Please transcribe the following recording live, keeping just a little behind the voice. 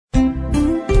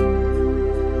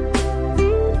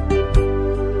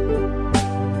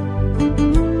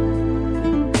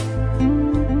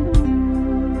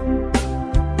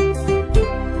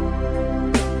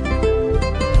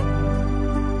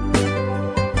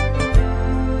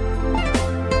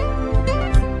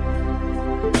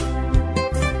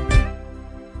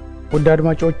ውድ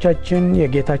አድማጮቻችን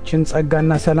የጌታችን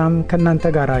ጸጋና ሰላም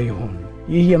ከናንተ ጋር ይሁን።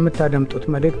 ይህ የምታደምጡት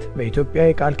መልእክት በኢትዮጵያ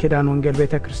የቃል ኪዳን ወንጌል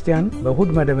ቤተክርስቲያን በእሁድ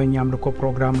መደበኛ አምልኮ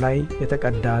ፕሮግራም ላይ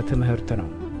የተቀዳ ትምህርት ነው።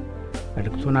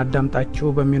 መልእክቱን አዳምጣችሁ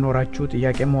በሚኖራችሁ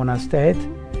ጥያቄም ሆነ አስተያየት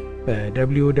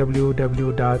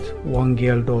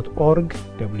በwww.wongel.org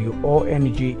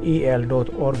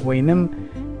wongel.org ወይንም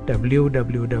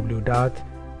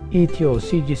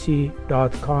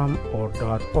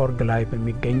www.ethioCGC.com/org ላይ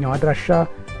በሚገኘው አድራሻ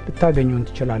ልታገኙን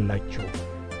ትችላላችሁ።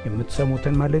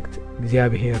 የምትሰሙትን መልእክት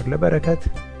እግዚአብሔር ለበረከት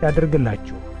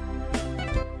ያድርግላችሁ።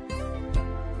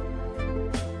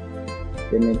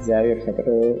 እግዚአብሔር ፈቅዶ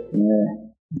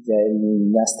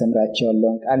ያስተምራችሁ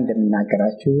ያለውን ቃል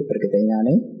እንደምናገራችሁ እርግጠኛ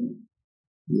ነኝ።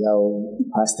 ያው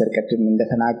ፓስተር ቀድም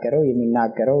እንደተናገረው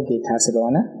የሚናገረው ጌታ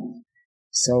ስለሆነ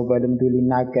ሰው በልምዱ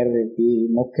ሊናገር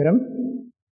ቢሞክርም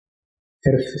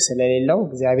ትርፍ ስለሌለው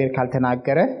እግዚአብሔር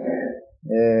ካልተናገረ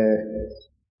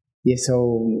የሰው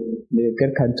ንግግር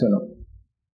ከንቱ ነው።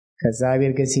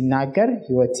 ከእግዚአብሔር ግን ሲናገር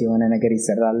ሕይወት የሆነ ነገር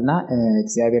ይሰራልና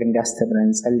እግዚአብሔር እንዲያስተምረን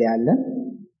እንጸልያለን።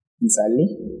 እንጸልይ።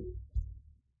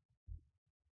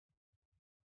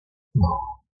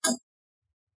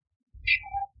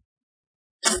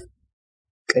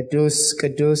 ቅዱስ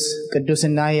ቅዱስ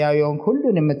ቅዱስና ሕያው የሆንክ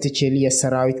ሁሉን የምትችል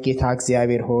የሰራዊት ጌታ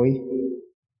እግዚአብሔር ሆይ፣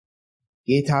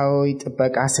 ጌታ ሆይ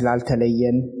ጥበቃ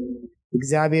ስላልተለየን፣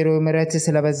 እግዚአብሔር ሆይ ምሕረትህ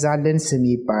ስለበዛልን ስም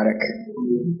ይባረክ።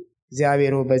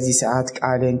 እግዚአብሔር ሆይ በዚህ ሰዓት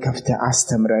ቃልህን ከፍተህ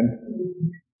አስተምረን።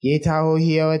 ጌታ ሆይ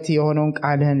ሕይወት የሆነውን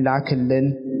ቃልህን ላክልን።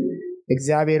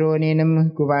 እግዚአብሔር ሆይ እኔንም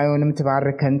ጉባኤውንም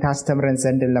ትባርከን ታስተምረን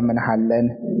ዘንድ እንለምንሃለን።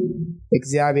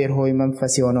 እግዚአብሔር ሆይ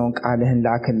መንፈስ የሆነውን ቃልህን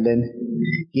ላክልን።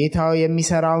 ጌታ ሆይ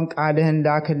የሚሰራውን ቃልህን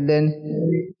ላክልን።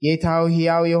 ጌታ ሆይ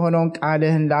ሕያው የሆነውን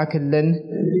ቃልህን ላክልን።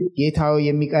 ጌታ ሆይ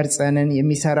የሚቀርጸንን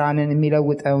የሚሰራንን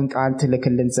የሚለውጠውን ቃል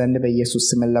ትልክልን ዘንድ በኢየሱስ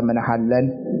ስም እንለምንሃለን።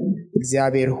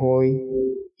 እግዚአብሔር ሆይ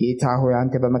ጌታ ሆይ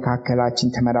አንተ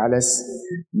በመካከላችን ተመላለስ።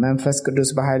 መንፈስ ቅዱስ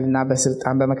በኃይልና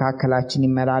በስልጣን በመካከላችን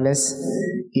ይመላለስ።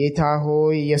 ጌታ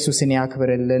ሆይ ኢየሱስን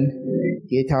ያክብርልን።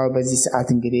 ጌታ ሆይ በዚህ ሰዓት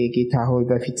እንግዲህ ጌታ ሆይ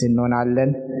በፊት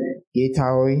እንሆናለን። ጌታ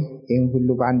ሆይ ይህን ሁሉ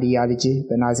በአንድያ ልጅ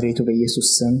በናዝሬቱ በኢየሱስ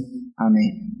ስም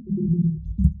አሜን።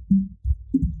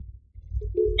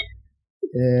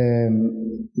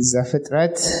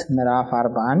 ዘፍጥረት ምዕራፍ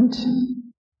 41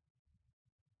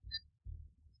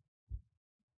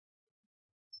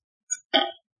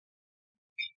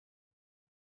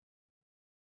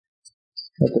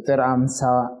 ከቁጥር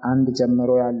 51 ጀምሮ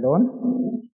ያለውን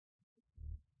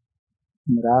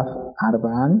ምዕራፍ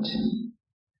 41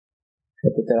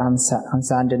 ከቁጥር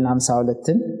 51 እና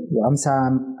 52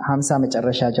 50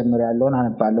 መጨረሻ ጀምሮ ያለውን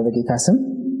አነባለሁ በጌታ ስም።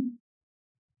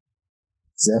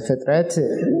 ዘፍጥረት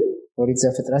ኦሪት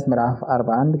ዘፍጥረት ምዕራፍ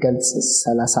 41 ገልጽ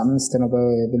 35 ነው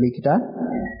በብሉይ ኪዳን።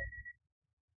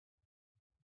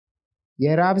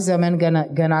 የራብ ዘመን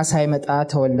ገና ሳይመጣ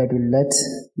ተወለዱለት።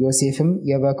 ዮሴፍም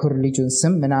የበኩር ልጁን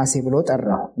ስም ምናሴ ብሎ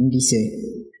ጠራው፣ እንዲህ ሲል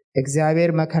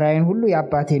እግዚአብሔር መከራዬን ሁሉ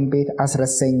የአባቴን ቤት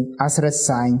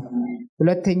አስረሳኝ።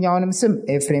 ሁለተኛውንም ስም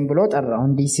ኤፍሬም ብሎ ጠራው፣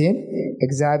 እንዲህ ሲል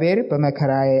እግዚአብሔር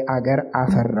በመከራዬ አገር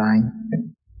አፈራኝ።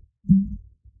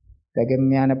 ደግሜ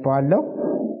ያነባዋለሁ።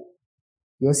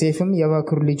 ዮሴፍም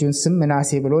የበኩር ልጁን ስም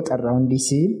ምናሴ ብሎ ጠራው፣ እንዲህ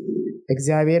ሲል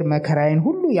እግዚአብሔር መከራዬን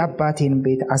ሁሉ የአባቴን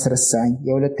ቤት አስረሳኝ።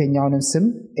 የሁለተኛውንም ስም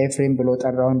ኤፍሬም ብሎ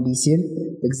ጠራው፣ እንዲህ ሲል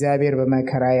እግዚአብሔር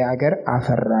በመከራዬ አገር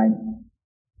አፈራኝ።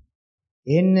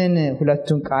 ይህንን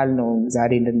ሁለቱን ቃል ነው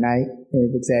ዛሬ እንድናይ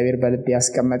እግዚአብሔር በልብ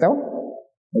ያስቀመጠው።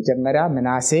 መጀመሪያ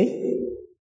ምናሴ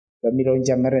በሚለውን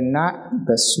ጀምርና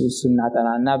በሱ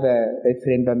እናጠናና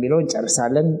በኤፍሬም በሚለው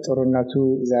እንጨርሳለን። ጥሩነቱ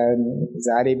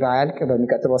ዛሬ ባያልቅ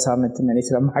በሚቀጥለው ሳምንት ምን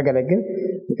ስለማገለግል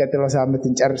የሚቀጥለው ሳምንት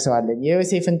እንጨርሰዋለን።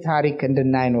 የዮሴፍን ታሪክ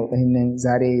እንድናይ ነው ይህንን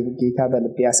ዛሬ ጌታ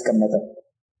በልብ ያስቀመጠው።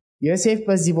 ዮሴፍ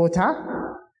በዚህ ቦታ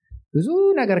ብዙ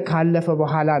ነገር ካለፈ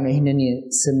በኋላ ነው ይህንን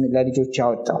ስም ለልጆች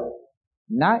ያወጣው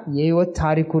እና የህይወት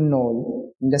ታሪኩን ነው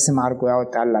እንደ ስም አድርጎ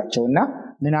ያወጣላቸውና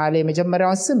ምን አለ?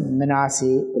 የመጀመሪያውን ስም ምናሴ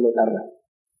ብሎ ጠራ።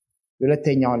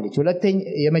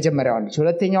 የመጀመሪያውን ልጅ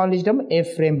ሁለተኛውን ልጅ ደግሞ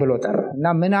ኤፍሬም ብሎ ጠራ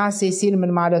እና ምናሴ ሲል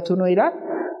ምን ማለቱ ነው ይላል?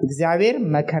 እግዚአብሔር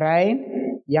መከራዬን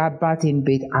የአባቴን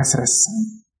ቤት አስረሳኝ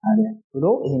አለ ብሎ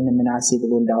ይህን ምናሴ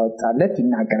ብሎ እንዳወጣለት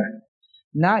ይናገራል።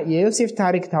 እና የዮሴፍ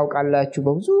ታሪክ ታውቃላችሁ፣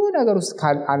 በብዙ ነገር ውስጥ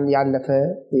ያለፈ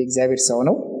የእግዚአብሔር ሰው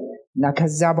ነው እና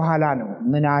ከዛ በኋላ ነው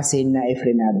ምናሴና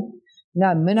ኤፍሬም ያለው።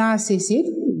 እና ምናሴ ሲል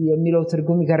የሚለው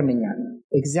ትርጉም ይገርመኛል።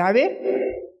 እግዚአብሔር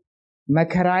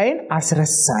መከራዬን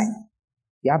አስረሳኝ፣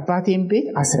 የአባቴን ቤት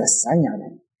አስረሳኝ አለ።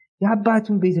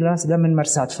 የአባቱን ቤት ለምን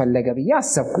መርሳት ፈለገ ብዬ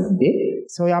አሰብኩ።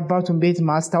 ሰው የአባቱን ቤት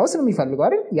ማስታወስ ነው የሚፈልገው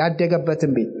አይደል?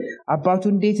 ያደገበትን ቤት አባቱ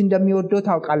እንዴት እንደሚወደው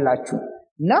ታውቃላችሁ።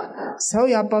 እና ሰው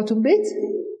የአባቱን ቤት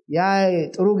ያ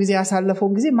ጥሩ ጊዜ ያሳለፈው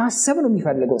ጊዜ ማሰብ ነው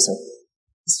የሚፈልገው ሰው።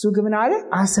 እሱ ግን ምን አለ?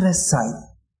 አስረሳኝ።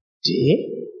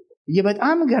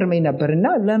 በጣም ገርመኝ ነበርና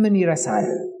ለምን ይረሳል?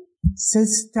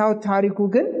 ስታው ታሪኩ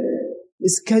ግን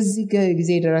እስከዚህ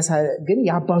ጊዜ ድረስ ግን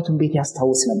የአባቱን ቤት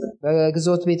ያስታውስ ነበር።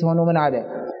 በግዞት ቤት ሆኖ ምን አለ?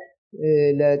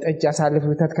 ለጠጅ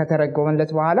አሳልፈው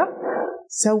ከተረጎመለት በኋላ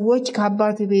ሰዎች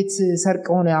ከአባቱ ቤት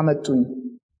ሰርቀው ነው ያመጡኝ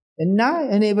እና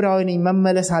እኔ ዕብራዊ ነኝ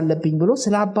መመለስ አለብኝ ብሎ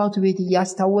ስለ አባቱ ቤት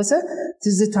እያስታወሰ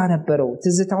ትዝታ ነበረው።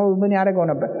 ትዝታው ምን ያደርገው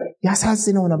ነበር?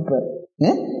 ያሳዝነው ነበር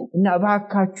እና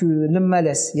እባካችሁ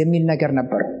ልመለስ የሚል ነገር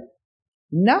ነበር።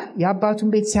 እና የአባቱን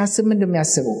ቤት ሲያስብ ምን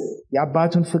እንደሚያስበው?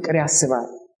 የአባቱን ፍቅር ያስባል፣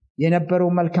 የነበረው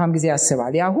መልካም ጊዜ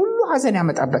ያስባል። ያ ሁሉ ሐዘን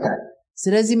ያመጣበታል።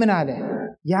 ስለዚህ ምን አለ?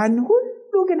 ያን ሁሉ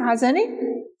ግን ሐዘኔ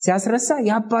ሲያስረሳ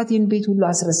የአባቴን ቤት ሁሉ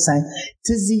አስረሳኝ፣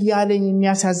 ትዝ ያለኝ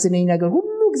የሚያሳዝነኝ ነገር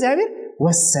ሁሉ እግዚአብሔር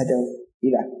ወሰደው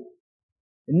ይላል።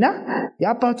 እና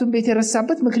የአባቱን ቤት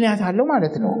የረሳበት ምክንያት አለው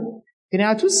ማለት ነው።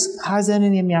 ምክንያቱስ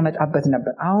ሐዘንን የሚያመጣበት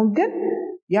ነበር። አሁን ግን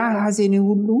ያ ሐዘኔ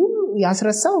ሁሉ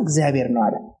ያስረሳው እግዚአብሔር ነው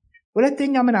አለ።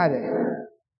 ሁለተኛ ምን አለ?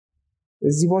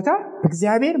 እዚህ ቦታ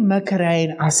እግዚአብሔር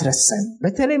መከራዬን አስረሳኝ።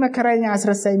 በተለይ መከራዬን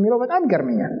አስረሳኝ የሚለው በጣም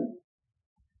ገርመኛል።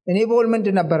 እኔ በወል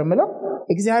ምንድን ነበር የምለው?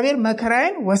 እግዚአብሔር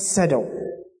መከራዬን ወሰደው።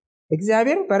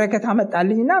 እግዚአብሔር በረከት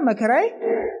አመጣልኝና መከራዬ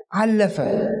አለፈ።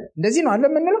 እንደዚህ ነው አለ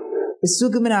የምንለው። እሱ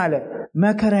ግን ምን አለ?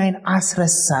 መከራዬን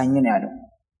አስረሳኝ ነው ያለው።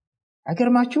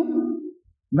 አይገርማችሁ?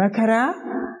 መከራ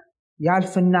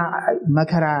ያልፍና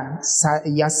መከራ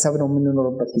እያሰብነው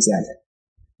የምንኖርበት ጊዜ አለ።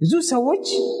 ብዙ ሰዎች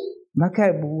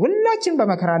ሁላችን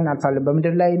በመከራ እናልፋለን።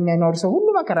 በምድር ላይ የሚኖር ሰው ሁሉ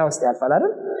መከራ ውስጥ ያልፋል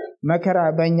አይደል? መከራ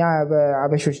በእኛ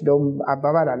በአበሾች ደውም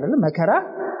አባባል አለ፣ መከራ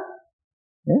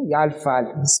ያልፋል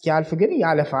እስኪያልፍ ግን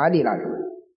ያለፋል ይላሉ።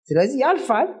 ስለዚህ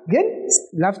ያልፋል ግን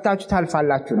ለፍታችሁ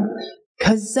ታልፋላችሁ ነው።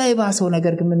 ከዛ የባሰው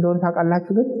ነገር ግን እንደሆነ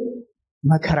ታውቃላችሁ? ግን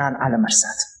መከራን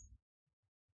አለመርሳት።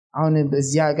 አሁን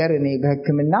በዚህ ሀገር እኔ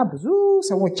በሕክምና ብዙ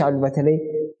ሰዎች አሉ በተለይ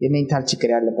የሜንታል ችግር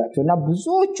ያለባቸውና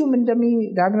ብዙዎቹም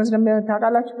ዳግኖስ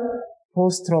ታውቃላችሁ?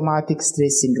 ፖስት ትራውማቲክ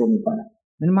ስትሬስ ሲንድሮም ይባላል።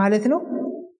 ምን ማለት ነው?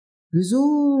 ብዙ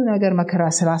ነገር መከራ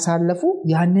ስላሳለፉ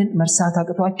ያንን መርሳት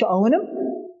አቅቷቸው አሁንም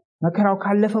መከራው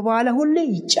ካለፈ በኋላ ሁሌ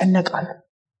ይጨነቃሉ፣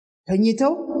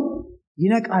 ተኝተው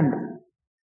ይነቃሉ።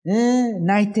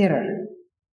 ናይት ቴረር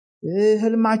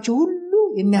ህልማቸው ሁሉ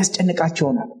የሚያስጨንቃቸው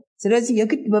ነው። ስለዚህ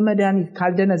የግድ በመድኃኒት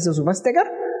ካልደነዘዙ በስተቀር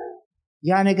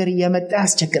ያ ነገር እየመጣ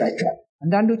ያስቸግራቸዋል።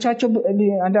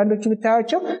 አንዳንዶቹ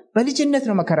ብታያቸው በልጅነት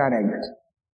ነው መከራ ነው ያዩት።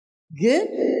 ግን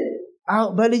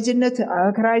በልጅነት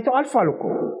መከራ አይተው አልፏል እኮ።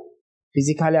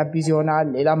 ፊዚካሊ አቢዝ ይሆናል፣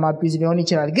 ሌላም አቢዝ ሊሆን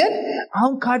ይችላል። ግን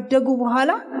አሁን ካደጉ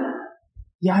በኋላ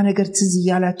ያ ነገር ትዝ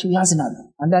እያላቸው ያዝናሉ።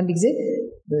 አንዳንድ ጊዜ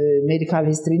ሜዲካል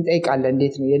ሂስትሪ እንጠይቃለን።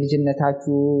 እንዴት ነው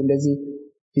የልጅነታችሁ እንደዚህ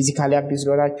ፊዚካሊ አቢዝ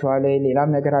ሆናችኋል፣ ሌላም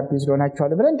ነገር አቢዝ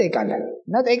ሆናችኋል ብለን እንጠይቃለን።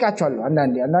 እና ጠይቃቸዋለሁ።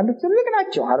 አንዳንዶቹ ትልቅ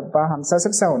ናቸው 40 50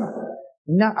 60 ሆናል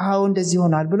እና አሁን እንደዚህ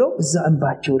ይሆናል ብሎ እዛ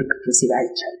እንባቸው እርግፍ ሲል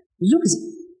አይቻል። ብዙ ጊዜ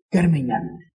ገርመኛል።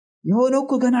 የሆነው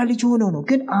እኮ ገና ልጅ ሆኖ ነው።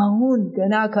 ግን አሁን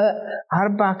ገና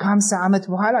ከ40 ከ50 ዓመት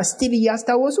በኋላ ስቲል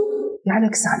እያስታወሱ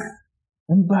ያለቅሳል፣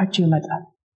 እንባቸው ይመጣል።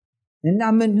 እና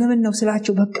ለምን ነው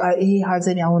ስላቸው በቃ ይሄ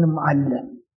ሐዘን አሁንም አለ፣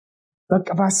 በቃ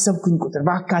ባሰብኩኝ ቁጥር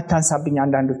በአካታ አንሳብኝ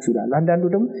አንዳንዶቹ ይላሉ። አንዳንዱ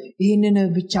ደግሞ ይሄንን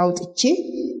ብቻ አውጥቼ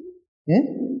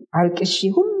አልቅሼ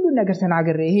ሁሉ ነገር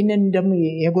ተናገረ ይሄንን ደግሞ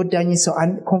የጎዳኝ ሰው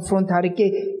ኮንፍሮንት አድርጌ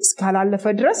እስካላለፈ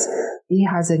ድረስ ይሄ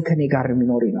ሐዘን ከኔ ጋር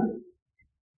የሚኖር ይላል።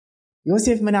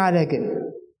 ዮሴፍ ምን አለ? ግን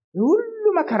ሁሉ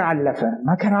መከራ አለፈ።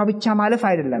 መከራ ብቻ ማለፍ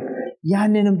አይደለም፣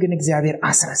 ያንንም ግን እግዚአብሔር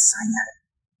አስረሳኛል።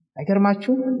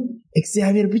 አይገርማችሁ?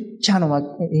 እግዚአብሔር ብቻ ነው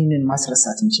ይህንን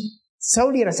ማስረሳት እንችል። ሰው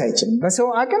ሊረሳ አይችልም። በሰው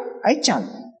አቅም አይቻልም።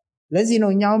 ለዚህ ነው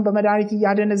እኛውን በመድኃኒት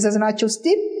እያደነዘዝናቸው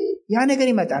ስቲል ያ ነገር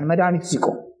ይመጣል። መድኃኒቱ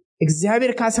ሲቆም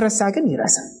እግዚአብሔር ካስረሳ ግን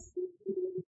ይረሳል።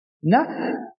 እና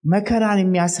መከራን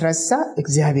የሚያስረሳ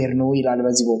እግዚአብሔር ነው ይላል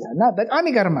በዚህ ቦታ። እና በጣም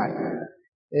ይገርማል።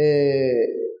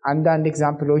 አንዳንድ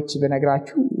ኤግዛምፕሎች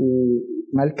በነግራችሁ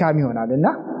መልካም ይሆናል። እና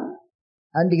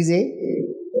አንድ ጊዜ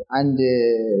አንድ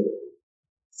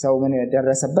ሰው ምን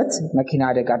ደረሰበት? መኪና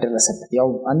አደጋ ደረሰበት። ያው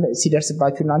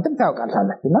ሲደርስባችሁ እናንተም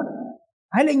ታውቃላችሁ። እና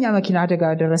ኃይለኛ መኪና አደጋ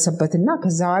ደረሰበትና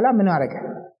ከዛ በኋላ ምን አደረገ?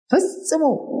 ፈጽሞ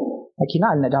መኪና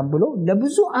አልነዳም ብሎ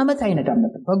ለብዙ ዓመት አይነዳም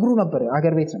ነበር። በእግሩ ነበር፣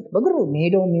 አገር ቤት ነበር በእግሩ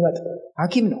የሚሄደው የሚመጣው።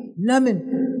 ሐኪም ነው። ለምን?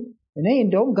 እኔ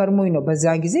እንደውም ገርሞኝ ነው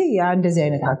በዛን ጊዜ ያ እንደዚህ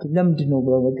አይነት ሐኪም ለምንድን ነው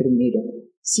በእግር የሚሄደው?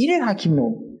 ሲኒየር ሐኪም ነው፣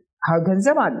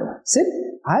 ገንዘብ አለው ስል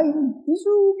አይ ብዙ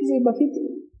ጊዜ በፊት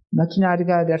መኪና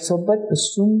አደጋ ደርሶበት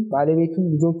እሱም ባለቤቱም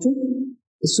ልጆቹም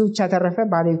እሱ ብቻ ተረፈ፣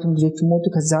 ባለቤቱም ልጆቹም ሞቱ።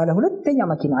 ከዛ በኋላ ሁለተኛ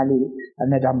መኪና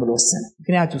አልነዳም ብሎ ወሰነ።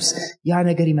 ምክንያቱስ ያ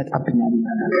ነገር ይመጣብኛል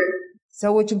ይላል።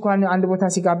 ሰዎች እንኳን አንድ ቦታ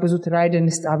ሲጋብዙት ራይድ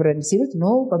እንስጥ አብረን ሲሉት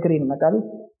ኖ በእግሬ እንመጣው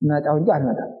እንጂ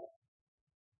አልመጣም።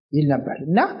 ይል ነበር።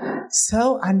 እና ሰው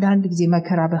አንዳንድ ጊዜ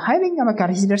መከራ በኃይለኛ መከራ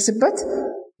ሲደርስበት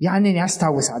ያንን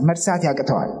ያስታውሳል፣ መርሳት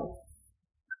ያቅተዋል።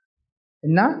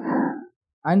 እና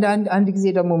አንድ ጊዜ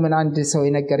ደግሞ ምን አንድ ሰው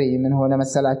የነገረኝ ምን ሆነ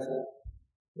መሰላችሁ?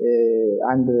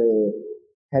 አንድ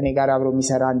ከኔ ጋር አብሮ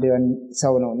የሚሰራ አንድ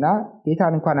ሰው ነውና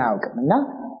ጌታን እንኳን አያውቅም እና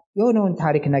የሆነውን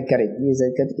ታሪክ ነገረኝ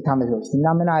የዘገጥቂት ዓመት በፊት። እና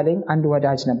ምን አለኝ? አንድ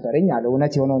ወዳጅ ነበረኝ አለ።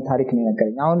 እውነት የሆነውን ታሪክ ነው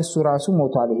የነገረኝ። አሁን እሱ ራሱ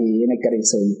ሞቷል ይሄ የነገረኝ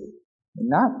ሰው።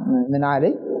 እና ምን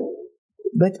አለኝ?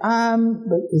 በጣም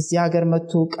እዚህ ሀገር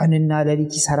መጥቶ ቀንና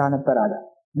ሌሊት ይሰራ ነበር አለ።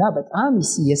 እና በጣም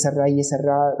እየሰራ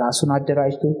ራሱን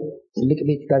አደራጅቶ ትልቅ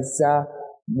ቤት ገዛ፣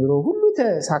 ኑሮ ሁሉ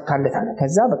ተሳካለት አለ።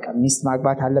 ከዛ በቃ ሚስት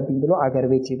ማግባት አለብኝ ብሎ አገር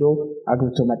ቤት ሄዶ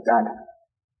አግብቶ መጣ አለ።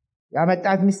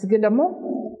 ያመጣት ሚስት ግን ደግሞ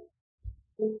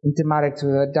እንትን ማድረግ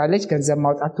ትወዳለች፣ ገንዘብ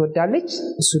ማውጣት ትወዳለች።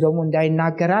 እሱ ደግሞ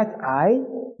እንዳይናገራት አይ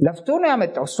ለፍቶ ነው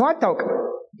ያመጣው፣ እሷ አታውቅም፣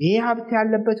 ይሄ ሀብት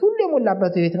ያለበት ሁሉ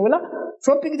የሞላበት ቤት ነው ብላ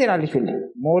ሾፒንግ ትሄዳለች፣ ሁሌ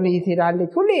ሞል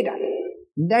ትሄዳለች፣ ሁሌ ሄዳለች።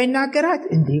 እንዳይናገራት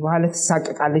እንዲህ ባለ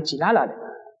ትሳቀቃለች ይላል አለ።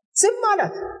 ዝም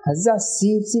አላት። ከዛ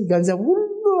ሲል ገንዘብ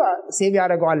ሁሉ ሴቭ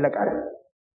ያደረገው አለቀ።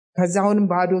 ከዛ አሁንም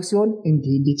ባዶ ሲሆን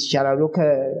እንዴት ይሻላል ብሎ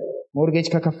ከሞርጌጅ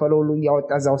ከከፈለው ሁሉ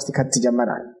ያወጣ እዛ ውስጥ ከት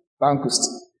ጀመራል ባንክ ውስጥ።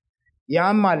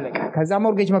 ያም አለቀ። ከዛ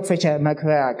ሞርጌጅ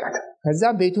መክፈያ ያቃተ። ከዛ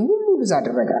ቤቱን ሁሉ ልዛ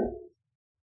አደረጋል።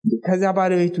 ከዛ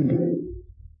ባለቤቱ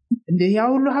እንዴ ያ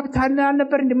ሁሉ ሀብት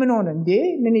አልነበር እንዴ? ምን ሆነ እንዴ?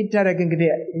 ምን ይደረግ እንግዲህ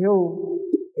ይኸው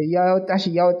እያወጣሽ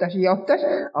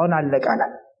አሁን አለቃላ።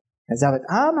 ከዛ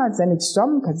በጣም አዘነች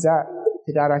እሷም። ከዛ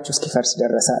ትዳራቸው እስኪፈርስ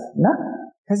ደረሳል። እና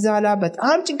ከዛ ላ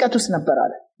በጣም ጭንቀት ውስጥ ነበር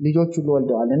አለ። ልጆቹ ሁሉ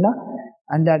ወልደዋል። እና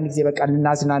አንዳንድ ጊዜ በቃ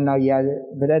ልናዝናናው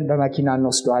ብለን በመኪና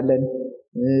እንወስደዋለን፣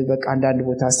 በቃ አንዳንድ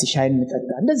ቦታ እስቲ ሻይ እንጠጣ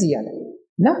እንደዚህ ያለ።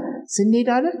 እና ስንሄድ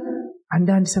አለ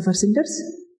አንዳንድ ሰፈር ስንደርስ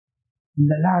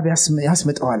ላብ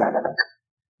ያስመጣዋል አለ በቃ።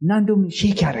 እና እንደውም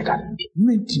ሼክ ያደርጋል።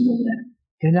 ምንድን ነው ብለን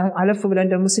ገና አለፍ ብለን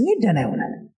ደግሞ ስንሄድ ደህና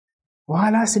ይሆናል።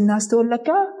 በኋላ ስናስተውለካ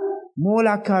ሞል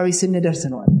አካባቢ ስንደርስ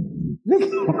ነው አለ።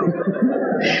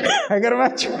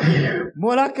 አገርባችሁ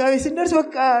ሞል አካባቢ ስንደርስ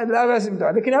በቃ ላብ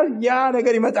ያስመጣዋል። ምክንያቱም ያ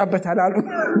ነገር ይመጣበታል አሉ።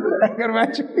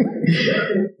 አገርባችሁ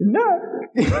እና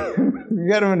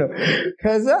ገርም ነው።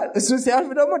 ከዛ እሱ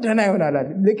ሲያልፍ ደግሞ ደህና ይሆናል አለ።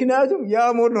 ምክንያቱም ያ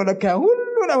ሞል ነው ለካ ሁሉ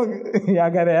ነው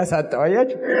ያገር ያሳጣው።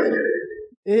 አያችሁ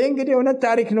ይሄ እንግዲህ እውነት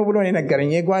ታሪክ ነው ብሎ ነው የነገረኝ።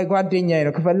 የጓደኛዬ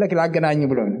ነው ከፈለክ ላገናኝ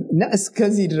ብሎ ነው። እና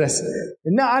እስከዚህ ድረስ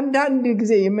እና አንዳንድ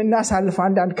ጊዜ የምናሳልፍ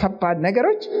አንዳንድ ከባድ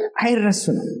ነገሮች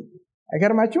አይረሱንም።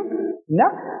 አይገርማችሁም? እና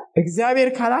እግዚአብሔር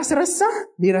ካላስረሳ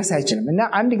ሊረሳ አይችልም። እና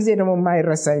አንድ ጊዜ ደግሞ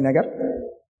የማይረሳኝ ነገር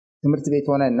ትምህርት ቤት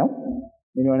ሆነን ነው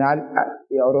ምን ይሆናል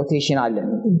ያው ሮቴሽን አለ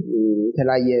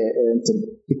የተለያየ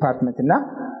ዲፓርትመንት እና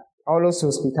ጳውሎስ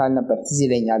ሆስፒታል ነበር ትዝ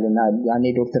ይለኛልና ያኔ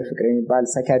ዶክተር ፍቅር የሚባል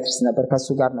ሳይኪያትሪስት ነበር ከሱ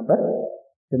ጋር ነበር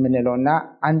የምንለውና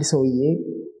አንድ ሰውዬ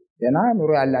ገና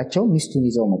ኑሮ ያላቸው ሚስቱን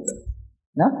ይዘው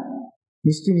መጡና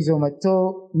ሚስቱን ይዘው መጥቶ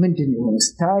ምንድነው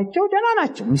ስታቸው ደህና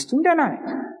ናቸው ሚስቱም ደህና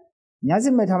ናቸው እኛ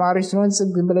ዝም ተማሪዎች ስለሆን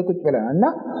ዝም ብለን ቁጭ ብለናልና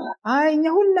እኛ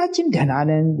ሁላችን ደህና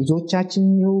ነን ልጆቻችን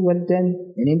ወልደን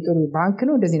እኔም ጥሩ ባንክ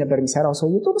ነው እንደዚህ ነበር የሚሰራው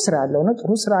ሰውዬ ጥሩ ስራ ያለው ነው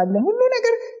ጥሩ ስራ አለ ሁሉ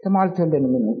ነገር ተሟልቶልን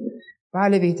ምን ነው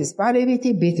ባለቤቴ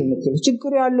ቤት የምትል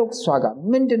ችግሩ ያለው እሷ ጋር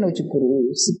ምንድነው ችግሩ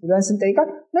ብለን ስንጠይቃት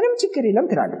ምንም ችግር የለም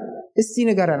ትላለች እስቲ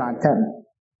ንገረን አንተ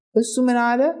እሱ ምን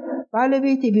አለ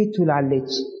ባለቤቴ ቤት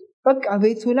ውላለች በቃ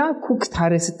ቤት ውላ ኩክ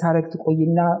ስታረግ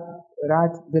ትቆይና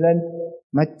ራት ብለን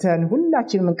መተን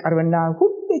ሁላችንም እንቀርብና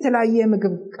ሁሉ የተለያየ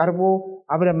ምግብ ቀርቦ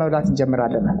አብረን መብላት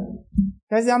እንጀምራለን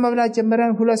ከዛ መብላት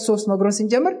ጀምረን 2-3 መግሮስ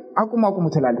እንጀምር አቁሙ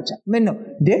ትላለች ምን ነው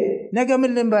እንዴ ነገ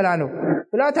ምን ልንበላ ነው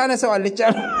ብላ ታነሳዋለች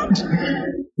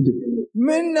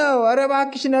ምን ነው ኧረ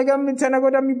እባክሽ ነገ ምን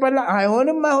ተነጎዳ የሚበላ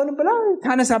አይሆንም ብላ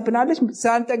ታነሳብናለች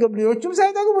ሳንጠግብ ልጆቹም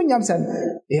ሳይጠግቡ እኛም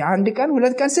አንድ ቀን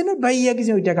 2 ቀን ስንል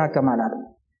በየጊዜው ይደጋገማል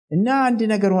እና አንድ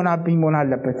ነገር ሆናብኝ መሆን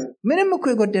አለበት ምንም እኮ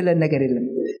የጎደለን ነገር የለም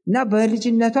እና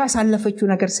በልጅነቷ ያሳለፈችው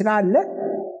ነገር ስላለ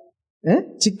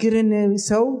ችግርን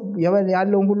ሰው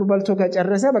ያለውን ሁሉ በልቶ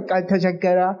ከጨረሰ በቃ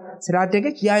ተቸገራ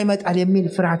ስላደገች ያ ይመጣል የሚል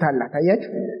ፍርሃት አላት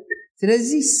አያችሁ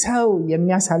ስለዚህ ሰው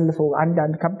የሚያሳልፈው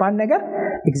አንዳንድ ከባድ ነገር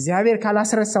እግዚአብሔር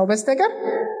ካላስረሳው በስተቀር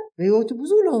በህይወቱ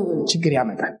ብዙ ችግር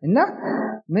ያመጣል እና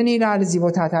ምን ይላል እዚህ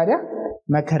ቦታ ታዲያ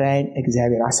መከራዬን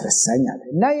እግዚአብሔር አስረሳኛል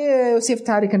እና የዮሴፍ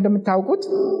ታሪክ እንደምታውቁት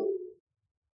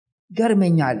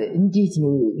ገርመኛል እንዴት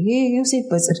ነው ይሄ ዮሴፍ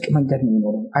በጽድቅ መንገድ ነው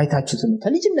የሚኖረው አይታችሁት ነው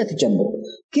ከልጅነት ጀምሮ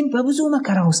ግን በብዙ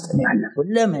መከራ ውስጥ ነው ያለፈው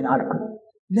ለምን አልኩ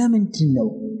ለምንድን ነው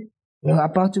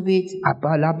አባቱ ቤት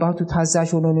ለአባቱ ታዛዥ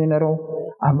ሆኖ ነው የኖረው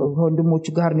ወንድሞቹ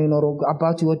ጋር ነው የኖረው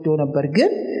አባቱ ይወደው ነበር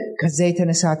ግን ከዛ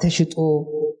የተነሳ ተሽጦ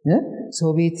ሰው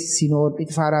ቤት ሲኖር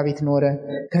ጲጥፋራ ቤት ኖረ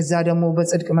ከዛ ደግሞ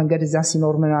በጽድቅ መንገድ እዛ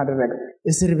ሲኖር ምን አደረገ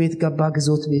እስር ቤት ገባ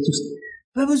ግዞት ቤት ውስጥ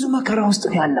በብዙ መከራ ውስጥ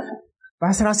ነው ያለፈው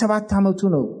በ17 አመቱ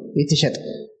ነው የተሸጠ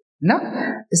እና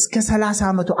እስከ 30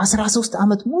 ዓመቱ 13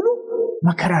 ዓመት ሙሉ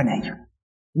መከራ ነው ያየው።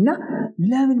 እና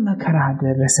ለምን መከራ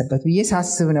ደረሰበት ብዬ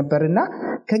ሳስብ ነበርና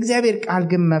ከእግዚአብሔር ቃል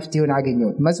ግን መፍትሄውን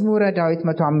አገኘሁት። መዝሙረ ዳዊት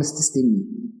 105 እስቲ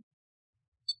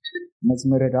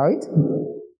መዝሙረ ዳዊት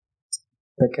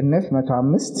በቅንፍ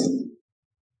 105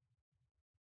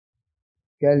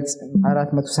 ገልጽ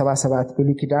 477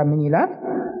 ብሉይ ኪዳን ምን ይላል?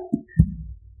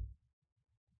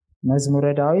 መዝሙረ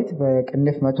ዳዊት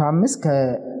በቅንፍ 105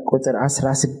 ከቁጥር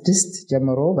 16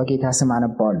 ጀምሮ በጌታ ስም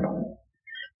አነባዋለሁ።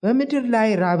 በምድር ላይ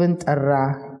ራብን ጠራ፣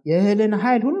 የእህልን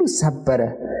ኃይል ሁሉ ሰበረ፣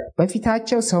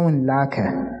 በፊታቸው ሰውን ላከ።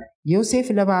 ዮሴፍ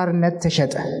ለባርነት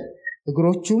ተሸጠ፣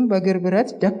 እግሮቹም በእግር ብረት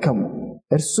ደከሙ።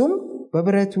 እርሱም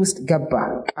በብረት ውስጥ ገባ፣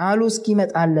 ቃሉ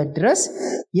እስኪመጣለት ድረስ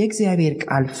የእግዚአብሔር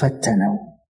ቃል ፈተነው።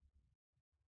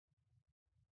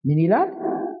 ምን ይላል?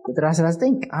 ቁጥር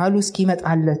 19 ቃሉ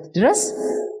እስኪመጣለት ድረስ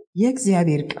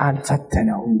የእግዚአብሔር ቃል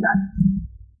ፈተነው ይላል።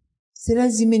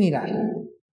 ስለዚህ ምን ይላል?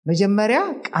 መጀመሪያ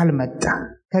ቃል መጣ፣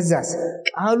 ከዛስ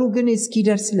ቃሉ ግን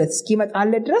እስኪደርስለት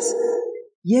እስኪመጣለት ድረስ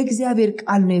የእግዚአብሔር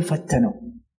ቃል ነው የፈተነው።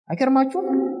 አይገርማችሁም?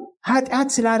 ኃጢአት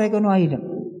ስላደረገ ነው አይልም።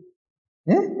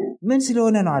 ምን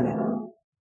ስለሆነ ነው አለ?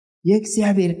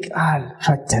 የእግዚአብሔር ቃል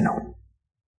ፈተነው።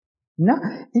 እና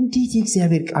እንዴት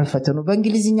የእግዚአብሔር ቃል ፈተነው?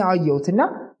 በእንግሊዝኛው አየሁትና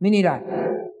ምን ይላል?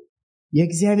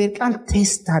 የእግዚአብሔር ቃል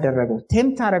ቴስት አደረገው።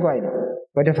 ቴምፕት አደረገው አይልም፣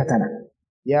 ወደ ፈተና።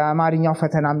 የአማርኛው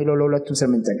ፈተና የሚለው ለሁለቱም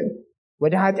ስለምንጠቀም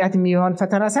ወደ ኃጢአት የሚሆን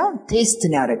ፈተና ሳይሆን ቴስት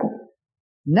ነው ያደረገው።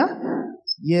 እና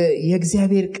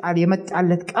የእግዚአብሔር ቃል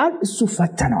የመጣለት ቃል እሱ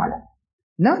ፈተነው አለ።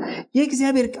 እና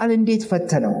የእግዚአብሔር ቃል እንዴት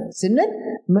ፈተነው ስንል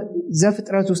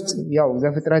ዘፍጥረት ውስጥ ያው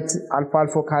ዘፍጥረት አልፎ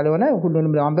አልፎ ካልሆነ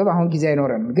ሁሉንም ለማንበብ አሁን ጊዜ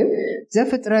አይኖርም። ግን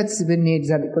ዘፍጥረት ብንሄድ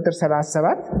ቁጥር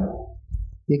 37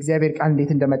 የእግዚአብሔር ቃል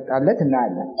እንዴት እንደመጣለት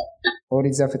እናያለን።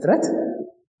 ኦሪት ዘፍጥረት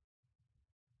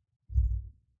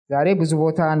ዛሬ ብዙ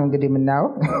ቦታ ነው እንግዲህ የምናየው።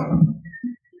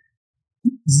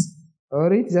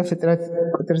 ኦሪት ዘፍጥረት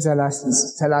ቁጥር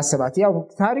 37 ያው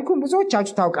ታሪኩን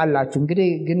ብዙዎቻችሁ ታውቃላችሁ። እንግዲህ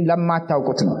ግን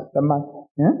ለማታውቁት ነው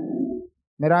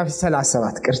ምዕራፍ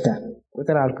 37 ቅርታ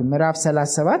ቁጥር አልኩ። ምዕራፍ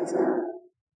 37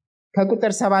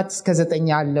 ከቁጥር 7 እስከ 9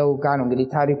 ያለው ጋር ነው እንግዲህ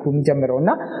ታሪኩ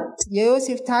የሚጀምረውና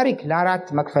የዮሴፍ ታሪክ ለአራት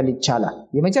መክፈል ይቻላል።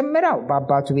 የመጀመሪያው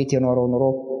በአባቱ ቤት የኖረው ኑሮ፣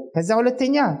 ከዛ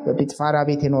ሁለተኛ በጲጥፋራ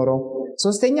ቤት የኖረው፣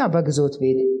 ሶስተኛ በግዞት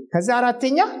ቤት፣ ከዛ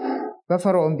አራተኛ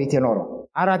በፈርዖን ቤት የኖረው።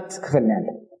 አራት ክፍል ነው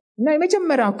ያለው እና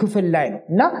የመጀመሪያው ክፍል ላይ ነው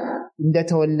እና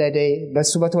እንደተወለደ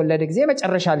በሱ በተወለደ ጊዜ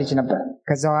መጨረሻ ልጅ ነበር።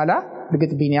 ከዛ በኋላ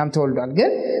ልግጥ ቢንያም ተወልዷል።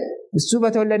 ግን እሱ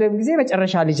በተወለደ ጊዜ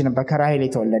መጨረሻ ልጅ ነበር ከራሔል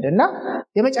የተወለደ እና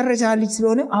የመጨረሻ ልጅ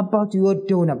ስለሆነ አባቱ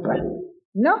ይወደው ነበር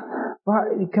እና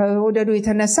ከወደዱ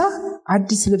የተነሳ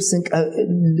አዲስ ልብስን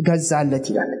ገዛለት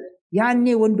ይላል። ያኔ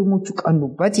ወንድሞቹ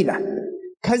ቀኑበት ይላል።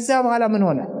 ከዛ በኋላ ምን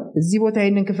ሆነ? እዚህ ቦታ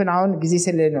ይሄንን ክፍል አሁን ጊዜ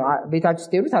ስለነ ቤታችሁ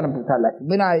ስትሄዱ ታነቡታላችሁ።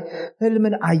 ምን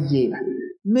ህልምን አየ ይላል።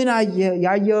 ምን አየ?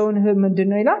 ያየውን ህልም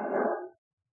ምንድነው ይላል?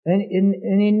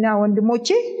 እኔና ወንድሞቼ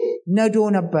ነዶ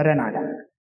ነበረን አለ።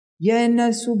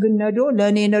 የነሱ ግን ነዶ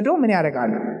ለኔ ነዶ ምን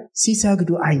ያደርጋሉ? ሲሰግዱ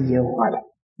አየው አለ።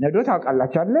 ነዶ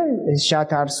ታውቃላችሁ አይደል? እሻ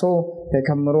ታርሶ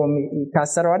ተከምሮ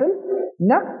ይታሰረው አይደል?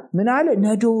 እና ምን አለ?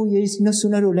 ነዶ የነሱ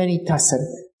ነዶ ለኔ ይታሰር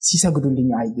ሲሰግዱልኝ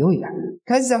አየው ይላል።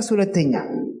 ከዛስ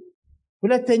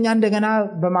ሁለተኛ እንደገና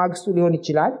በማግስቱ ሊሆን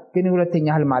ይችላል። ግን ሁለተኛ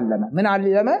ህልም አለመ። ምን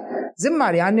አለመ? ዝም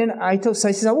አለ። ያንን አይተው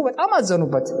ሲሰቡ በጣም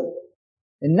አዘኑበት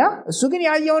እና እሱ ግን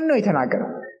ያየውን ነው የተናገረው።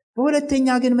 በሁለተኛ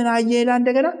ግን ምን አየ ይላል?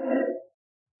 እንደገና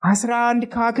 11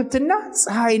 ከዋክብትና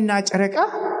ፀሐይና ጨረቃ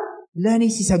ለኔ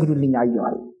ሲሰግዱልኝ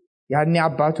አየዋል። ያኔ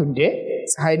አባቱ እንዴ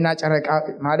ፀሐይና ጨረቃ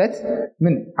ማለት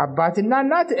ምን? አባትና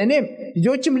እናት እኔም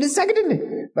ልጆችም ልሰግድልኝ?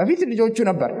 በፊት ልጆቹ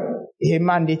ነበር። ይሄማ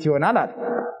እንዴት ይሆናል አለ።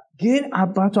 ግን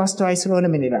አባቱ አስተዋይ ስለሆነ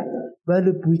ምን ይላል?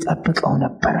 በልቡ ይጠብቀው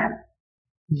ነበር።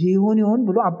 ይሆን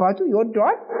ብሎ አባቱ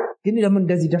ይወደዋል። ግን ለምን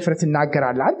እንደዚህ ደፍረት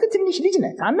እናገራለህ? አንተ ትንሽ ልጅ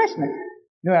ነህ፣ ታናሽ ነህ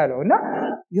ነው ያለውና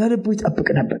የልቡ ይጠብቅ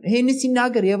ነበር። ይሄን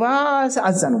ሲናገር የባሰ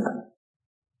አዘኑበት።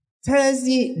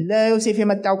 ስለዚህ ለዮሴፍ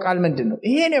የመጣው ቃል ምንድነው?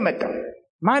 ይሄ ነው የመጣው።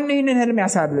 ማን ነው ይሄንን ህልም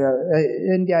ያሳብ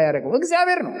እንዲያ ያደረገው?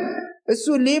 እግዚአብሔር ነው። እሱ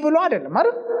ብሎ አይደለም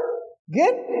አይደል?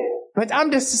 ግን በጣም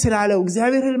ደስ ስላለው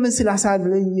እግዚአብሔር ህልምን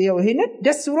ስላሳየው ይሄንን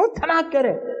ደስ ብሎ ተናገረ።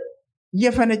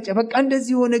 እየፈነጨ በቃ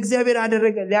እንደዚህ ሆነ እግዚአብሔር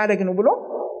አደረገ ሊያደርግ ነው ብሎ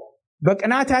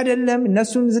በቅናት አይደለም፣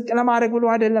 እነሱን ዝቅ ለማድረግ ብሎ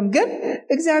አይደለም። ግን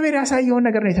እግዚአብሔር ያሳየውን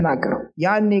ነገር ነው የተናገረው።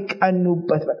 ያኔ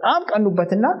ቀኑበት፣ በጣም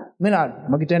ቀኑበትና ምን አሉ?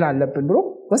 መግደል አለብን ብሎ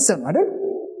ወሰኑ አይደል?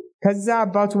 ከዛ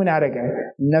አባቱ ምን ያደረገ?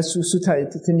 እነሱ እሱ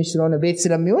ትንሽ ስለሆነ ቤት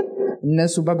ስለሚሆን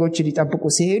እነሱ በጎች ሊጠብቁ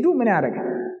ሲሄዱ ምን ያደረገ?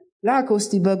 ላከው።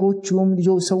 እስቲ በጎቹም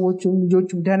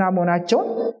ልጆቹም ደህና መሆናቸውን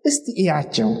እስቲ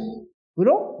እያቸው ብሎ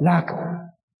ላከው።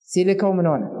 ሲልከው ምን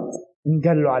ሆነ?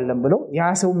 እንገለዋለን ብሎ ያ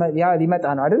ሰው ያ ሊመጣ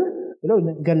ነው አይደል ብሎ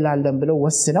እንገላለን ብሎ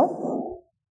ወስነው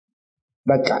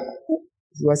በቃ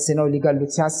ወስነው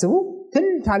ሊገሉት ሲያስቡ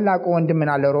ታላቁ ወንድም ምን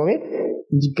አለ ሮቤል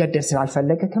እንዲገደል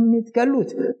ስላልፈለገ ከምትገሉት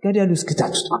ገደሉ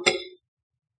እስክታቱት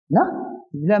እና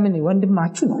ለምን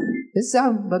ወንድማችሁ ነው እዛ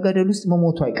በገደል ውስጥ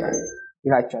መሞቱ አይቀር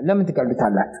ይላቸዋል ለምን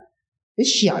ትገሉታላችሁ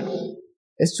እሺ አሉ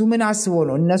እሱ ምን አስቦ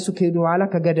ነው እነሱ ከሄዱ በኋላ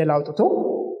ከገደል አውጥቶ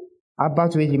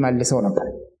አባቱ ቤት ሊመልሰው ነበር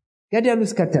ገደሉ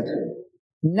እስከተቱ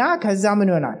እና ከዛ ምን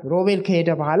ይሆናል ሮቤል ከሄደ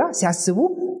በኋላ ሲያስቡ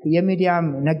የሚዲያም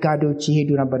ነጋዴዎች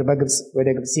ይሄዱ ነበር በግብጽ ወደ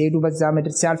ግብጽ ሲሄዱ በዛ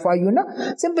ምድር ሲያልፉ አዩና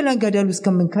ዝም ብለን ገደሉ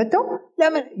እስከምንከተው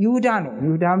ለምን ይሁዳ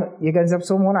የገንዘብ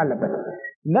ሰው መሆን አለበት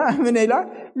እና ምን ይላል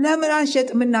ለምን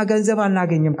አንሸጥምና ገንዘብ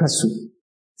አናገኝም ከሱ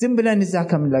ዝም ብለን እዛ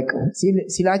ከምንለቀው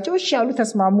ሲላቸው እሺ ያሉ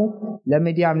ተስማሙ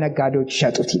ለሚዲያም ነጋዴዎች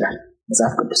ሸጡት ይላል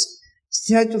መጽሐፍ ቅዱስ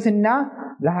ሲሸጡትና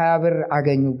ለ20 ብር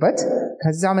አገኙበት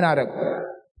ከዛ ምን አደረጉ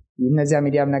እነዚያ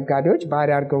ሚዲያም ነጋዴዎች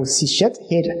ባሪያ አድርገው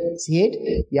ሲሄድ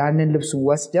ያንን ልብሱ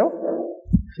ወስደው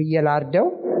ፍየል አርደው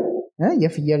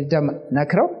የፍየል ደም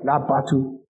ነክረው ለአባቱ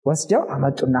ወስደው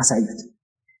አመጡና አሳዩት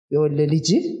የወለ ልጅ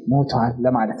ሞቷል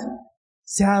ለማለት ነው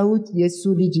ሲያዩት የሱ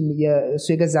ልጅ የሱ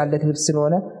የገዛለት ልብስ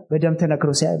ስለሆነ በደም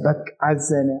ተነክሮ ሲያይ በቃ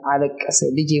አዘነ አለቀሰ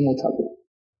ልጅ ሞቷል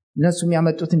እነሱም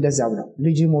ያመጡት እንደዛ ብለው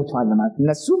ልጅ ሞቷል ለማለት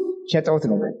እነሱ ሸጠውት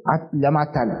ነው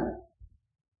ለማታለል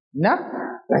እና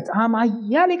በጣም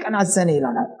አያሌ ቀን አዘነ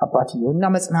ይላል አባትየው እና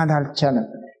መጽናናት አልቻለም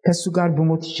ከሱ ጋር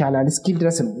በሞት ይሻላል እስኪል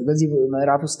ድረስ ነው በዚህ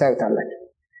ምዕራፍ ውስጥ ታዩታላችሁ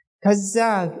ከዛ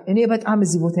እኔ በጣም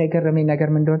እዚህ ቦታ የገረመኝ ነገር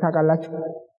ምን እንደሆነ ታውቃላችሁ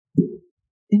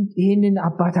ይሄንን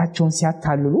አባታቸውን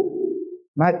ሲያታልሉ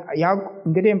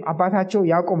እንግዲህ አባታቸው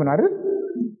ያዕቆብ ነው አይደል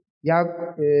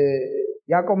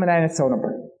ያዕቆብ ምን አይነት ሰው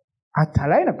ነበር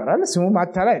አታላይ ነበር አይደል ስሙም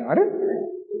አታላይ ነው አይደል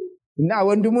እና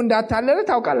ወንድሙ እንዳታለለ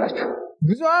ታውቃላችሁ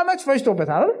ብዙ አመት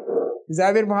ፈጅቶበታል አይደል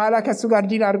እግዚአብሔር በኋላ ከሱ ጋር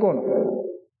ዲል አድርጎ ነው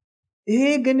ይሄ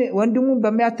ግን ወንድሙን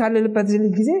በሚያታልልበት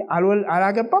ጊዜ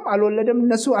አላገባም አልወለደም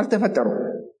እነሱ አልተፈጠሩም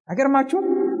አገርማችሁ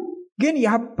ግን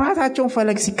የአባታቸውን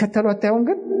ፈለግ ሲከተሉ አታዩም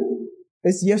ግን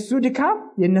የሱ ድካም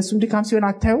የነሱም ድካም ሲሆን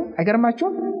አታዩ አገርማችሁ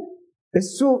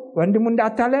እሱ ወንድሙ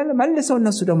እንዳታለለ መልሰው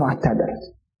እነሱ ደግሞ አታለለ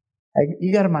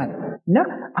ይገርማል እና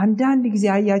አንዳንድ ጊዜ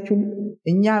አያችሁ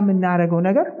እኛ የምናረገው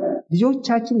ነገር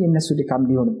ልጆቻችን የነሱ ድካም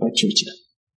ሊሆንባቸው ይችላል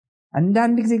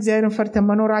አንዳንድ ጊዜ እግዚአብሔርን ፈርተን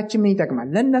መኖራችን ምን ይጠቅማል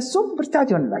ለነሱም ብርታት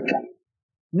ይሆንላቸዋል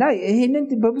እና ይሄንን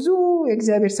በብዙ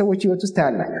የእግዚአብሔር ሰዎች ህይወት ውስጥ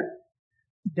ታያላችሁ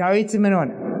ዳዊት ምን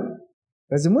ሆነ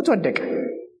በዝሙት ወደቀ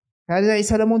ከዛ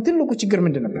የሰለሞን ትልቁ ችግር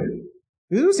ምንድን ነበር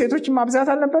ብዙ ሴቶችን ማብዛት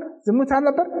አልነበር ዝሙት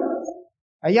አልነበር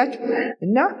አያችሁ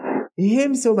እና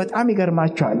ይሄም ሰው በጣም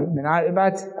ይገርማቸዋል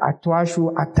ምናልባት አትዋሹ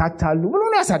አታታሉ ብሎ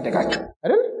ነው ያሳደጋቸው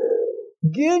አይደል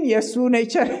ግን የሱ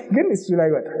ኔቸር ግን እሱ ላይ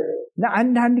ወጣ እና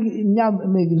አንዳንድ እኛ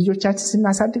ልጆቻችን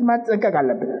ስናሳድግ ማጠንቀቅ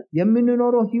አለብን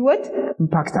የምንኖረው ህይወት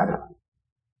ኢምፓክት አለው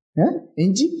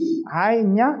እንጂ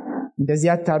እኛ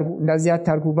እንደዚህ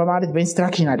አታርጉ በማለት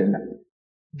በኢንስትራክሽን አይደለም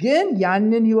ግን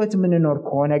ያንን ህይወት ምንኖር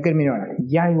ከሆነ ግን ምን ይሆናል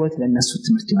ያ ህይወት ለነሱ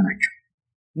ትምህርት ይሆናቸው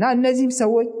እና እነዚህም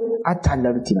ሰዎች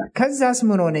አታለሉት ይላል ከዛስ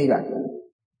ምን ሆነ ይላል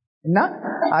እና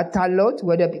አታለውት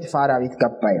ወደ ጲጥፋራ ቤት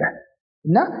ገባ ይላል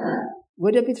እና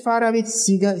ወደ ጲጥፋራ ቤት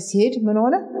ሲሄድ ምን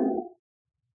ሆነ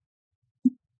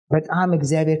በጣም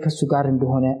እግዚአብሔር ከሱ ጋር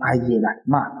እንደሆነ አየላል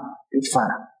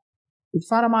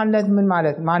ጲጥፋራ ማለት ምን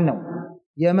ማለት ማን ነው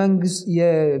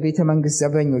የቤተ መንግስት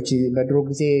ዘበኞች በድሮ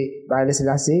ጊዜ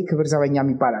ባለስላሴ ክብር ዘበኛ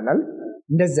ይባላል አይደል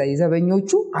እንደዛ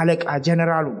የዘበኞቹ አለቃ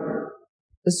ጀነራሉ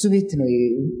እሱ ቤት ነው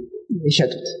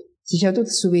ሲሸጡት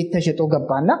እሱ ቤት ተሸጦ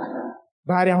ገባና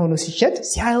ባሪያ ሆኖ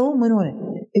ሲያየው ምን ሆነ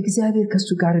እግዚአብሔር ከሱ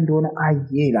ጋር እንደሆነ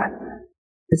አየ ይላል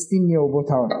እስቲ ነው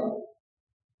ቦታው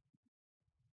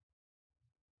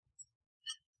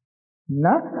እና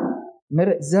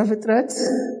ዘፍጥረት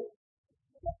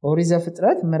ኦሪት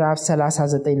ዘፍጥረት ምዕራፍ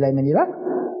 39 ላይ ምን ይላል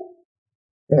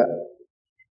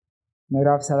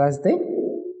ምዕራፍ 39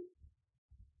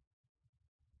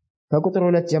 ከቁጥር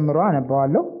 2 ጀምሮ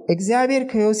አነባዋለሁ እግዚአብሔር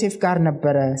ከዮሴፍ ጋር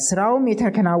ነበረ ስራውም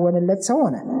የተከናወነለት ሰው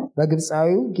ሆነ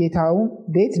በግብፃዊው ጌታው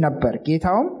ቤት ነበር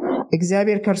ጌታውም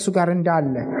እግዚአብሔር ከእርሱ ጋር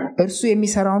እንዳለ እርሱ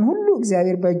የሚሰራውን ሁሉ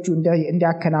እግዚአብሔር በእጁ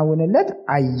እንዲያከናውንለት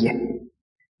አየ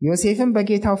ዮሴፍም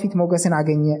በጌታው ፊት ሞገስን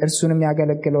አገኘ እርሱንም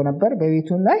ያገለግለው ነበር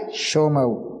በቤቱም ላይ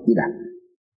ሾመው ይላል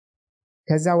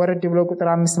ከዛ ወረድ ብሎ ቁጥር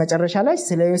 5 መጨረሻ ላይ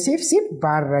ስለ ዮሴፍ ሲል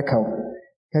ባረከው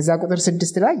ከዛ ቁጥር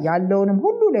 6 ላይ ያለውንም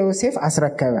ሁሉ ለዮሴፍ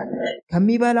አስረከበ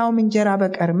ከሚበላው እንጀራ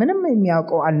በቀር ምንም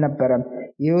የሚያውቀው አልነበረም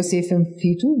የዮሴፍም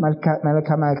ፊቱ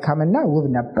መልካምና ውብ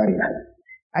ነበር ይላል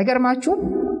አይገርማችሁም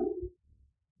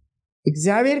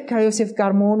እግዚአብሔር ከዮሴፍ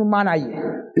ጋር መሆኑን ማን አየ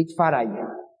ጲጥፋራ አየ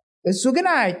እሱ ግን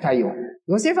አይታየው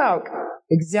ዮሴፍ አውቅ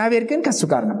እግዚአብሔር ግን ከሱ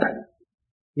ጋር ነበር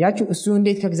ያችሁ እሱ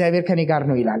እንዴት ከእግዚአብሔር ከኔ ጋር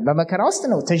ነው ይላል በመከራ ውስጥ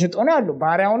ነው ተሽጦ ነው ያለው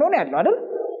ባሪያ ሆኖ ነው ያለው አይደል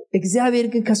እግዚአብሔር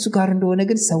ግን ከሱ ጋር እንደሆነ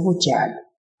ግን ሰዎች ያያሉ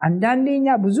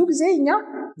አንዳንዴኛ ብዙ ጊዜኛ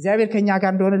እግዚአብሔር ከኛ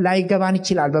ጋር እንደሆነ ላይገባን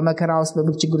ይችላል በመከራ ውስጥ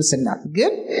በችግር ስናል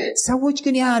ግን ሰዎች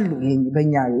ግን ያሉ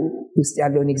በእኛ ውስጥ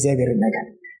ያለውን እግዚአብሔርን ነገር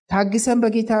ታግሰን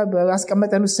በጌታ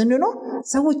ባስቀመጠን ስንኖር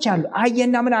ሰዎች አሉ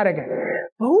አየና ምን አረገ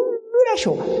በሁሉ ላይ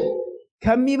ሾመ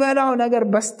ከሚበላው ነገር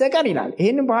በስተቀር ይላል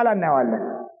ይሄንን በኋላ እናየዋለን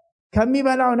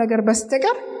ከሚበላው ነገር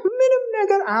በስተቀር ምንም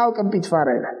ነገር አያውቅም ጲጥፋራ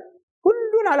ይላል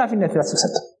ሁሉን ኃላፊነት ለሱ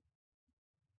ሰጠ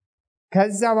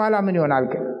ከዛ በኋላ ምን ይሆናል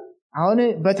ግን አሁን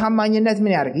በታማኝነት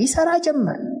ምን ያደርግ ይሰራ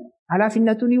ጀመር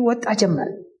ኃላፊነቱን ይወጣ ጀመር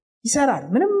ይሰራል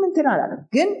ምንም እንትን አላለም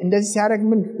ግን እንደዚህ ሲያደርግ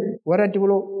ምን ወረድ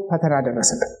ብሎ ፈተና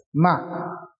ደረሰበት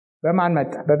በማን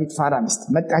መጣ በጲጥፋራ ሚስት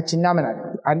መጣችና ምን አለ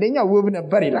አንደኛ ውብ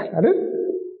ነበር ይላል አይደል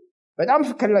በጣም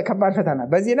ከባድ ፈተና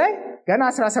በዚህ ላይ ገና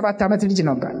 17 ዓመት ልጅ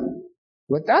ነበር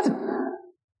ወጣት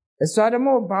እሷ ደግሞ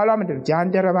ባሏ ምንድነው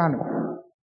ጃንደረባ ነው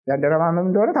ጃንደረባ ምን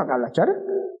እንደሆነ ታውቃላችሁ አይደል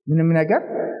ምንም ነገር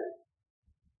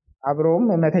አብሮም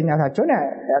መተኛታቸውን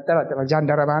ያጠራጥራል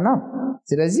ጃንደረባ ነው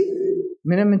ስለዚህ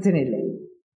ምንም እንትን የለም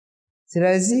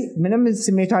ስለዚህ ምንም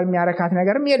ስሜቷን የሚያረካት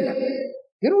ነገርም የለም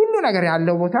ግን ሁሉ ነገር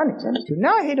ያለው ቦታ ነች እና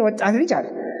ሄደ ወጣት ልጅ አለ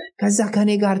ከዛ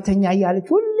ከኔ ጋር ተኛ እያለች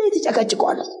ሁሌ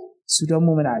ትጨቀጭቀዋለች እሱ ደግሞ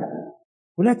ምን አለ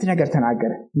ሁለት ነገር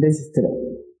ተናገረ እንደዚህ ስትለው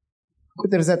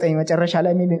ቁጥር 9 መጨረሻ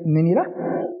ላይ ምን ይላል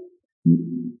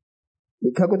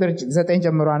ከቁጥር 9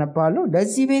 ጀምሮ አነባለሁ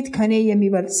ለዚህ ቤት ከኔ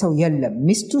የሚበልጥ ሰው የለም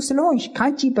ሚስቱ ስለሆንሽ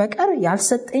ካንቺ በቀር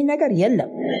ያልሰጠኝ ነገር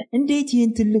የለም እንዴት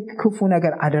ይህን ትልቅ ክፉ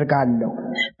ነገር አደርጋለሁ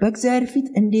በእግዚአብሔር ፊት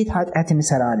እንዴት ኃጢአትን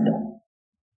እሰራለሁ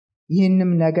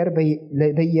ይህንም ነገር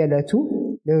በየዕለቱ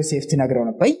ለዮሴፍ ትነግረው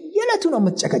ነው በየዕለቱ ነው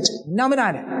የምትጨቀጭቅ እና ምን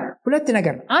አለ ሁለት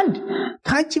ነገር አንድ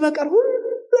ካንቺ በቀር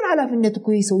ሁሉን ኃላፊነት እኮ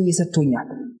ይሰው እየሰጥቶኛል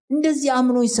እንደዚህ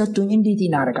አምኖ ይሰጥቶኝ እንዴት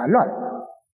ይናረጋለሁ አለ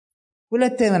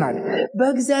ሁለት ምን አለ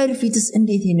በእግዚአብሔር ፊትስ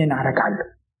እንዴት ይሄንን አረጋለሁ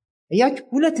እያችሁ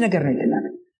ሁለት ነገር ነው ይላል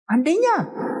አንደኛ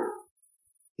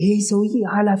ይሄ ሰውዬ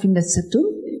ኃላፊነት ሰጥቶኝ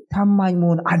ታማኝ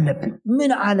መሆን አለብኝ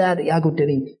ምን አለ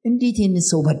ያጎደለኝ እንዴት ይሄንን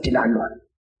ሰው በድላለሁ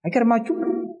አይከርማችሁ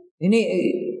እኔ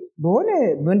በሆነ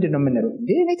ምንድነው የምንለው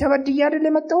እኔ ተበድዬ አይደል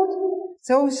የመጣሁት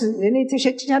ሰው እኔ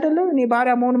ተሸጭኝ አይደል እኔ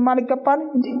ባሪያ መሆን ማልገባል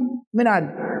ምን አለ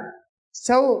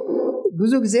ሰው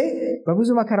ብዙ ጊዜ በብዙ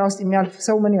መከራ ውስጥ የሚያልፍ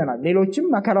ሰው ምን ይሆናል ሌሎችም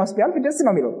መከራ ውስጥ ቢያልፍ ደስ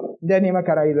ነው የሚለው እንደኔ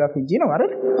መከራ ይላፍ እንጂ ነው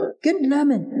አይደል ግን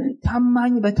ለምን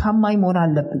ታማኝ በታማኝ መሆን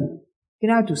አለብኝ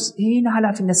ምክንያቱስ ይሄን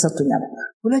ኃላፊነት ሰጥቶኛል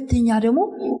ሁለተኛ ደግሞ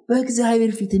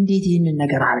በእግዚአብሔር ፊት እንዴት ይሄንን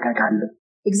ነገር አርጋጋለሁ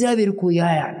እግዚአብሔር እኮ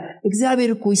ያያል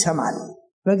እግዚአብሔር እኮ ይሰማል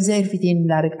በእግዚአብሔር ፊት ይሄን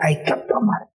ላርግ አይገባም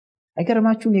ማለት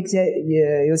አይከረማችሁም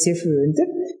የዮሴፍ እንትን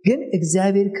ግን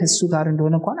እግዚአብሔር ከሱ ጋር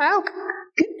እንደሆነ እንኳን አያውቅ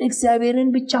ግን እግዚአብሔርን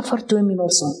ብቻ ፈርቶ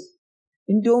የሚኖር ሰው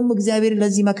እንደውም እግዚአብሔር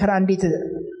ለዚህ መከራ እንዴት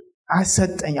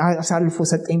አሳልፎ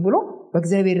ሰጠኝ ብሎ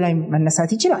በእግዚአብሔር ላይ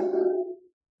መነሳት ይችላል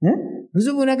ብዙ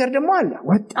ነገር ደግሞ አለ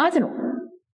ወጣት ነው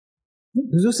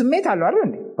ብዙ ስሜት አለው አይደል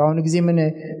እንዴ በአሁኑ ጊዜ ምን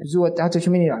ብዙ ወጣቶች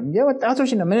ምን ይላሉ እንዴ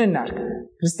ወጣቶች ነን ምን እናርግ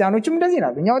ክርስቲያኖችም እንደዚህ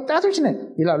ይላሉ እኛ ወጣቶች ነን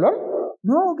ይላሉ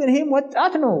ኖ ግን ይሄም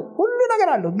ወጣት ነው ሁሉ ነገር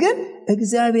አለው ግን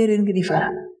እግዚአብሔርን ግን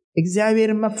ይፈራል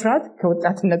እግዚአብሔርን መፍራት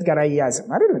ከወጣትነት ጋር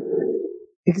አያያዝም አይደል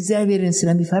እግዚአብሔርን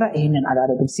ስለሚፈራ ይሄንን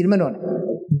አላደረገም ሲል ምን ሆነ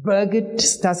በግድ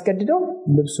ስታስገድደው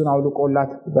ልብሱን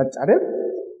አውልቆላት ወጣ አይደል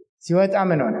ሲወጣ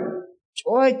ምን ሆነ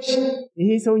ጮች ይሄ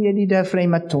ሰው የሊደፍረኝ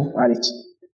መጥቶ አለች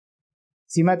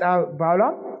ሲመጣ ባሏ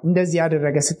እንደዚህ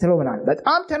ያደረገ ስትለው ምናል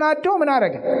በጣም ተናደው ምን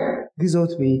አረገ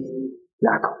ግዞት ቤት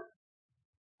ላከው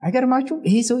አይገርማችሁ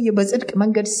ይሄ ሰው በጽድቅ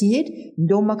መንገድ ሲሄድ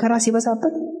እንደውም መከራ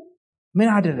ሲበዛበት ምን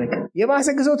አደረገ የባሰ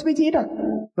ግዞት ቤት ይሄዳል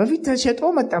በፊት ተሸጦ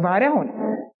መጣ ባሪያ ሆነ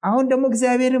አሁን ደግሞ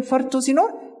እግዚአብሔርን ፈርቶ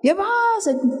ሲኖር የባሰ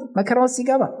መከራው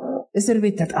ሲገባ እስር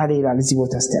ቤት ተጣለ ይላል እዚህ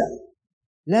ቦታ አስተያየው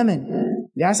ለምን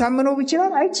ሊያሳምነው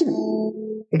ይችላል አይችልም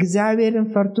እግዚአብሔርን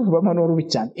ፈርቶ በመኖሩ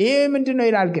ብቻ ይሄ ምንድነው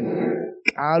ይላል ግን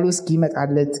ቃሉ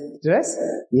እስኪመጣለት ድረስ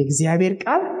የእግዚአብሔር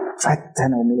ቃል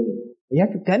ፈተነው ነው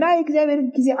ያቺ ገና የእግዚአብሔር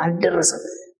ጊዜ አልደረሰም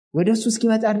ወደሱ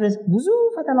እስኪመጣ ድረስ ብዙ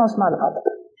ፈተናዎች ማለፍ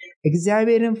አለበት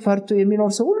እግዚአብሔርን ፈርቶ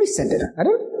የሚኖር ሰው ሁሉ ይሰደዳል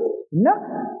አይደል እና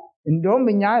እንደውም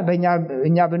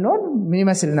እኛ ብንሆን ምን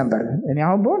ይመስል ነበር እኔ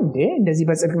አሁን ብሆን እንደዚህ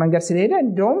በጽድቅ መንገድ ስለሄደ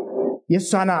እንደውም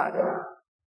የሷና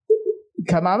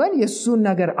ከማመን የሱን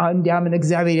ነገር እንዲያምን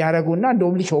እግዚአብሔር ያረጉና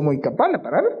እንደውም ሊሾመው ይገባል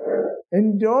ነበር አይደል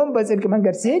እንደውም በጽድቅ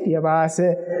መንገድ ሲሄድ የባሰ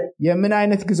የምን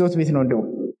አይነት ግዞት ቤት ነው እንደውም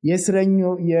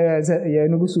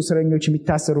የንጉሱ እስረኞች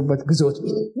የሚታሰሩበት ግዞት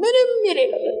ቤት ምንም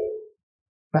የሌለበት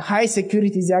በሃይ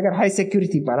ሴኩሪቲ እዚህ ሀገር ሃይ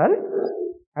ሴኩሪቲ ይባላል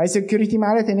ሃይ ሴኩሪቲ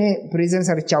ማለት እኔ ፕሪዝን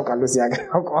ሰርቼ አውቃለሁ እዚህ ሀገር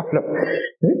አውቀዋለሁ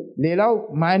ሌላው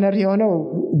ማይነር የሆነው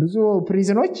ብዙ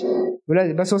ፕሪዝኖች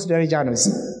በሶስት ደረጃ ነው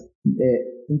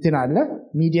እንትን አለ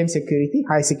ሚዲየም ሴኩሪቲ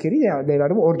ሃይ ሴኩሪቲ ሌላ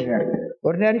ደግሞ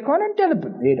ኦርዲናሪ ከሆነ እንደልብ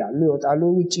ይሄዳሉ ይወጣሉ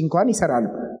ውጪ እንኳን ይሰራሉ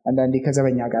አንዳንዴ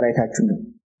ከዘበኛ ጋር አይታችሁ ነው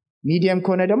ሚዲየም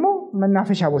ከሆነ ደግሞ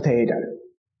መናፈሻ ቦታ ይሄዳሉ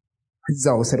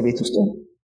እዛው እስር ቤት ውስጥ ነው።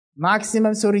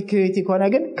 ማክሲመም ሴኩሪቲ ከሆነ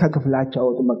ግን ከክፍላቸው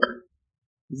አውጡ በቃ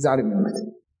እዛ ነው የሚሆኑት።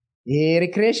 ይሄ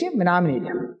ሪክሬሽን ምናምን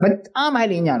የለም። በጣም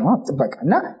ኃይለኛ ነው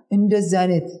ጥበቃና እንደዛ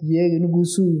አይነት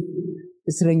የንጉሱ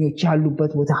እስረኞች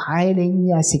ያሉበት ቦታ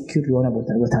ኃይለኛ ሴኩሪቲ የሆነ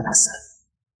ቦታ ታሰረ።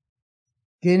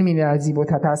 ግን ምን ይላል እዚህ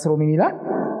ቦታ ታስሮ ምን ይላል?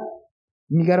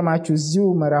 የሚገርማችሁ እዚሁ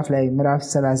ምዕራፍ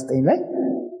 39 ላይ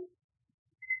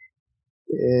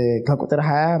ከቁጥር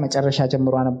 20 መጨረሻ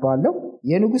ጀምሮ አነባዋለሁ።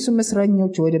 የንጉሱም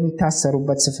እስረኞች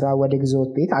ወደሚታሰሩበት ስፍራ ወደ ግዞት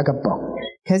ቤት አገባው።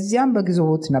 ከዚያም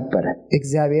በግዞት ነበረ።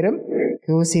 እግዚአብሔርም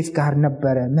ከዮሴፍ ጋር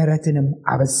ነበረ፣ ምሕረትንም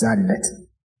አበዛለት።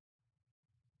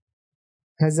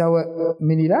 ከዛው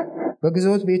ምን ይላል?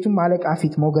 በግዞት ቤቱም አለቃ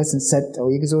ፊት ሞገስን ሰጠው።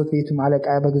 የግዞት ቤቱም አለቃ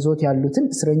በግዞት ያሉትን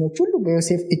እስረኞች ሁሉ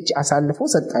በዮሴፍ እጅ አሳልፎ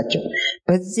ሰጣቸው።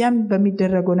 በዚያም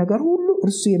በሚደረገው ነገር ሁሉ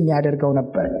እርሱ የሚያደርገው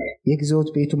ነበር። የግዞት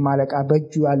ቤቱም አለቃ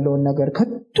በእጁ ያለውን ነገር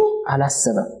ከቶ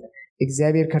አላሰበም።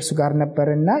 እግዚአብሔር ከእርሱ ጋር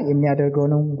ነበርና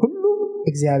የሚያደርገውን ሁሉ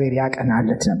እግዚአብሔር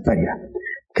ያቀናለት ነበር ይላል።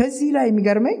 ከዚህ ላይ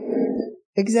የሚገርመኝ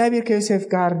እግዚአብሔር ከዮሴፍ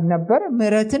ጋር ነበር፣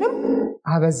 ምሕረትንም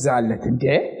አበዛለት። እንዴ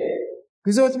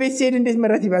ግዞት ቤት ሲሄድ እንዴት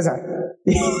ምሕረት ይበዛል?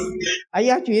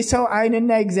 አያችሁ፣ የሰው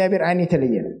አይንና የእግዚአብሔር አይን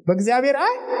የተለየ ነው። በእግዚአብሔር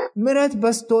አይን ምሕረት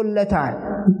በስቶለታል።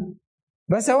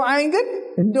 በሰው አይን ግን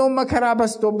እንደውም መከራ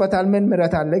በስቶበታል። ምን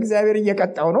ምሕረት አለ? እግዚአብሔር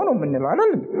እየቀጣው ነው የምንለው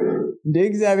አይደል እንዴ?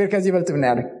 እግዚአብሔር ከዚህ በልጥ ምን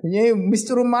ያለ ይሄ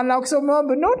ምስጢሩን ማናውቅ ሰው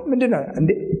ብንሆን ምንድነው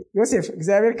እንዴ? ዮሴፍ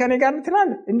እግዚአብሔር ከኔ ጋር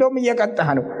ትላለህ፣ እንደውም እየቀጣህ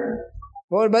ነው።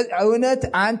 እውነት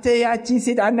አንተ ያቺን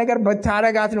ሴት አንድ ነገር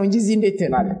በታረጋት ነው እንጂ እዚህ እንዴት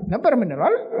ትላለህ ነበር ምንለው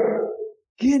አይደል?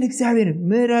 ግን እግዚአብሔር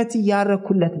ምሕረት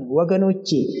ያረኩለት ነው ወገኖቼ።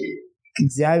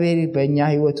 እግዚአብሔር በእኛ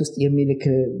ህይወት ውስጥ የሚልክ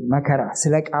መከራ፣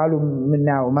 ስለ ቃሉ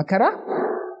የምናየው መከራ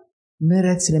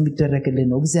ምሕረት ስለሚደረግልን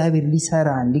ነው። እግዚአብሔር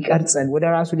ሊሰራን ሊቀርጸን ወደ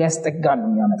ራሱ ሊያስጠጋን ነው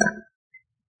የሚያመጣ።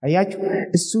 አያችሁ፣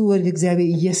 እሱ ወደ እግዚአብሔር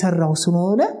እየሰራው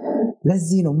ስለሆነ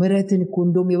ለዚህ ነው ምሕረትን እኮ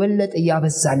እንደውም የበለጠ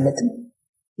እያበዛለት ነው።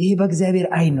 ይሄ በእግዚአብሔር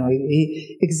አይን ነው።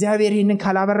 እግዚአብሔር ይህንን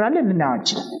ካላበራልን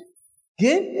ልናያንችል።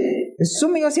 ግን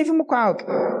እሱም ዮሴፍም እኮ አያውቅ።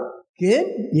 ግን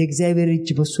የእግዚአብሔር እጅ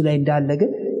በሱ ላይ እንዳለ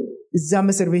ግን እዛ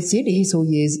እስር ቤት ሲሄድ ይሄ ሰው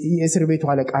የእስር ቤቱ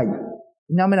አለቃ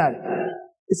እና ምን አለ?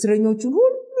 እስረኞቹን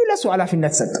ሁሉ ለሱ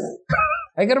ኃላፊነት ሰጠ።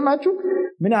 አይገርማችሁ?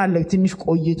 ምን አለ? ትንሽ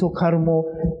ቆይቶ ከርሞ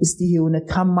እስቲ ይሄውነ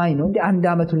ታማኝ ነው እንዴ 1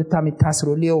 ዓመት 2 ዓመት ታስሮ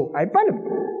ሊው አይባልም?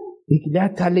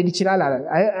 ሊያታልል ይችላል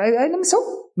አይልም ሰው።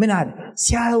 ምን አለ?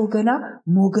 ሲያየው ገና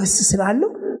ሞገስ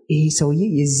ስላለው ይሄ ሰውዬ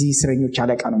የዚህ እስረኞች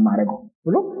አለቃ ነው ማረገው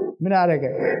ብሎ ምን አረገ?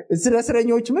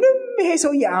 እስረኞች ምንም ይሄ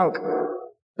ሰውዬ አያውቅ።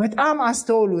 በጣም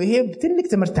አስተውሉ። ይሄ ትልቅ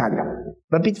ትምህርት አለ።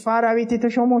 በጲጥፋራ ቤት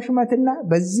የተሾመው ሹመትና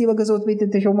በዚህ በግዞት ቤት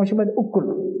የተሾመው ሹመት እኩል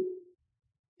ነው።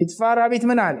 ጲጥፋራ ቤት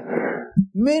ምን አለ?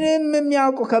 ምንም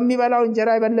የሚያውቀው ከሚበላው እንጀራ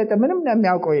የበለጠ ምንም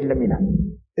የሚያውቀው የለም ይላል።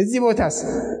 እዚህ ቦታስ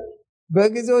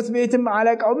በግዞት ቤትም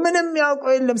አለቃው ምንም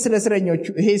የሚያውቀው የለም ስለ እስረኞቹ።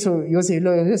 ይሄ ሰው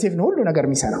ዮሴፍ ነው ሁሉ ነገር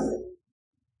የሚሰራው።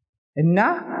 እና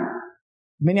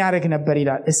ምን ያደርግ ነበር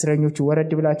ይላል? እስረኞቹ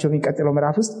ወረድ ብላቸው የሚቀጥለው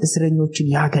ምዕራፍ ውስጥ እስረኞችን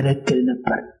ያገለግል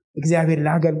ነበር። እግዚአብሔር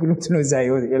ለአገልግሎት ነው እዛ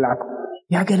የላከው፣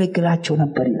 ያገለግላቸው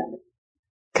ነበር ይላል።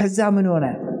 ከዛ ምን ሆነ?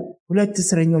 2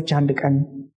 እስረኞች አንድ ቀን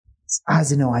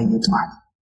አዝነው አየጧል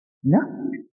እና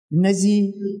እነዚህ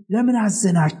ለምን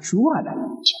አዘናችሁ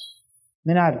አላቸው።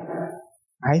 ምን አለ?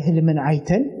 አይ ህልምን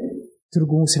አይተን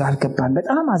ትርጉሙ ስላልገባን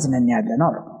በጣም አዝነን ያለነው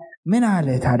አለ። ምን አለ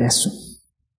ታዲያ እሱ?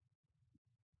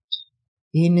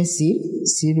 ይህን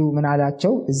ሲሉ ምን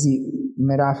አላቸው? እዚህ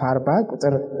ምዕራፍ 40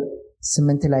 ቁጥር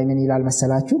 8 ላይ ምን ይላል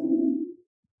መሰላችሁ?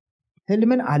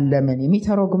 ህልምን አለምን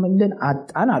የሚተረጉምልን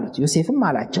አጣን አሉት። ዮሴፍም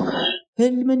አላቸው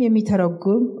ህልምን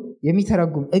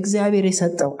የሚተረጉም እግዚአብሔር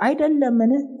የሰጠው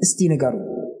አይደለምን? እስቲ ንገሩ።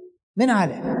 ምን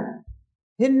አለ?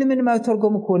 ህልምን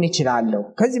መተርጎም እኮ ነው ይችላልው።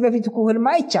 ከዚህ በፊት እኮ ህልም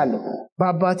አይቻለሁ።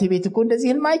 በአባቴ ቤት እኮ እንደዚህ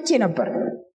ህልም አይቼ ነበር።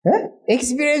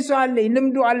 ኤክስፒሪየንሱ አለኝ፣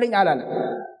 ልምዱ አለኝ አላለ።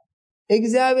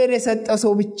 እግዚአብሔር የሰጠው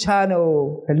ሰው ብቻ ነው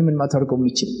ህልምን መተርጎም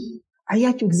የሚችል።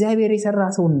 አያችሁ፣ እግዚአብሔር የሰራ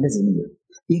ሰው እንደዚህ ነው።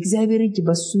 የእግዚአብሔር እጅ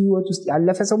በሱ ህይወት ውስጥ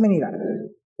ያለፈ ሰው ምን ይላል?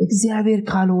 እግዚአብሔር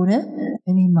ካልሆነ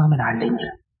እኔ ማመን አለኝ።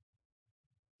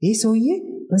 ይህ ሰውዬ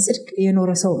በጽድቅ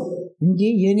የኖረ ሰው ነው እንጂ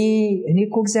እኔ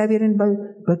እኮ እግዚአብሔርን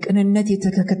በቅንነት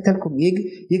የተከተልኩ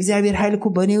የእግዚአብሔር ኃይል እኮ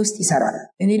በእኔ ውስጥ ይሰራል፣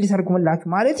 እኔ ልተርጉምላችሁ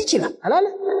ማለት ይችላል አላለ።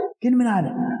 ግን ምን አለ?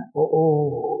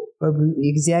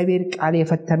 የእግዚአብሔር ቃል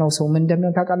የፈተነው ሰው ምን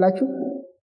እንደሚሆን ታውቃላችሁ?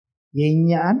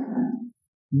 የእኛን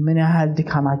ምን ያህል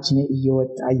ድካማችን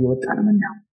እየወጣ ነው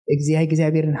ምናምን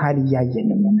እግዚአብሔርን ኃይል እያየን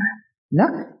ነው ምናምን እና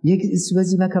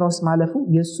በዚህ መከራ ውስጥ ማለፉ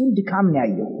የእሱን ድካም ነው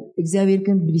ያየው። እግዚአብሔር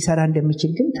ግን ሊሰራ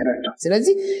እንደሚችል ግን ተረድቷል።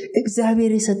 ስለዚህ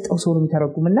እግዚአብሔር የሰጠው ሰው ነው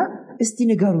የሚተረጉምና እስቲ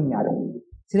ንገሩኝ አለ።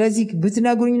 ስለዚህ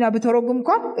ብትነግሩኝና ብተረጉም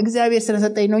እንኳን እግዚአብሔር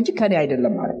ስለሰጠኝ ነው እንጂ ከኔ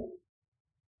አይደለም ማለት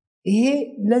ይሄ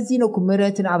ለዚህ ነው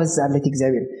ምሕረትን አበዛለት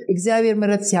እግዚአብሔር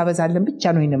ምሕረት ሲያበዛልን ብቻ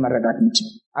ነው ይሄን መረዳት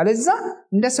እንችላለን። አለዛ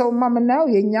እንደ ሰውማ ምናየው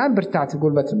የኛን ብርታት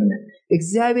ጉልበት ነው።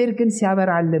 እግዚአብሔር ግን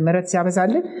ሲያበራልን ምሕረት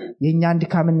ሲያበዛልን የኛን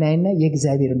ድካምና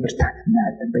የእግዚአብሔርን ብርታት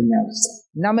እናያለን በእኛ ውስጥ።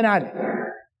 እና ምን አለ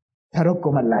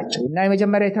ተረጎመላቸው። እና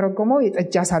የመጀመሪያ የተረጎመው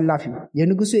የጠጅ አሳላፊው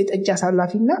የንጉሱ የጠጅ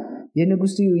አሳላፊና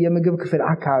የንጉሱ የምግብ ክፍል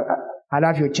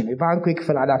ኃላፊዎች ነው። የባንኩ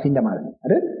የክፍል ኃላፊ እንደማለት ነው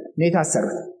አይደል? ነው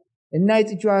የታሰሩት። እና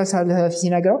የጠጅ አሳላፊ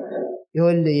ሲነግረው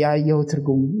ይኸውልህ ያየው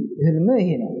ትርጉም ህልም ይሄ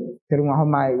ነው። ትርጉም አሁን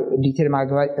ዲቴል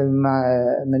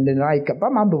ምንድነው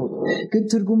አይገባም፣ አንብቡት። ግን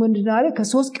ትርጉም ምንድነው አለ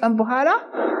ከ3 ቀን በኋላ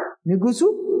ንጉሱ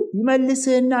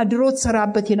ይመልስህና ድሮ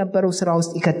ተሰራበት የነበረው ስራ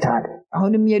ውስጥ ይከታል።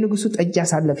 አሁንም የንጉሱ ጠጅ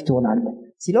አሳላፊ ትሆናለህ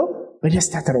ሲለው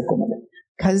በደስታ ተረጎመለት።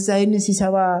 ከዛ ይህን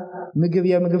ሲሰባ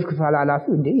የምግብ ክፍል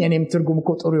ኃላፊው እንዴ የኔም ትርጉም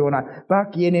እኮ ጥሩ ይሆናል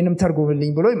ባክ የኔንም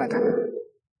ተርጉምልኝ ብሎ ይመጣል።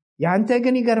 ያንተ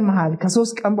ግን ይገርምሃል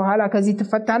ከ3 ቀን በኋላ ከዚህ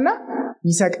ትፈታና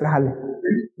ይሰቅልሃል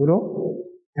ብሎ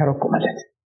ተረጎመለት።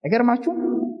 አይገርማችሁ?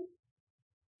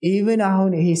 ኢቭን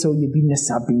አሁን ይሄ ሰውዬ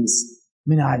ቢነሳብኝስ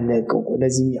ምን አለ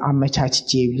ለዚህ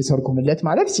አመቻችቼ ልተርጉምለት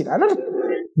ማለት ይችላል አይደል?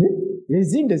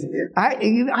 ለዚህ እንደዚህ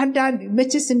አንዳንድ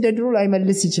መቼስ እንደ ድሮ ላይ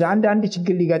መልስ ይችላል። አንዳንድ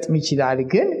ችግር ሊገጥም ይችላል።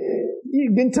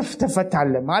 ግን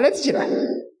ተፈታለ ማለት ይችላል።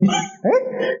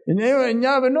 እኛ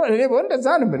እኔ እንደዛ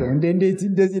ነው ብለው እንዴት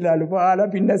እንደዚህ ይላሉ። በኋላ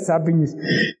ቢነሳብኝስ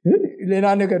ሌላ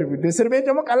ነገር እስር ቤት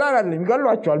ደግሞ ቀላል አይደለም፣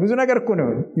 ይገሏቸዋል። ብዙ ነገር እኮ ነው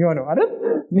የሚሆነው አይደል?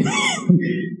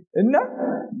 እና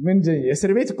ምን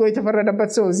እስር ቤት እኮ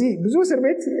የተፈረደበት ሰው እዚህ ብዙ እስር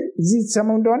ቤት እዚህ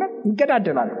ሰማው እንደሆነ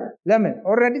ይገዳደላሉ። ለምን?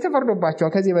 ኦልሬዲ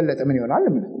ተፈርዶባቸዋል። ከዚህ የበለጠ ምን ይሆናል?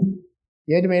 ምን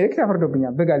የእድሜ ልክ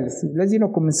ተፈርዶብኛል በጋልስ። ለዚህ ነው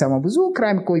እኮ የምንሰማው ብዙ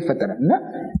ክራይም እኮ ይፈጠራል። እና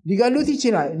ሊገለው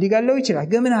ይችላል።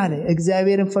 ግን ምን አለ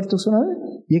እግዚአብሔርን ፈርቶ ስለሆነ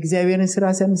የእግዚአብሔርን ስራ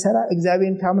ስለሚሰራ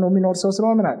እግዚአብሔርን ታምኖ የሚኖር ሰው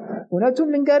ስለሆነ ምን አለ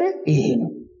እውነቱን ልንገርህ ይሄ ነው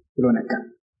ብሎ ነገር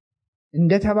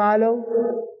እንደተባለው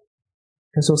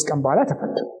ከ3 ቀን በኋላ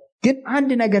ተፈቱ። ግን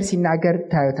አንድ ነገር ሲናገር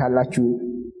ታዩታላችሁ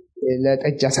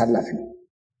ለጠጅ አሳላፊ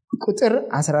ቁጥር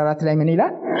 14 ላይ ምን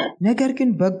ይላል? ነገር ግን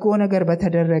በጎ ነገር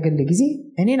በተደረገልህ ጊዜ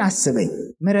እኔን አስበኝ፣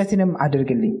 ምሕረትንም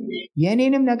አድርግልኝ።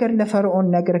 የእኔንም ነገር ለፈርዖን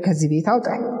ነገር ከዚህ ቤት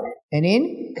አውጣኝ። እኔን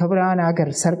ከብርሃን ሀገር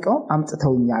ሰርቀው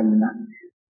አምጥተውኛልና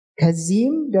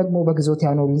ከዚህም ደግሞ በግዞት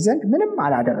ያኖሩኝ ዘንድ ምንም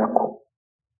አላደረኩም።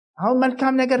 አሁን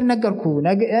መልካም ነገር ነገርኩ፣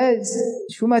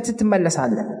 ሹመት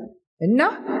ትመለሳለህ እና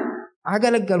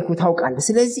አገለገልኩ ታውቃለህ።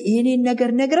 ስለዚህ ይሄንን ነገር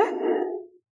ነግረህ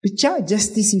ብቻ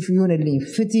ጀስቲስ ይሁንልኝ፣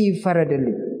 ፍትህ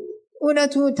ይፈረድልኝ።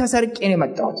 እውነቱ ተሰርቄ ነው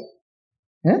የመጣሁት።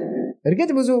 እርግጥ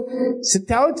ብዙ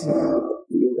ስታዩት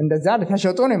እንደዛ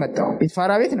ተሸጦ ነው የመጣው።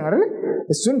 ቢትፋራ ቤት ነው አይደል?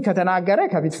 እሱን ከተናገረ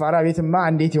ከቢትፋራ ቤትማ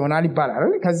እንዴት ይሆናል ይባላል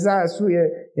አይደል? ከዛ እሱ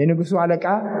የንጉሱ አለቃ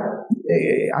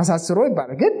አሳስሮ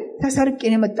ይባላል። ግን ተሰርቄ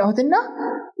ነው የመጣሁትና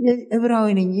ዕብራዊ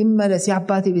ነኝ፣ ይመለስ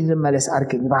የአባቴ ቤት ልመለስ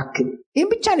አድርገኝ እባክህ። ይሄን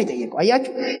ብቻ ነው የጠየቀው።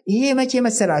 አያችሁ? ይሄ መቼ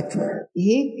መሰላችሁ? ይሄ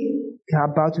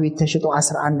ከአባቱ ቤት ተሽጦ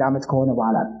 11 ዓመት ከሆነ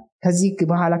በኋላ ከዚህ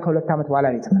በኋላ ከ2 ዓመት በኋላ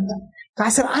ነው የተመጣው።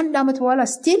 ከ11 ዓመት በኋላ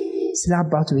ስቲል ስለ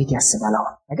አባቱ ቤት ያስባል።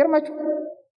 አሁን ነገርማችሁ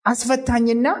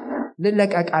አስፈታኝና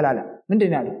ልለቀቅ አላለም።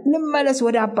 ምንድነው ያለው? ልመለስ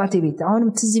ወደ አባቴ ቤት። አሁንም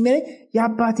ትዝ ይለኝ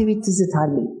የአባቴ ቤት ትዝታ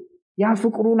አለኝ፣ ያ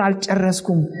ፍቅሩን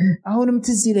አልጨረስኩም፣ አሁንም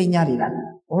ትዝ ይለኛል ይላል።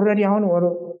 ኦልሬዲ አሁን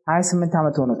 28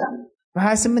 ዓመት ሆኖታል።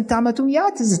 በ28 ዓመቱም ያ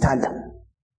ትዝታ አለ።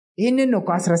 ይህንን ነው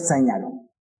አስረሳኛለሁ።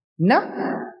 እና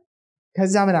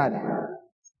ከዛ ምን አለ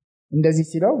እንደዚህ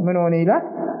ሲለው ምን ሆነ ይላል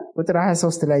ቁጥር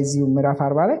 23 ላይ እዚሁ ምዕራፍ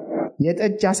 40 ላይ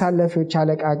የጠጅ አሳላፊዎች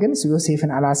አለቃ ግን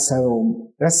ዮሴፍን አላሰበውም፣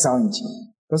 ረሳው እንጂ።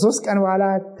 በ3 ቀን በኋላ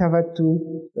ተፈቱ፣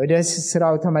 ወደ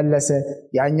ስራው ተመለሰ፣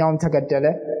 ያኛውም ተገደለ።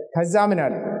 ከዛ ምን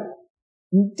አለ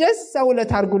እንደዛ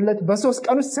ውለት አድርጉለት። በ3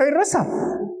 ቀን ውስጥ ሰው ይረሳል?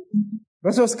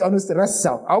 በ3 ቀን ውስጥ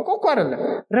ረሳው። አውቆ እኮ አይደለም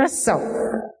ረሳው።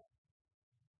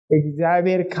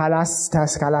 እግዚአብሔር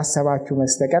ካላሰባችሁ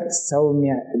መስተቀር ሰው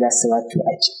ሊያስባችሁ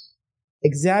አይችልም።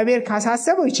 እግዚአብሔር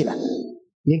ካሳሰበው ይችላል።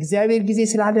 የእግዚአብሔር ጊዜ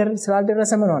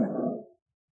ስላልደረሰ ምን ሆነ?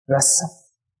 ረሳው።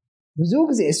 ብዙ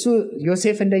ጊዜ እሱ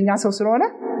ዮሴፍ እንደኛ ሰው ስለሆነ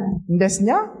እንደኛ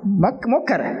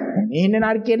ሞከረ። ይሄንን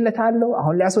አድርጌለታለሁ፣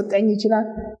 አሁን ሊያስወጣኝ ይችላል፣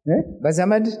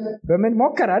 በዘመድ በምን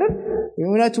ሞከረ አይደል?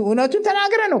 እውነቱን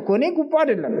ተናገረ ነው እኮ እኔ ጉቦ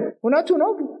አይደለም እውነቱ ነው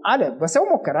አለ። በሰው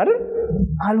ሞከረ አይደል?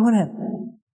 አልሆነም።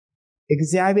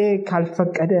 እግዚአብሔር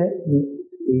ካልፈቀደ፣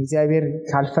 እግዚአብሔር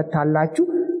ካልፈታላችሁ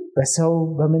በሰው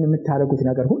በምን የምታደርጉት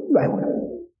ነገር ሁሉ አይሆንም።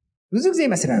 ብዙ ጊዜ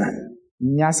ይመስለናል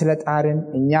እኛ ስለጣርን፣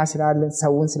 እኛ ስላለን፣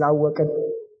 ሰውን ስላወቅን፣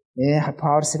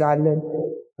 ፓወር ስላለን፣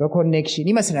 በኮኔክሽን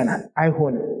ይመስለናል።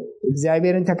 አይሆንም።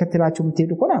 እግዚአብሔርን ተከትላችሁ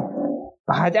የምትሄዱ ከሆነ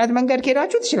በኃጢአት መንገድ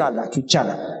ከሄዳችሁ ትችላላችሁ፣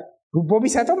 ይቻላል። ጉቦ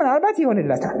ቢሰጠው ምናልባት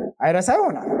ይሆንለታል፣ አይረሳ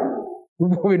ይሆናል።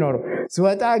 ጉቦ ቢኖረው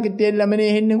ስወጣ ግዴን ለምን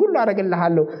ይሄን ሁሉ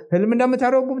አደርግልሃለሁ፣ ህልም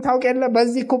እንደምታረጉም ታውቅ የለ፣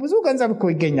 በዚህ እኮ ብዙ ገንዘብ እኮ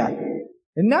ይገኛል።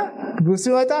 እና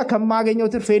ሲወጣ ከማገኘው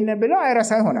ትርፌን ብለው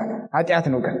አይረሳ ይሆናል። ኃጢአት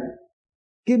ነው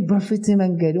ግን በፍትህ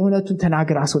መንገድ እውነቱን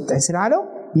ተናገር አስወጣኝ ስላለው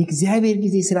የእግዚአብሔር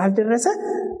ጊዜ ስላልደረሰ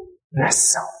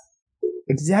ረሳው።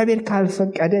 እግዚአብሔር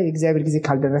ካልፈቀደ የእግዚአብሔር ጊዜ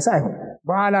ካልደረሰ አይሆን።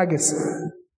 በኋላ ግን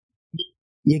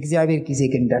የእግዚአብሔር ጊዜ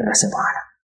ግን ደረሰ። በኋላ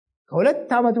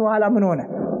ከ2 ዓመት በኋላ ምን ሆነ?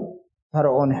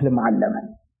 ፈርዖን ህልም አለመ።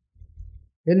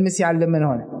 ህልም ሲያልም ምን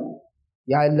ሆነ?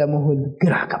 ያለመው ህልም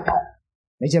ግራ ገባው።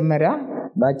 መጀመሪያ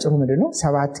ባጭሩ ምንድነው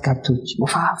 7 ከብቶች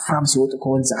ወፋፍራም ሲወጡ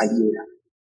ከወንዝ አየ ይላል።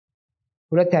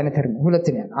 ሁለት አይነት ህልም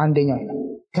ሁለተኛ አንደኛው ይላል።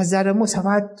 ከዛ ደግሞ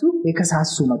 7ቱ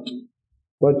የከሳሱ መጡ።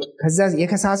 ከዛ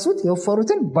የከሳሱት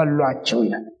የወፈሩትን በሏቸው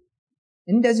ይላል።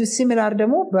 እንደዚህ ሲሚላር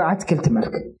ደግሞ በአትክልት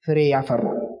መልክ ፍሬ ያፈሩ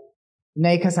እና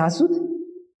የከሳሱት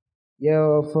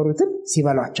የወፈሩትን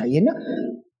ሲበሏቸው አየና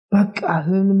በቃ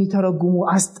ህልም የሚተረጉሙ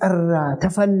አስጠራ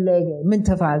ተፈለገ ምን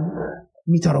ተፋል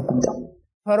የሚተረጉም ነው።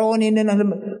 ፈርዖን ይሄንን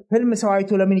ህልም ሰው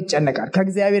አይቶ ለምን ይጨነቃል?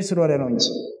 ከእግዚአብሔር ስለሆነ ነው እንጂ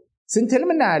ስንት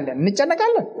ህልም እናያለን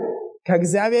እንጨነቃለን።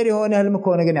 ከእግዚአብሔር የሆነ ህልም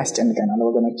ከሆነ ግን ያስጨንቀናል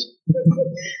ወገኖች።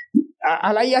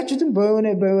 አላያችሁትም?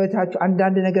 በህይወታችሁ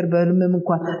አንዳንድ ነገር በህልምም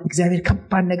እንኳን እግዚአብሔር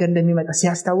ከባድ ነገር እንደሚመጣ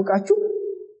ሲያስታውቃችሁ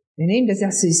እኔ እንደዚህ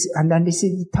አንዳንዴ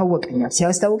ይታወቀኛል፣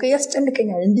 ሲያስታውቀ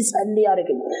ያስጨንቀኛል፣ እንድጸልይ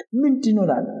ያደርገኛል። ምንድነው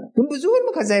ላለ ግን ብዙ ህልም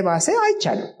ከዛ ይባሰ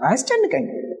አይቻልም፣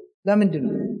 አያስጨንቀኝም። ለምንድን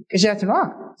ነው? ቅዠት ነው፣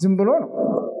 ዝም ብሎ ነው።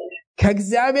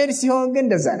 ከእግዚአብሔር ሲሆን ግን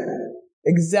እንደዛ ነው።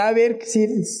 እግዚአብሔር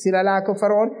ሲላላከው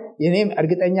ፈርዖን እኔም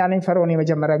እርግጠኛ ነኝ ፈርዖን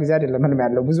የመጀመሪያ ጊዜ አይደለም ህልም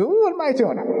ያለው፣ ብዙ ህልም አይቶ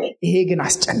ይሆናል። ይሄ ግን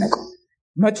አስጨነቀው።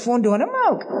 መጥፎ እንደሆነ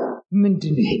ማውቅ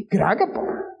ምንድነው ይሄ ግራ ገባው።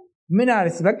 ምን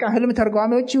አለስ በቃ ህልም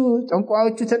ተርጓሚዎቹ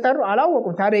ጠንቋዮቹ ተጠሩ፣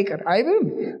 አላወቁም። ታዲያ ይቀር አይብም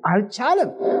አልቻለም።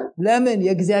 ለምን?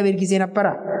 የእግዚአብሔር ጊዜ ነበር።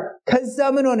 ከዛ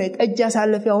ምን ሆነ? ጠጅ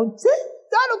አሳለፊያውን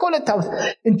ዛሎ ኮለታው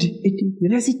እንዴ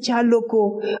ረስቻለሁ እኮ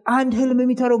አንድ ህልም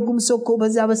የሚተረጉም ሰው እኮ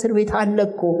በዛ በእስር ቤት አለ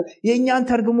እኮ የኛን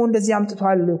ተርጉሞ እንደዚህ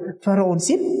አምጥቷል ፈርዖን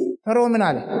ሲል ፈርዖን ምን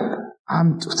አለ?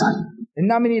 አምጡታል።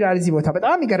 እና ምን ይላል እዚህ ቦታ?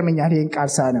 በጣም ይገርመኛል ይሄን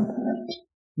ቃል ሳነው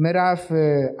ምዕራፍ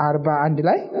 41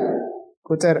 ላይ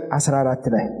ቁጥር 14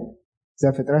 ላይ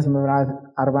ዘፍጥረት ምዕራፍ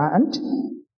 41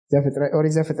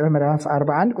 ዘፍጥረት ምዕራፍ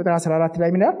 41 ቁጥር 14 ላይ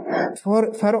ምን ይላል?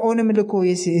 ፈርዖንም ልኮ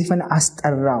ዮሴፍን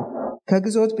አስጠራው፣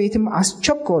 ከግዞት ቤትም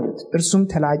አስቸኮሉት፣ እርሱም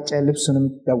ተላጨ፣ ልብሱንም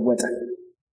ለወጠ።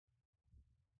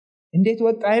 እንዴት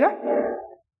ወጣ ይላል?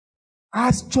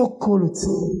 አስቸኮሉት።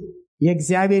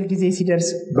 የእግዚአብሔር ጊዜ ሲደርስ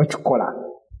በችኮላ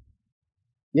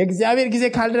የእግዚአብሔር ጊዜ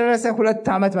ካልደረሰ 2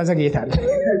 ዓመት መዘግየት አለ።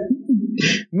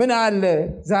 ምን አለ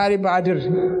ዛሬ ባድር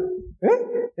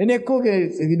እኔ እኮ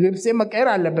ልብሴ መቀየር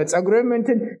አለበት፣ ጸጉሬም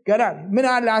እንትን ገና ምን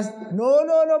አለ ኖ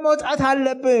መውጣት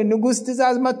አለብህ፣ ንጉሥ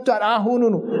ትእዛዝ መጥቷል፣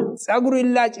 አሁኑኑ ጸጉሩ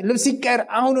ይላጭ፣ ልብስ ይቀየር፣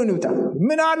 አሁኑኑ ይውጣ።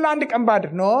 ምን አለ አንድ ቀን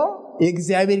ባድር ኖ።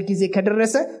 የእግዚአብሔር ጊዜ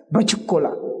ከደረሰ በችኮላ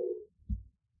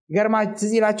ገርማች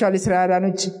ትዝ ይላቸዋል።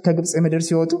 እስራኤላኖች ከግብጽ ምድር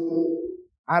ሲወጡ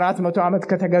 400 ዓመት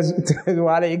ከተገዙት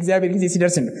በኋላ የእግዚአብሔር ጊዜ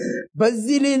ሲደርስ ነው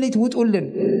በዚህ ሌሊት ውጡልን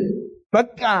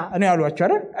በቃ እኔ ያሏቸው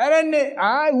አይደል? አረኔ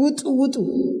ውጡ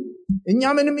እኛ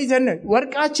ምንም ይዘን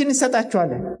ወርቃችን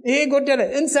እንሰጣቸዋለን፣ ይሄ ጎደለ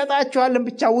እንሰጣቸዋለን፣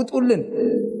 ብቻ ውጡልን።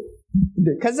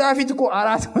 ከዛ በፊት እኮ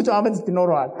 400 ዓመት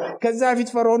ትኖረዋል። ከዛ በፊት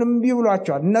ፈርዖንም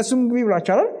ቢብሏቸዋል፣ እነሱም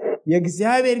ቢብሏቸዋል።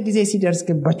 የእግዚአብሔር ጊዜ ሲደርስ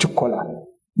ግን በችኮላ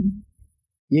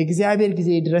የእግዚአብሔር ጊዜ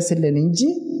ይድረስልን እንጂ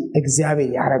እግዚአብሔር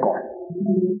ያረጋዋል።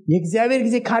 የእግዚአብሔር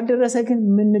ጊዜ ካልደረሰ ግን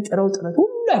የምንጥረው ጥረት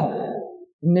ሁሉ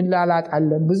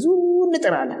እንላላጣለን፣ ብዙ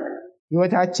እንጥራለን፣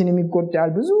 ህይወታችንም ይጎዳል፣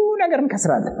 ብዙ ነገር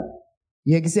እንከስራለን።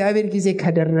 የእግዚአብሔር ጊዜ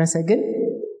ከደረሰ ግን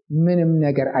ምንም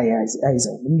ነገር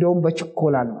አይዘው፣ እንደውም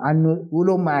በችኮላ ነው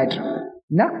ውሎም አያድርም።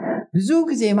 እና ብዙ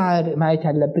ጊዜ ማየት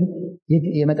ያለብን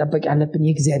የመጠበቅ ያለብን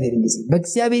የእግዚአብሔር ጊዜ።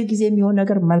 በእግዚአብሔር ጊዜ የሚሆን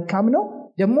ነገር መልካም ነው፣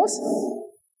 ደሞስ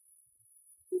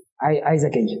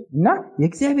አይዘገይም። እና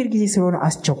የእግዚአብሔር ጊዜ ስለሆነ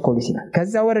አስቸኮሉት ይላል።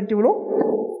 ከዛ ወረድ ብሎ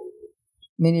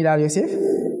ምን ይላል ዮሴፍ?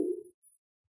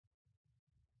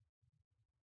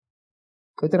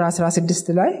 ቁጥር 16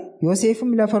 ላይ ዮሴፍም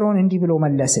ለፈርዖን እንዲህ ብሎ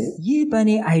መለሰ፣ ይህ በእኔ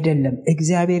አይደለም፣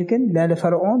 እግዚአብሔር ግን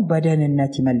ለፈርዖን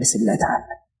በደህንነት ይመልስለታል።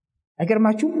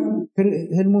 አይገርማችሁ?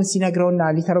 ህልሙን ሲነግረውና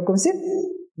ሊተረጎም ሲል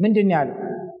ምንድን ያለው?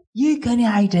 ይህ ከኔ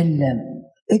አይደለም፣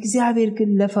 እግዚአብሔር ግን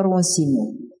ለፈርዖን ሲል ነው።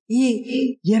 ይሄ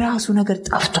የራሱ ነገር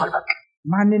ጠፍቷል። በቃ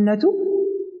ማንነቱ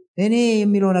እኔ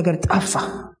የሚለው ነገር ጠፋ።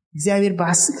 እግዚአብሔር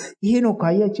ባስ ይሄ ነው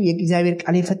ካያችሁ የእግዚአብሔር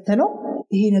ቃል የፈተነው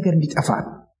ይሄ ነገር እንዲጠፋ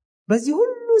ነው። በዚህ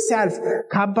ሁሉ ሲያልፍ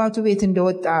ከአባቱ ቤት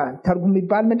እንደወጣ ተርጉም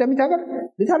ይባል ምን እንደሚታገር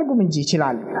ሊተርጉም እንጂ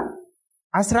ይችላል።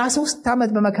 13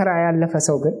 ዓመት በመከራ ያለፈ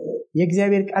ሰው ግን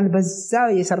የእግዚአብሔር ቃል በዛ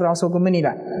የሰራው ሰው ግን ምን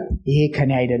ይላል? ይሄ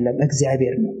ከኔ አይደለም፣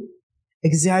 እግዚአብሔር ነው።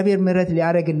 እግዚአብሔር ምሕረት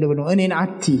ሊያደርግልህ ብሎ እኔን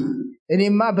አቲ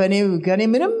እኔማ ከኔ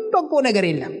ምንም በጎ ነገር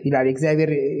የለም ይላል።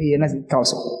 እግዚአብሔር የነካው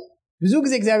ሰው ብዙ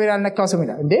ጊዜ እግዚአብሔር ያልነካው ሰው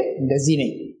ይላል እንዴ እንደዚህ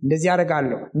ነኝ እንደዚህ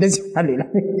ያደርጋለሁ እንደዚህ አለ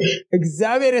ይላል።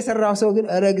 እግዚአብሔር የሰራው ሰው ግን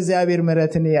እግዚአብሔር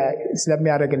ምሕረትን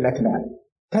ስለሚያደርግለት ነው።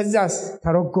 ከዛስ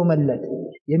ተረጎመለት።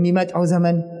 የሚመጣው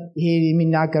ዘመን ይሄ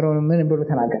የሚናገረው ምን ብሎ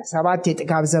ተናገረ? 7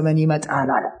 የጥጋብ ዘመን ይመጣል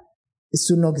አለ።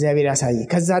 እሱን ነው እግዚአብሔር ያሳየ።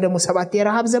 ከዛ ደግሞ 7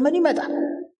 የረሃብ ዘመን ይመጣል።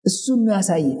 እሱን ነው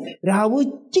ያሳየ። ረሃቡ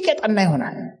እጅግ የጠና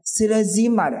ይሆናል።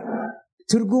 ስለዚህም አለ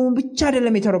ትርጉሙን ብቻ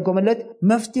አይደለም የተረጎመለት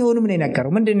መፍትሄውንም ነው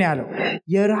የነገረው። ምንድነው ያለው?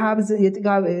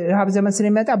 የረሃብ ዘመን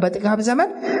ስለሚመጣ በጥጋብ ዘመን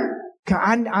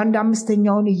ከአንድ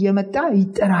አምስተኛውን እየመጣ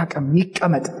ይጠራቀም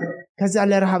ይቀመጥ፣ ከዛ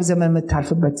ለረሃብ ዘመን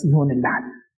የምታልፍበት ይሆንልሃል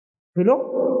ብሎ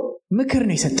ምክር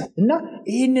ነው የሰጠው። እና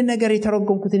ይህንን ነገር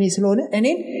የተረጎምኩት እኔ ስለሆነ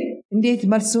እኔን እንዴት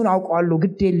መልሱን አውቀዋለሁ፣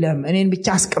 ግድ የለም እኔን ብቻ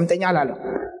አስቀምጠኝ አላለም።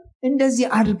 እንደዚህ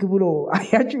አድርግ ብሎ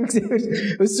አያችሁ እግዚአብሔር።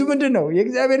 እሱ ምንድነው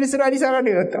የእግዚአብሔር ስራ ሊሰራ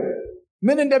ነው የወጣው።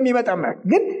 ምን እንደሚመጣማ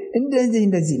ግን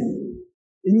እንደዚህ ነው።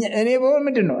 እኔ በሆነ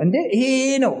ምንድነው እንዴ ይሄ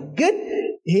ነው። ግን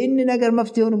ይሄን ነገር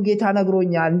መፍትሄውንም ጌታ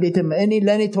ነግሮኛል። እንዴትም እኔ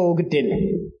ለኔ ተው ግድ የለም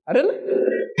አይደል?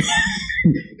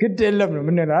 ግድ የለም ነው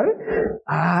ምን ነው?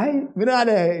 አይ ምን አለ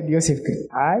ዮሴፍ? ግን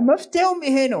አይ መፍትሄውም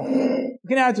ይሄ ነው።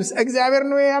 ምክንያቱም እግዚአብሔር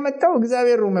ነው ያመጣው፣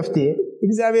 እግዚአብሔር ነው መፍትሄ።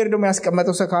 እግዚአብሔር ደግሞ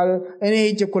ያስቀመጠው ሰካል እኔ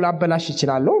ሄጄ እኮ ላበላሽ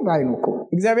ይችላልው ባይኑ እኮ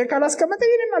እግዚአብሔር ካላስቀመጠ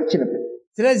ይሄንን አልችልም።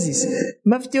 ስለዚህ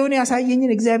መፍትሄውን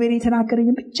ያሳየኝን እግዚአብሔር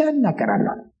የተናገረኝን ብቻ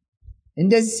እናገራለሁ።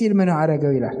 እንደዚህ ሲል ምን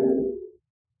አረገው ይላል።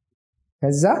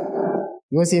 ከዛ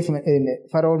ዮሴፍ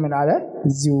ፈርዖን ምን አለ?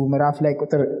 እዚሁ ምዕራፍ ላይ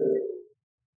ቁጥር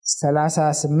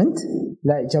 38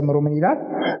 ላይ ጀምሮ ምን ይላል?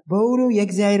 በውኑ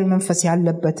የእግዚአብሔር መንፈስ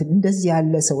ያለበትን እንደዚህ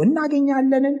ያለ ሰው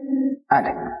እናገኛለን አለ።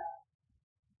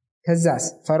 ከዛስ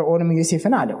ፈርዖንም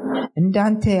ዮሴፍን አለው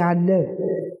እንዳንተ ያለ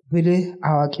ብልህ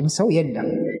አዋቂም ሰው የለም፣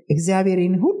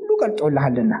 እግዚአብሔርን ሁሉ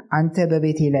ገልጦልሃልና አንተ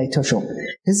በቤቴ ላይ ተሾም፣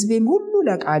 ሕዝቤም ሁሉ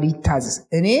ለቃል ይታዘዝ፣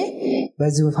 እኔ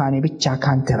በዙፋኔ ብቻ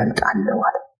ካንተ እበልጣለሁ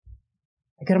አለ።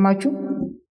 አይገርማችሁ?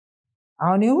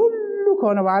 አሁን ሁሉ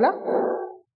ከሆነ በኋላ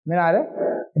ምን አለ?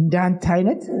 እንዳንተ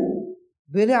አይነት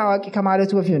ብልህ አዋቂ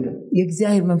ከማለቱ በፊት ነው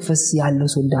የእግዚአብሔር መንፈስ ያለው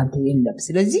ሰው እንዳንተ የለም።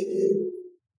 ስለዚህ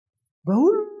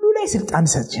በሁሉ ላይ ስልጣን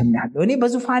ሰጥቼሃለሁ፣ እኔ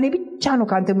በዙፋኔ ብቻ ነው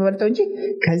ካንተ የምበልጠው እንጂ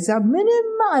ከዛ ምንም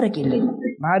ማዕረግ የለኝም።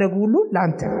 ማዕረግ ሁሉ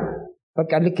ላንተ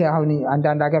በቃ። ልክ አሁን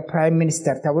አንዳንድ ሀገር ፕራይም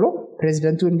ሚኒስተር ተብሎ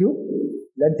ፕሬዚደንቱ እንዲሁ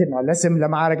ለእንትን ነው ለስም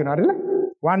ለማዕረግ ነው አይደለ?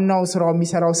 ዋናው ስራው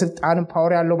የሚሰራው ስልጣንም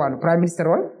ፓወር ያለው ማለት ነው ፕራይም ሚኒስተር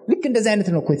ወይ ልክ እንደዛ አይነት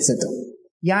ነው እኮ የተሰጠው።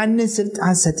 ያንን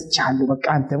ስልጣን ሰጥቻለሁ በቃ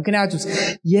አንተ። ምክንያቱም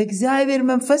የእግዚአብሔር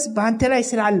መንፈስ በአንተ ላይ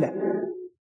ስላለ።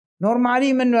 ኖርማሊ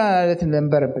ምን ማለት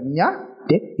ነበረብን እኛ?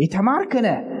 የተማርክነ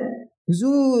ብዙ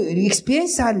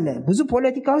ኤክስፒሪየንስ አለ፣ ብዙ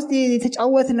ፖለቲካ ውስጥ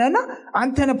የተጫወትነና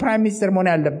አንተ ነህ ፕራይም ሚኒስተር መሆን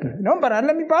ያለብህ ነው በራለ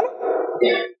የሚባለው።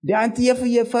 ዲያንት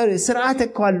የፈር ስርዓት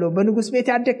እኮአለው በንጉስ ቤት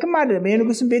ያደክም አይደለም።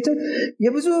 የንጉስን ቤት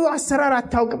የብዙ አሰራር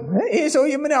አታውቅም። ይሄ ሰው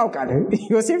ምን ያውቃል?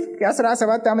 ዮሴፍ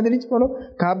የ17 ዓመት ልጅ ሆኖ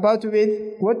ከአባቱ ቤት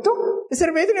ወጥቶ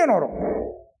እስር ቤት ነው የኖረው።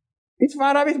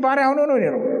 ጲጥፋራ ቤት ባሪያ ሆኖ ነው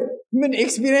የኖረው። ምን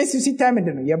ኤክስፒሪየንስ ሲታይ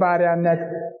ምንድነው? የባሪያነት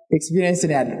ኤክስፒሪየንስ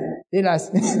ነው ያለው። ሌላስ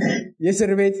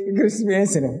የእስር ቤት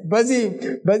ኤክስፒሪየንስ ነው።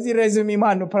 በዚህ ሬዙሜ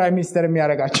ማን ነው ፕራይም ሚኒስተር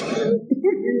የሚያደርጋቸው?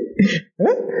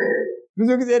 ብዙ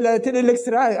ጊዜ ለትልልቅ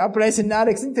ስራ አፕላይ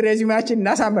ስናደርግ ስንት ሬዙሜያችን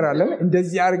እናሳምራለን።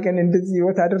 እንደዚህ አድርገን እንደዚህ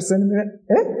ህይወት አደርሰን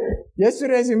የእሱ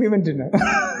ሬዙሜ ምንድን ነው?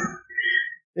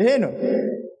 ይሄ ነው።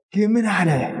 ግን ምን አለ?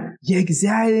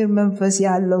 የእግዚአብሔር መንፈስ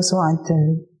ያለው ሰው አንተ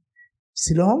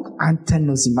ስለሆንክ አንተን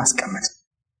ነው እዚህ ማስቀመጥ።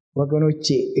 ወገኖቼ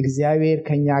እግዚአብሔር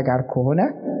ከኛ ጋር ከሆነ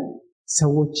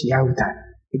ሰዎች ያዩታል።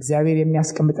 እግዚአብሔር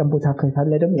የሚያስቀምጠን ቦታ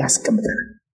ካለ ደግሞ ያስቀምጠናል።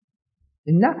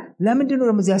 እና ለምንድን ነው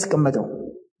ደግሞ እዚህ ያስቀመጠው?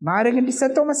 ማዕረግ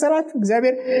እንዲሰጠው መሰላችሁ?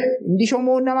 እግዚአብሔር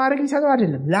እንዲሾመውና ማዕረግ ሊሰጠው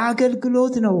አይደለም፣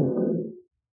 ለአገልግሎት ነው።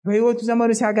 በህይወቱ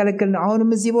ዘመኑ ሲያገለግል ነው። አሁንም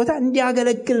እዚህ ቦታ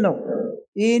እንዲያገለግል ነው።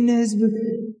 ይህን ህዝብ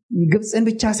ግብፅን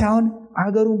ብቻ ሳይሆን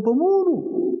አገሩን በሙሉ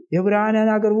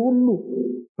የዕብራውያን አገር ሁሉ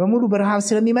በሙሉ በረሃብ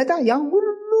ስለሚመጣ ያን ሁሉ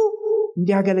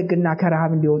እንዲያገለግልና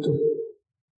ከረሃብ እንዲወጡ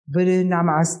ብልህና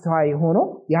ማስተዋይ ሆኖ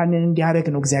ያንን እንዲያደርግ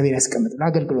ነው እግዚአብሔር ያስቀምጠው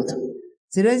ለአገልግሎት።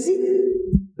 ስለዚህ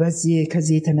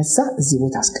ከዚህ የተነሳ እዚህ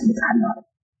ቦታ አስቀምጣለሁ።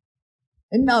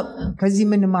 እና ከዚህ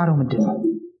የምንማረው ምንድን ነው?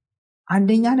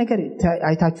 አንደኛ ነገር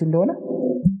አይታችሁ እንደሆነ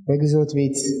በግዞት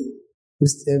ቤት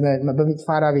ውስጥ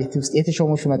በጲጥፋራ ቤት ውስጥ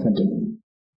የተሾመው ሹመት ምንድን ነው?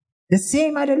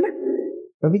 ደሴም አይደለም?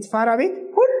 በጲጥፋራ ቤት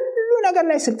ሁሉ ነገር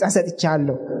ላይ ስልጣን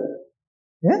ሰጥቻለሁ፣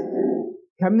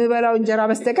 ከምበላው እንጀራ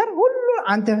በስተቀር ሁሉ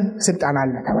አንተ ስልጣን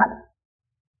አለ ተባለ።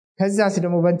 ከዛስ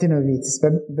ደግሞ በእንትን ቤት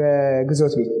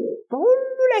በግዞት ቤት በሁሉ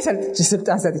ላይ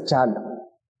ስልጣን ሰጥቻለሁ።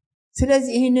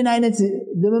 ስለዚህ ይህንን አይነት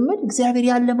ልምምድ እግዚአብሔር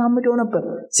ያለማምደው ነበር፣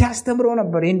 ሲያስተምረው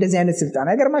ነበር። ይህ እንደዚህ አይነት ስልጣን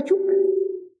አይገርማችሁ?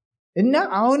 እና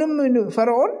አሁንም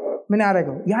ፈርዖን ምን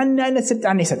አደረገው? ያን አይነት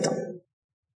ስልጣን ነው የሰጠው።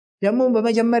 ደግሞ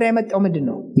በመጀመሪያ የመጣው ምንድን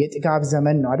ነው? የጥጋብ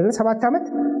ዘመን ነው አይደል? 7 ዓመት።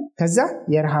 ከዛ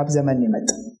የረሃብ ዘመን ነው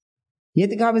የመጣው።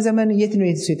 የጥጋብ ዘመን የት ነው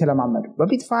የተለማመደው?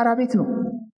 በጲጥፋራ ቤት ነው።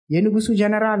 የንጉሱ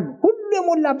ጀነራል ሁሉ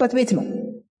የሞላበት ቤት ነው።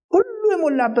 ሁሉ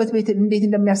የሞላበት ቤት እንዴት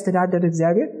እንደሚያስተዳደር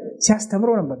እግዚአብሔር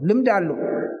ሲያስተምረው ነበር። ልምድ አለው።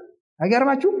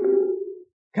 አይገርማችሁም?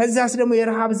 ከዛስ ደግሞ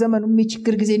የረሃብ ዘመን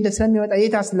ችግር ጊዜ እንደሰሚወጣ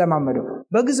የት አስለማመደው?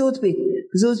 በግዞት ቤት።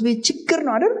 ግዞት ቤት ችግር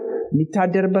ነው አይደል?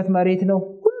 የሚታደርበት መሬት ነው።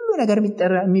 ሁሉ ነገር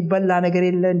የሚበላ ነገር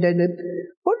የለ እንደ ልብ።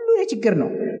 ሁሉ የችግር ነው።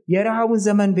 የረሃቡን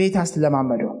ዘመን ቤት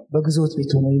አስለማመደው። በግዞት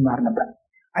ቤት ሆኖ ይማር ነበር።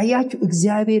 አያችሁ፣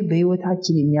 እግዚአብሔር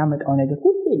በህይወታችን የሚያመጣው ነገር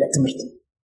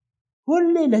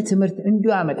ሁሌ ለትምህርት እንዲሁ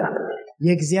ያመጣል።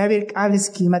 የእግዚአብሔር ቃል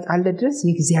እስኪመጣለት ድረስ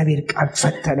የእግዚአብሔር ቃል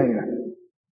ፈተነው ይላል።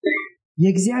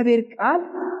 የእግዚአብሔር ቃል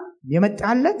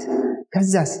የመጣለት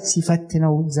ከዛስ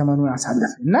ሲፈትነው ዘመኑን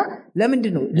አሳለፈ እና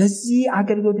ለምንድን ነው? ለዚህ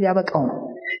አገልግሎት ሊያበቃው ነው።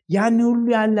 ያን ሁሉ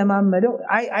ያለማመደው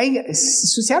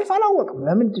እሱ ሲያልፍ አላወቅም።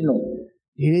 ለምንድን ነው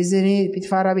የዘኔ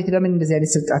ጲጥፋራ ቤት ለምን እንደዚህ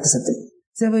አይነት ስልጣን ተሰጠኝ?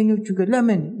 ዘበኞቹ ግን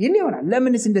ለምን ይሆናል?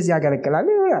 ለምንስ እንደዚህ ያገለግላል?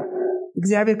 ይሆናል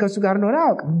እግዚአብሔር ከሱ ጋር እንደሆነ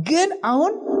አያውቅም። ግን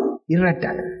አሁን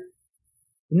ይረዳል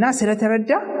እና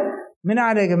ስለተረዳ ምን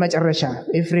አደረገ? መጨረሻ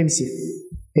ኤፍሬም ሲል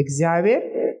እግዚአብሔር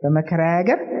በመከራዬ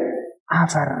ሀገር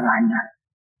አፈራኛል።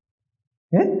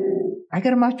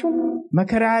 አይገርማችሁም?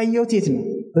 መከራ ያየሁት የት ነው?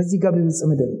 በዚህ ግብጽ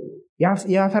ምድር።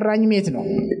 ያፈራኝም የት ነው?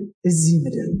 እዚህ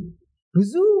ምድር።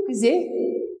 ብዙ ጊዜ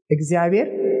እግዚአብሔር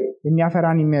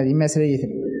የሚያፈራን የሚመስለው የት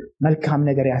ነው? መልካም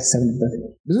ነገር ያሰብንበት።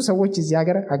 ብዙ ሰዎች እዚህ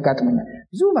ሀገር አጋጥመኛል።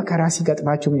 ብዙ መከራ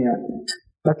ሲገጥማቸው ይላል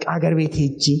በቃ ሀገር ቤት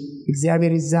ሄጄ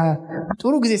እግዚአብሔር እዛ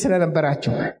ጥሩ ጊዜ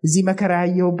ስለነበራቸው እዚህ መከራ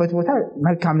ያየሁበት ቦታ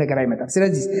መልካም ነገር አይመጣም።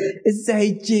 ስለዚህ እዛ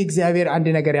ሄጄ እግዚአብሔር አንድ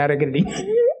ነገር ያደርግልኝ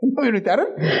ነው ይሉታል።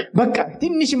 በቃ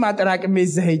ትንሽ ማጠራቅሜ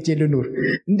እዛ ሄጄ ልኑር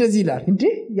እንደዚህ ይላል። እንዴ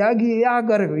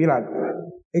ያገር ይላል።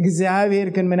 እግዚአብሔር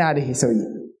ግን ምን አለ? ይሄ ሰውዬ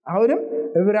አሁንም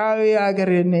ዕብራዊ ሀገር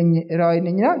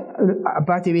ነኝና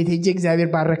አባቴ ቤት ሄጄ እግዚአብሔር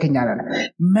ባረከኝ አለ።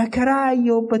 መከራ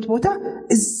ያየሁበት ቦታ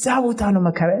እዛ ቦታ ነው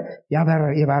መከራ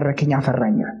የባረከኝ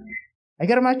አፈራኛል።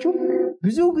 አይገርማችሁም?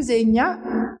 ብዙ ጊዜ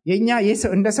የኛ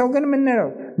እንደ ሰው ግን ምን ነው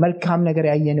መልካም ነገር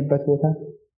ያየንበት ቦታ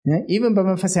ኢቭን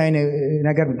በመንፈሳዊ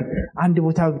ነገር አንድ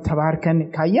ቦታ ተባርከን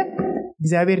ካየን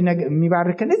እግዚአብሔር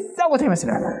የሚባርከን እዛ ቦታ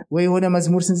ይመስላል። ወይ የሆነ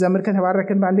መዝሙር ስንዘምር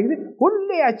ከተባረከን በአንድ ጊዜ ሁሌ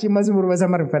ያቺ መዝሙር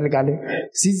በዘመር እንፈልጋለን።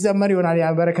 ሲዘመር ይሆናል ያ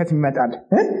በረከት ይመጣል።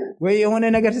 ወይ የሆነ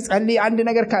ነገር ጸልይ አንድ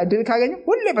ነገር ካገኘ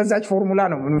ሁሌ በዛች ፎርሙላ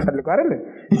ነው የምንፈልገው አይደል?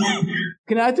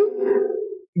 ምክንያቱም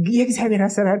የእግዚአብሔር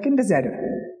አሰራር ግን እንደዚህ አይደለም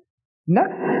እና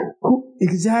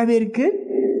እግዚአብሔር ግን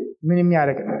ምን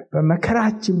የሚያደርግ ነው?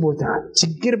 በመከራችን ቦታ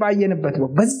ችግር ባየንበት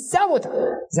በዛ ቦታ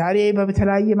ዛሬ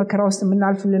በተለያየ መከራ ውስጥ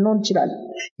የምናልፍ ልንሆን ይችላል።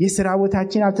 የሥራ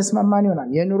ቦታችን አልተስማማን ይሆናል።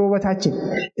 የኑሮ ቦታችን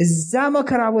እዛ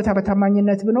መከራ ቦታ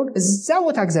በታማኝነት ብንሆን እዛ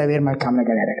ቦታ እግዚአብሔር መልካም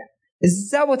ነገር ያደርጋል።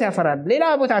 እዛ ቦታ ያፈራል። ሌላ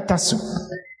ቦታ አታስቡ።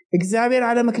 እግዚአብሔር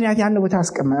አለ ምክንያት ያን ቦታ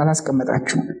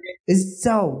አላስቀመጣችሁም።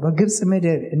 እዛው በግብጽ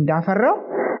ምድር እንዳፈራው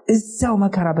እዛው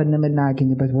መከራ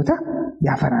በእናገኝበት ቦታ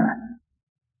ያፈራናል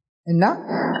እና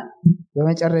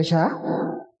በመጨረሻ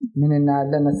ምን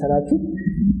እናያለን መሰላችሁ?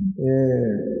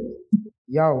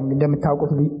 ያው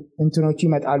እንደምታውቁት እንትኖቹ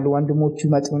ይመጣሉ፣ ወንድሞቹ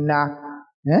ይመጡና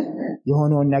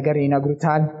የሆነውን ነገር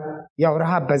ይነግሩታል። ያው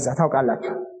ረሃብ በዛ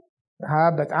ታውቃላችሁ።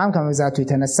 ረሃብ በጣም ከመብዛቱ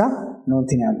የተነሳ ነው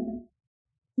እንትን ያሉ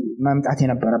መምጣት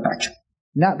የነበረባቸው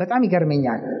እና በጣም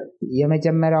ይገርመኛል።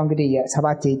 የመጀመሪያው እንግዲህ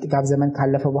የሰባት የጥጋብ ዘመን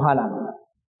ካለፈ በኋላ ነው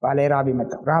ባለ ረሃብ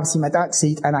የመጣው። ረሃብ ሲመጣ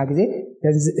ሰይጣና ጊዜ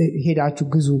ሄዳችሁ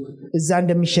ግዙ እዛ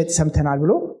እንደሚሸጥ ሰምተናል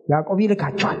ብሎ ያዕቆብ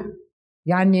ይልካቸዋል።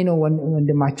 ያኔ ነው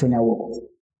ወንድማቸውን ያወቁት።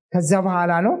 ከዛ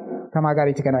በኋላ ነው ከማን ጋር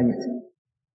የተገናኙት?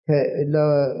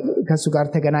 ከሱ ጋር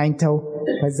ተገናኝተው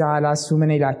ከዛ ኋላ እሱ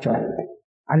ምን ይላቸዋል?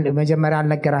 መጀመሪያ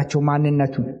አልነገራቸው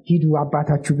ማንነቱን። ሂዱ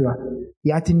አባታችሁ ብሏል።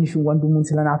 ያ ትንሹ ወንድሙን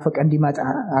ስለናፈቀ እንዲመጣ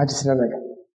አደረገ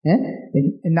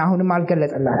እና አሁንም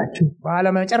አልገለጠላቸው። በኋላ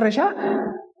መጨረሻ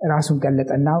ራሱን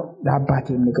ገለጠና ለአባቴ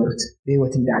ንገሩት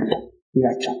በሕይወት እንዳለ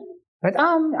ይላቸው።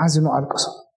 በጣም አዝኖ አልቅሶ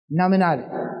እና ምን አለ?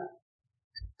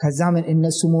 ከዛ ምን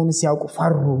እነሱ መሆኑን ሲያውቁ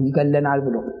ፈሩ፣ ይገለናል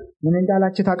ብሎ ምን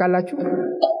እንዳላቸው ታውቃላችሁ?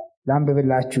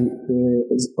 ላንብብላችሁ።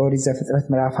 ኦሪት ዘፍጥረት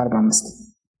ምዕራፍ 45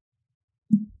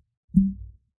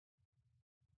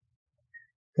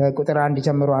 ከቁጥር 1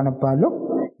 ጀምሮ አነባለሁ።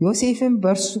 ዮሴፍም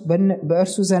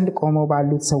በእርሱ ዘንድ ቆመው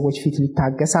ባሉት ሰዎች ፊት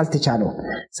ሊታገስ አልተቻለውም።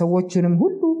 ሰዎቹንም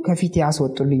ሁሉ ከፊት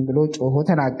ያስወጡልኝ ብሎ ጮሆ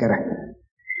ተናገረ።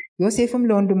 ዮሴፍም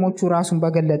ለወንድሞቹ ራሱን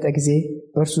በገለጠ ጊዜ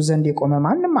በእርሱ ዘንድ የቆመ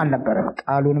ማንም አልነበረም።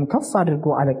 ቃሉንም ከፍ አድርጎ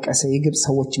አለቀሰ። የግብፅ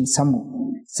ሰዎችም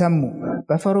ሰሙ፣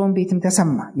 በፈርዖን ቤትም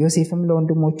ተሰማ። ዮሴፍም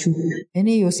ለወንድሞቹ እኔ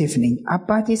ዮሴፍ ነኝ፣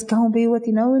 አባቴ እስካሁን በሕይወት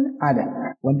ነውን? አለ።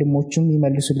 ወንድሞቹም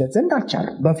ይመልሱለት ዘንድ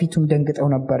አልቻሉም፣ በፊቱም ደንግጠው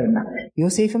ነበርና።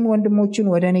 ዮሴፍም ወንድሞቹን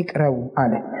ወደ እኔ ቅረቡ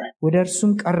አለ። ወደ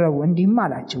እርሱም ቀረቡ፣ እንዲህም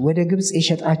አላቸው፣ ወደ ግብፅ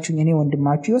የሸጣችሁኝ እኔ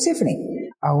ወንድማችሁ ዮሴፍ ነኝ።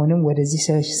 አሁንም ወደዚህ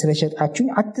ስለሸጣችሁኝ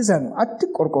አትዘኑ፣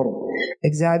 አትቆርቆሩ።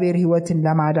 እግዚአብሔር ሕይወትን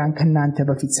ለማዳን ከናንተ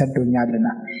በፊት ሰዶኛልና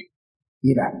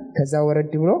ይላል። ከዛ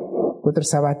ወረድ ብሎ ቁጥር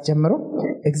 7 ጀምሮ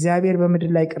እግዚአብሔር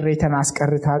በምድር ላይ ቅሬታን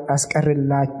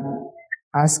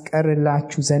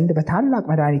አስቀርላችሁ ዘንድ በታላቅ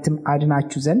መድኃኒትም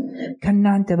አድናችሁ ዘንድ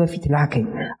ከናንተ በፊት ላከኝ።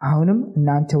 አሁንም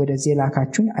እናንተ ወደዚህ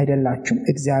ላካችሁኝ አይደላችሁም፣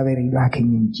 እግዚአብሔር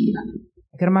ላከኝ እንጂ ይላል።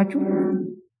 ይገርማችሁ፣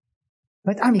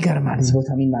 በጣም ይገርማል። እዚህ ቦታ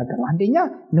የሚናገረው አንደኛ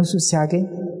ነፍሱ ሲያገኝ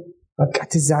በቃ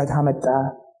ትዛታ መጣ፣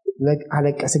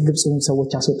 አለቀሰ። ግብጽ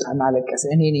ሰዎች አስወጣና አለቀሰ።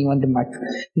 እኔ ነኝ ወንድማችሁ።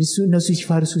 እነሱ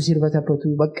ሲፈርሱ ሲርበተበቱ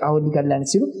በቃ አሁን ሊገላን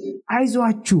ሲሉ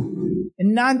አይዟችሁ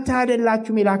እናንተ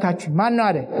አይደላችሁም የላካችሁኝ። ማን ነው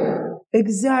አለ?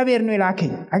 እግዚአብሔር ነው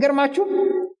የላከኝ። አይገርማችሁ?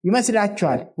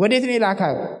 ይመስላችኋል? ወዴት ነው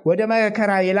የላከው? ወደ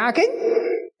መከራ የላከኝ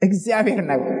እግዚአብሔር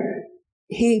ነው።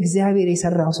 ይሄ እግዚአብሔር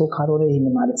የሰራው ሰው ካልሆነ ይሄን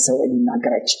ማለት ሰው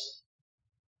ሊናገራች።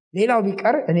 ሌላው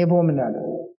ቢቀር እኔ በመናለ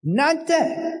እናንተ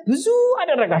ብዙ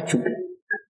አደረጋችሁ፣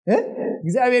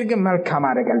 እግዚአብሔር ግን መልካም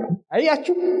አደረጋል።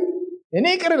 አያችሁ? እኔ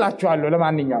ይቅርላችኋለሁ፣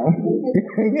 ለማንኛውም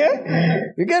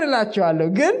ይቅርላችኋለሁ፣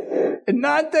 ግን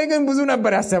እናንተ ግን ብዙ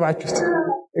ነበር ያሰባችሁት፣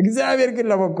 እግዚአብሔር ግን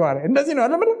ለበጎ አለ። እንደዚህ ነው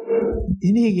አይደል?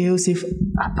 እኔ የዮሴፍ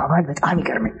አባባል በጣም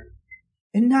ይገርመኝ።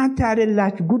 እናንተ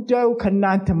አይደላችሁ፣ ጉዳዩ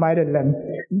ከናንተም አይደለም።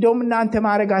 እንደውም እናንተ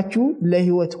ማረጋችሁ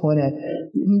ለህይወት ሆነ።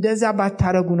 እንደዛ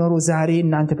ባታረጉ ኖሮ ዛሬ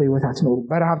እናንተ በህይወት አትኖሩ፣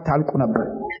 በረሃብ ታልቁ ነበር።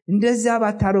 እንደዛ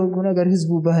ባታረጉ ነገር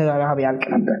ህዝቡ በረሃብ ያልቅ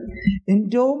ነበር።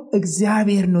 እንደውም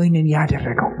እግዚአብሔር ነው ይሄንን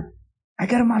ያደረገው።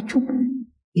 አይገርማችሁ?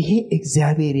 ይሄ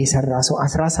እግዚአብሔር የሰራ ሰው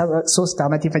 13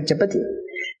 ዓመት የፈጀበት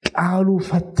ቃሉ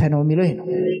ፈተነው የሚለው ይሄ ነው።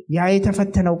 ያ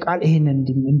የተፈተነው ቃል ይሄንን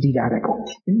እንዲያደርገው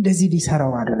እንደዚህ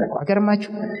ሊሰራው አደረገው።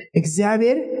 አይገርማችሁ?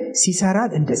 እግዚአብሔር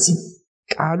ሲሰራል እንደዚህ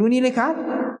ቃሉን ይልካል።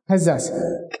 ከዛስ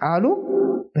ቃሉ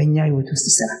በእኛ ህይወት ውስጥ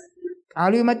ይሰራል።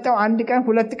 ቃሉ የመጣው 1 ቀን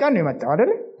 2 ቀን ነው የመጣው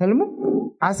አይደል? ህልሙ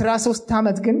 13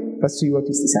 ዓመት ግን በሱ ህይወት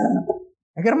ውስጥ ይሰራ ነበር።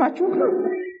 አይገርማችሁ?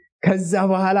 ከዛ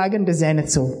በኋላ ግን እንደዚህ አይነት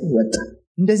ሰው ወጣ።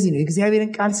 እንደዚህ ነው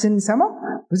እግዚአብሔርን ቃል ስንሰማ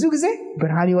ብዙ ጊዜ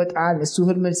ብርሃን ይወጣል። እሱ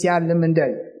ህልም ሲያልም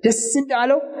ደስ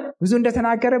እንዳለው ብዙ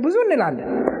እንደተናገረ ብዙ እንላለን።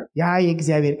 ያ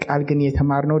የእግዚአብሔር ቃል ግን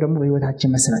የተማርነው ደግሞ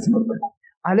በህይወታችን መስራት ይኖርበታል።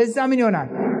 አለዛ ምን ይሆናል?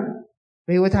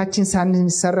 በህይወታችን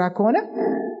ሳንሰራ ከሆነ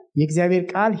የእግዚአብሔር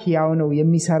ቃል ሕያው ነው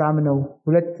የሚሰራም ነው።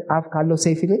 2 አፍ ካለው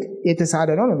ሰይፍ ይልቅ የተሳለ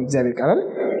ነው የእግዚአብሔር ቃል አይደል?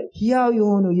 ሕያው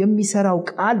የሆነው የሚሰራው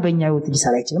ቃል በእኛ ህይወት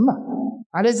ሊሰራ አይችልም።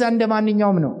 አለዛ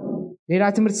እንደማንኛውም ነው። ሌላ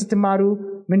ትምህርት ስትማሩ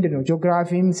ምንድነው?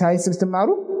 ጂኦግራፊም ሳይንስ ስትማሩ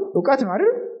ዕውቀት ነው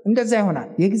አይደል? እንደዛ ይሆናል።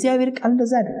 የእግዚአብሔር ቃል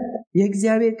እንደዛ አይደል?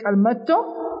 የእግዚአብሔር ቃል መጥቶ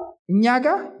እኛ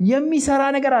ጋር የሚሰራ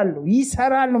ነገር አለው።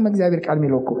 ይሰራል ነው እግዚአብሔር ቃል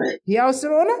የሚለው እኮ ሕያው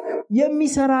ስለሆነ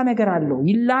የሚሰራ ነገር አለው።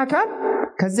 ይላካል፣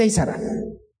 ከዛ ይሰራል።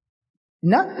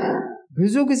 እና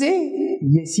ብዙ ጊዜ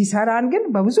ሲሰራን ግን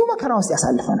በብዙ መከራ ውስጥ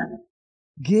ያሳልፈናል።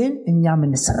 ግን እኛ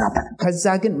የምንሰራበት ከዛ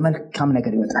ግን መልካም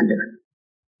ነገር ይወጣልናል።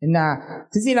 እና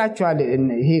ትዝ ይላችኋል፣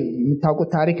 ይሄ የምታውቁት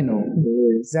ታሪክ ነው።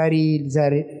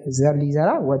 ዘር ሊዘራ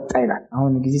ወጣ ይላል።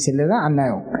 አሁን ጊዜ ስለዛ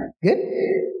አናየው፣ ግን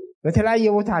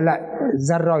በተለያየ ቦታ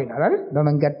ዘራው ይላል አይደል?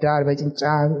 በመንገድ ዳር፣ በጭንጫ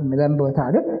ምለም ቦታ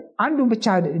አይደል? አንዱን ብቻ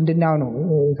እንድናየው ነው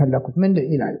የፈለኩት። ምን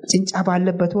ይላል? ጭንጫ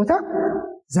ባለበት ቦታ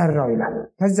ዘራው ይላል።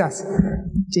 ከዛስ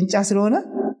ጭንጫ ስለሆነ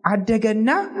አደገና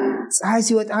ፀሐይ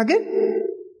ሲወጣ ግን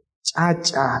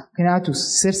ጫጫ፣ ምክንያቱም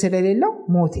ስር ስለሌለው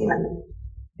ሞት ይላል።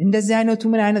 እንደዚህ አይነቱ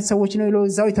ምን አይነት ሰዎች ነው ይለው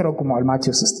እዛው ይተረጉመዋል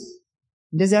ማቴዎስ ውስጥ።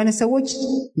 እንደዚህ አይነት ሰዎች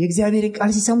የእግዚአብሔር ቃል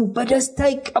ሲሰሙ በደስታ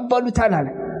ይቀበሉታል አለ።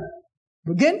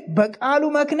 ግን በቃሉ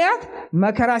ምክንያት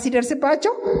መከራ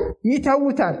ሲደርስባቸው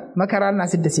ይተውታል። መከራና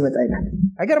ስደት ሲመጣ ይላል።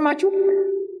 አይገርማችሁ?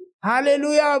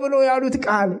 ሃሌሉያ ብሎ ያሉት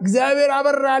ቃል፣ እግዚአብሔር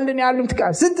አበራልን ያሉት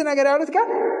ቃል፣ ስንት ነገር ያሉት ቃል፣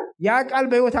 ያ ቃል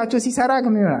በህይወታቸው ሲሰራ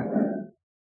ግን ይሆናል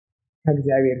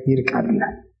ከእግዚአብሔር ይርቃል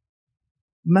ይላል።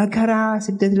 መከራ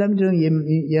ስደት ለምንድነው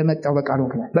የመጣው? በቃሉ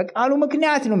ምክንያት። በቃሉ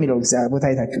ምክንያት ነው የሚለው ቦታ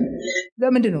አይታችሁ።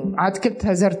 ለምንድነው አትክልት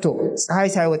ተዘርቶ ፀሐይ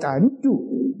ሳይወጣ እንዲሁ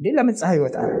ለምን ፀሐይ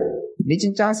ይወጣል?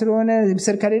 ለጭንጫ ስለሆነ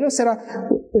ስር ከሌለው ስራ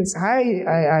ፀሐይ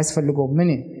አያስፈልገውም። ምን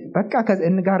በቃ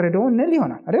እንጋረደው እንል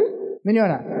ይሆናል አይደል? ምን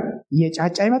ይሆናል?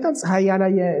 እየጫጫ ይመጣል። ፀሐይ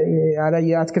ያላየ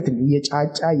አትክልት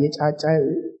እየጫጫ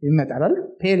ይመጣል አይደል?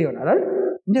 ፔል ይሆናል አይደል?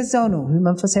 እንደዛው ነው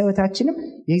መንፈሳዊ ህይወታችንም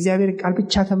የእግዚአብሔር ቃል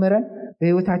ብቻ ተመረን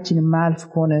በህይወታችን ማልፍ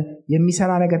ከሆነ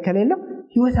የሚሰራ ነገር ከሌለው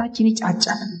ህይወታችን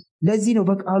ይጫጫል። ለዚህ ነው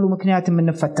በቃሉ ምክንያት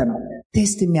የምንፈተነው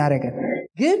ቴስት የሚያደርገን።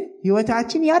 ግን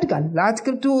ህይወታችን ያድጋል።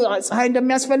 ለአትክልቱ ፀሐይ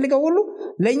እንደሚያስፈልገው ሁሉ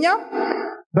ለኛ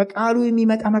በቃሉ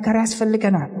የሚመጣ መከራ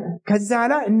ያስፈልገናል። ከዛ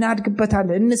ላይ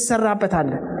እናድግበታለን፣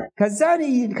 እንሰራበታለን፣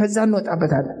 ከዛ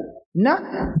እንወጣበታለን። እና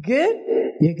ግን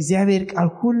የእግዚአብሔር ቃል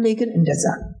ሁሌ ግን እንደዛ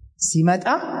ሲመጣ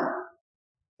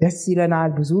ደስ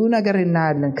ይለናል፣ ብዙ ነገር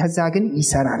እናያለን። ከዛ ግን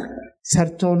ይሰራል፣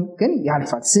 ሰርቶን ግን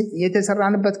ያልፋል።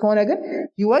 የተሰራንበት ከሆነ ግን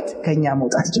ህይወት ከኛ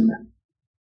መውጣት ጀመረ።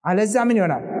 አለዛ ምን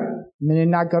ይሆናል? ምን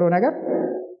እናገረው ነገር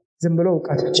ዝም ብሎ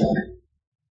ዕውቀት ብቻ ይሆናል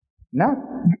እና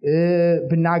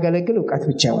ብናገለግል ዕውቀት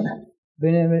ብቻ ይሆናል።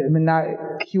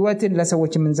 ህይወትን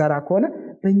ለሰዎች የምንዘራ ከሆነ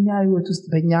በእኛ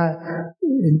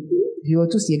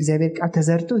ህይወት ውስጥ የእግዚአብሔር ቃል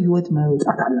ተዘርቶ ህይወት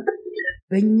መውጣት አለበት።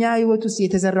 በእኛ ህይወት ውስጥ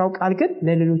የተዘራው ቃል ግን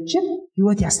ለሌሎችም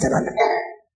ህይወት ያስተላልፋል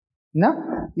እና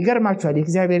ይገርማችኋል።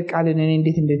 የእግዚአብሔር ቃልን እኔ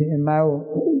እንዴት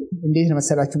ነው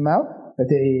መሰላችሁ የማየው?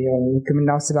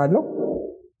 ሕክምናው ስላለው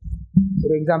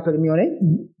for example የሚሆነኝ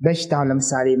በሽታ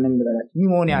ለምሳሌ ምን ልበላችሁ፣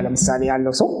 ኒሞኒያ ለምሳሌ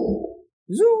ያለው ሰው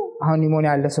ብዙ አሁን ኒሞኒያ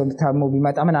ያለ ሰው ታሞ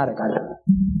ቢመጣ ምን አደርጋለሁ?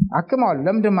 አክመዋለሁ።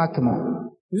 ለምንድን ነው አክመው?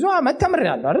 ብዙ አመት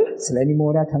ተምሬያለሁ አይደል? ስለ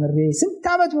ኒሞኒያ ተምሬ ስንት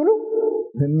አመት ሙሉ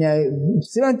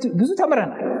ብዙ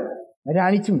ተምረናል።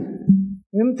 መድኃኒቱም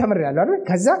ተምሬያለሁ አይደል?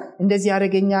 ከዛ እንደዚህ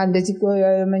ያደርገኛል፣ እንደዚህ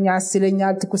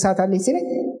ያስለኛል፣ ትኩሳት አለኝ ሲለኝ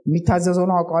የሚታዘዘው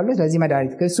ነው አውቀዋለሁ። ስለዚህ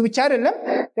መድኃኒት ከሱ ብቻ አይደለም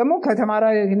ደግሞ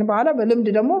ከተማራን በኋላ በልምድ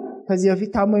ደግሞ ከዚህ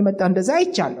በፊት ታሞ የመጣ እንደዛ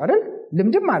አይቻለሁ አይደል?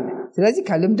 ልምድም አለ። ስለዚህ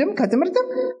ከልምድም ከትምህርትም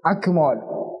አክመዋለሁ።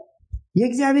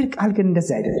 የእግዚአብሔር ቃል ግን እንደዛ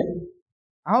አይደለም።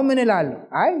 አሁን ምን እላለሁ?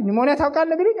 አይ ኒሞኒያ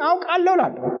ታውቃለህ ቢሉኝ አውቃለሁ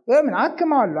እላለሁ። በምን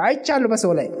አክመዋለሁ? አይቻለሁ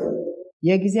በሰው ላይ።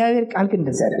 የእግዚአብሔር ቃል ግን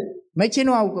እንደዛ አይደለም። መቼ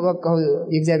ነው አውቀው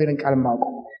የእግዚአብሔርን ቃል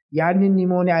ማውቀው? ያንን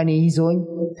ኒሞኒያ እኔ ይዞኝ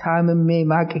ታምሜ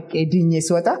ማቅቄ ድኜ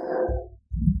ስወጣ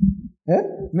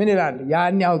ምን ይላል?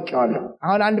 ያኔ አውቄዋለሁ።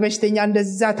 አሁን አንድ በሽተኛ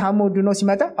እንደዛ ታሞ ድኖ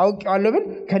ሲመጣ አውቄዋለሁ ብል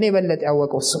ከኔ በለጠ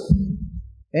ያወቀው እሱ።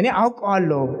 እኔ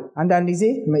አውቀዋለሁ። አንዳንድ ጊዜ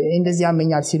እንደዚህ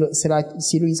ያመኛል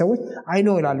ሲሉኝ ሰዎች አይኖ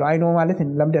ይላሉ። አይኖ ማለት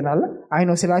ለምደናል።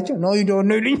 አይኖ ስላቸው ነው ይዶ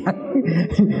ነው ይሉኛል።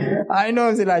 አይኖ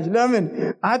ስላቸው ለምን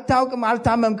አታውቅም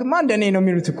አልታመምክማ እንደኔ ነው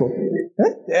የሚሉት እኮ።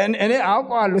 እኔ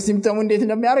አውቀዋለሁ ሲምፕተሙ እንዴት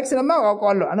እንደሚያደርግ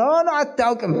ስለማውቀዋለሁ። ኖ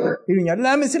አታውቅም ይሉኛል።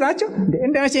 ለምን ስላቸው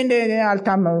እንደነቼ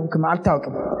አልታመምክም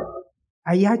አልታውቅም።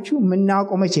 አያችሁ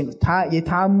ምናውቀው መቼ ነው?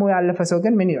 የታሞ ያለፈ ሰው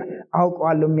ግን ምን ይላል?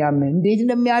 አውቀዋለሁ የሚያምን እንዴት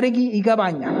እንደሚያደርግ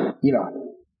ይገባኛል ይላል።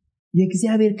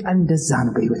 የእግዚአብሔር ቃል እንደዛ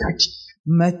ነው። በህይወታችን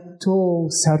መጥቶ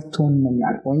ሰርቶን ነው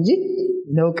የሚያልፈው እንጂ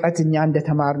ለውቀትኛ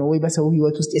እንደተማርነው ወይ በሰው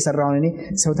ህይወት ውስጥ የሰራውን እኔ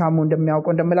ሰው ታሞ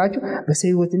እንደሚያውቀው እንደምላችሁ በሰው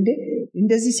ህይወት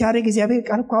እንደዚህ ሲያደርግ እግዚአብሔር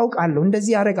ቃል እኮ አውቃለሁ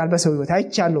እንደዚህ ያደርጋል በሰው ህይወት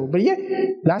አይቻለሁ ብዬ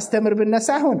ላስተምር ብነሳ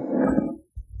አይሆንም።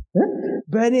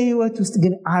 በእኔ ህይወት ውስጥ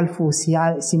ግን አልፎ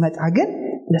ሲመጣ ግን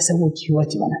ለሰዎች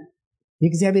ህይወት ይሆናል።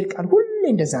 የእግዚአብሔር ቃል ሁሌ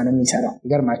እንደዛ ነው የሚሰራው።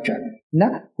 ይገርማችኋል። እና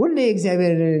ሁሌ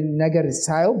የእግዚአብሔር ነገር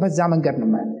ሳየው በዛ መንገድ ነው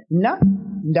ማለት እና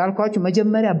እንዳልኳችሁ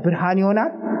መጀመሪያ ብርሃን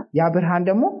ይሆናል። ያ ብርሃን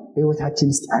ደግሞ በህይወታችን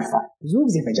ውስጥ ያልፋል። ብዙ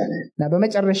ጊዜ ፈጃል እና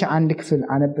በመጨረሻ አንድ ክፍል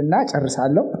አነብና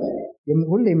ጨርሳለሁ።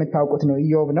 ሁሌ የምታውቁት ነው።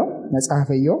 ኢዮብ ነው። መጽሐፈ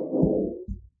ኢዮብ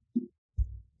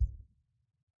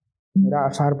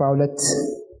ምዕራፍ 42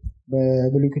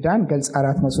 በብሉይ ኪዳን ገጽ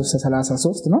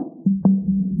 433 ነው።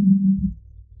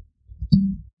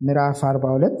 ምዕራፍ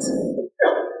 42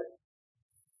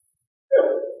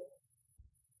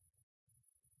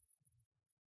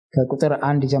 ከቁጥር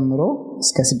 1 ጀምሮ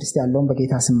እስከ 6 ያለውን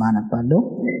በጌታ ስም አነባለሁ።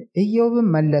 ኢዮብም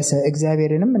መለሰ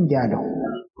እግዚአብሔርንም እንዲህ አለው፣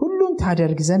 ሁሉን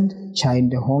ታደርግ ዘንድ ቻይ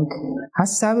እንደሆንክ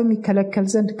ሐሳብም ይከለከል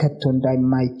ዘንድ ከቶ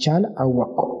እንደማይቻል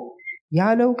አወቅኩ።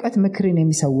 ያለ ዕውቀት ምክርን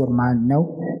የሚሰውር ማን ነው?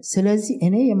 ስለዚህ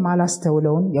እኔ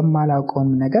የማላስተውለውን የማላውቀውን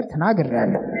ነገር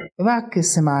ተናግሬአለሁ። እባክህ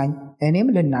ስማኝ እኔም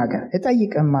ልናገር፣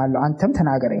 እጠይቅህማለሁ አንተም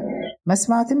ተናገረኝ።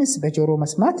 መስማትንስ በጆሮ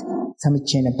መስማት ሰምቼ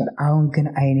ነበር፣ አሁን ግን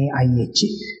ዓይኔ አየች።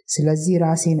 ስለዚህ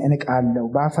ራሴን እንቃለሁ፣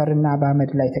 በአፈርና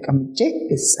በአመድ ላይ ተቀምጬ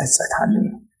እጸጸታለሁ።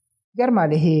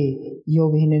 ይገርማል። ይሄ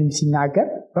ኢዮብ ይህንን ሲናገር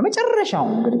በመጨረሻው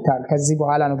እንግዲህ ከዚህ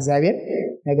በኋላ ነው እግዚአብሔር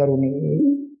ነገሩን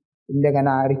እንደገና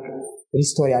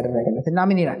ሪስቶር ያደረገለት እና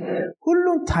ምን ይላል?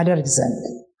 ሁሉን ታደርግ ዘንድ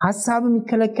ሐሳብም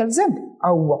ይከለከል ዘንድ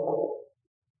አወቅኩ።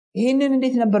 ይህንን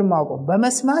እንዴት ነበር ማውቀው?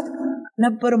 በመስማት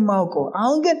ነበር ማውቀው።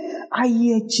 አሁን ግን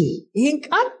አየች። ይህን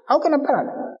ቃል አውቅ ነበር አለ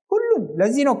ሁሉን።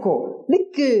 ለዚህ ነው እኮ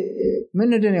ልክ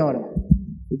ምንድን የሆነው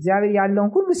እግዚአብሔር ያለውን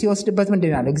ሁሉ ሲወስድበት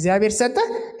ምንድን ያለ? እግዚአብሔር ሰጠ፣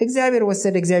 እግዚአብሔር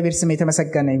ወሰደ፣ እግዚአብሔር ስም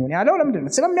የተመሰገነ ይሁን ያለው ለምንድን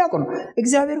ነው? ስለሚያውቁ ነው።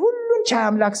 እግዚአብሔር ሁሉን ቻይ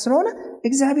አምላክ ስለሆነ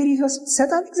እግዚአብሔር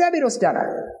ይሰጣል፣ እግዚአብሔር ይወስዳል።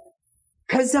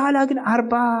 ከዛ ኋላ ግን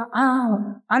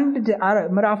 41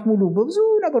 ምዕራፍ ሙሉ በብዙ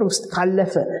ነገር ውስጥ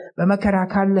ካለፈ፣ በመከራ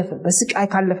ካለፈ፣ በስቃይ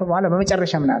ካለፈ በኋላ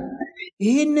በመጨረሻ ምን አለ?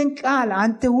 ይህንን ቃል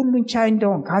አንተ ሁሉን ቻይ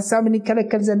እንደሆንክ ሐሳብን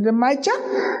ይከለከል ዘንድ እንደማይቻል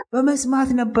በመስማት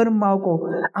ነበር ማውቀው፣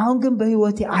 አሁን ግን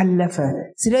በህይወቴ አለፈ።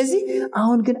 ስለዚህ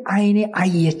አሁን ግን ዓይኔ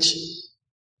አየች።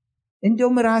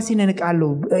 እንደውም ራሴን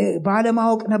እንቃለሁ።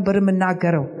 ባለማወቅ ነበር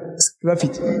የምናገረው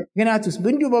በፊት፣ ምክንያቱስ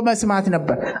እንዲሁ በመስማት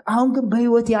ነበር። አሁን ግን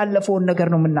በህይወቴ ያለፈውን ነገር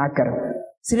ነው የምናገረው።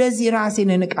 ስለዚህ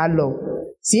ራሴን እንቃለሁ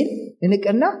ሲል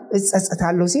እንቅና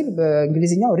እጸጸታለሁ ሲል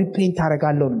በእንግሊዝኛው ሪፔንት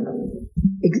አደርጋለሁ ነው።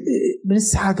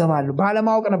 ንስሐ ገባለሁ።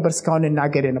 ባለማወቅ ነበር እስካሁን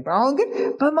እናገር ነበር፣ አሁን ግን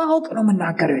በማወቅ ነው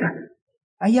የምናገረው ይላል።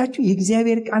 አያችሁ፣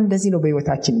 የእግዚአብሔር ቃል እንደዚህ ነው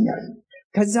በህይወታችን ያለው።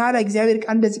 ከዛ ላይ እግዚአብሔር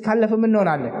ቃል እንደዚህ ካለፈ ምን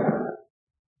እንሆናለን?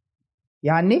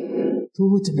 ያኔ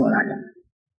ትሁት እንሆናለን።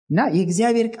 እና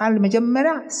የእግዚአብሔር ቃል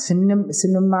መጀመሪያ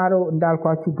ስንማረው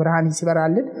እንዳልኳችሁ ብርሃን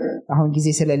ይስበራልን። አሁን ጊዜ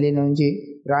ስለሌለ ነው እንጂ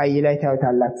ራእይ ላይ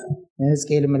ታዩታላችሁ።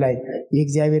 ሕዝቅኤልም ላይ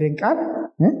የእግዚአብሔርን ቃል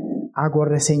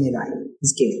አጎረሰኝ ይላል።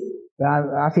 ሕዝቅኤል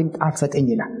አፌን ጣፈጠኝ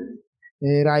ይላል።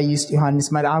 ራእይ ውስጥ ዮሐንስ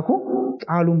መልአኩ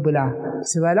ቃሉን ብላ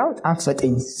ስበላው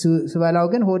ጣፈጠኝ፣ ስበላው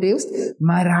ግን ሆዴ ውስጥ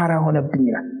መራራ ሆነብኝ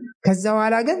ይላል። ከዛ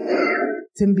በኋላ ግን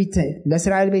ትንቢት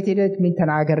ለእስራኤል ቤት ሄደህ ምን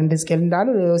ተናገር እንደ ሕዝቅኤል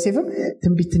እንዳለው ለዮሴፍም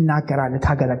ትንቢት ትናገራለህ፣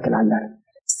 ታገለግላለህ።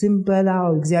 ስንበላው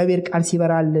እግዚአብሔር ቃል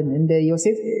ሲበራልን እንደ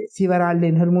ዮሴፍ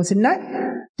ሲበራልን ህልሙን ስናይ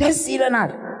ደስ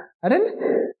ይለናል አይደል?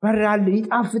 በራልን፣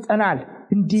 ይጣፍጠናል።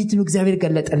 እንዴት ነው እግዚአብሔር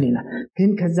ገለጠልኝና። ግን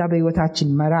ከዛ በህይወታችን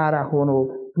መራራ ሆኖ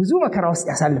ብዙ መከራ ውስጥ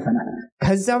ያሳልፈናል።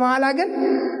 ከዛ በኋላ ግን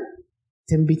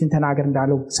ትንቢትን ተናገር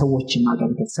እንዳለው ሰዎችን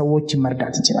ማገልገል፣ ሰዎችን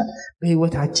መርዳት ይችላል።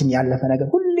 በህይወታችን ያለፈ ነገር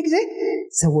ሁሉ ጊዜ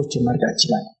ሰዎችን መርዳት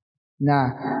ይችላል። እና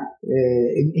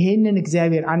ይሄንን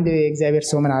እግዚአብሔር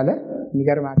ሰው ምን አለ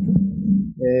የሚገርማችሁ፣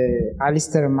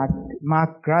 አሊስተር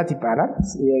ማክግራት ይባላል።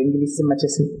 የእንግሊዝ ስም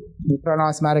መቼስ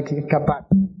ፕሮናንስ ማድረግ ከባድ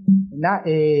እና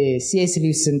ሲኤስ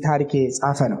ሉዊስን ታሪክ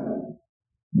ጻፈ ነው።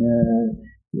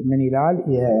 ምን ይላል?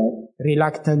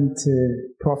 የሪላክተንት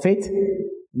ፕሮፌት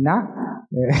እና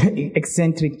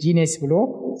ኤክሴንትሪክ ጂኒየስ ብሎ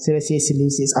ስለ ሲኤስ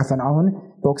ሉዊስ የጻፈ ነው። አሁን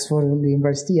በኦክስፎርድ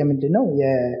ዩኒቨርሲቲ የምንድነው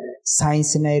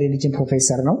የሳይንስ እና የሪሊጅን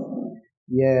ፕሮፌሰር ነው።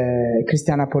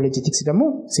 የክርስቲያን አፖሎጂቲክስ ደግሞ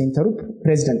ሴንተሩ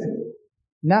ፕሬዚደንት ነው።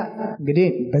 እና እንግዲህ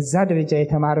በዛ ደረጃ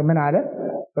የተማረ ምን አለ?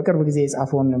 በቅርብ ጊዜ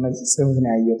የጻፈውን ጽሑፍ ነው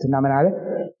ያየሁት። እና ምን አለ?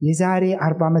 የዛሬ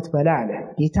 40 ዓመት በላይ አለ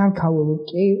ጌታን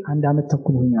ካወቄ 1 ዓመት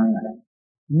ተኩል ሆኛል።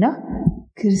 እና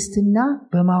ክርስትና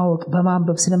በማወቅ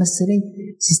በማንበብ ስለመሰለኝ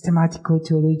ሲስተማቲክ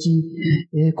ቴዎሎጂ፣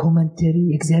 ኮመንተሪ፣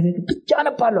 እግዚአብሔር ብቻ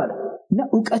አነባለሁ አለ። እና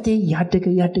ዕውቀቴ ያደገ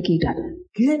ይሄዳል።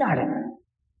 ግን አለ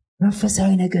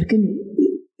መንፈሳዊ ነገር ግን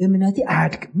እምነቴ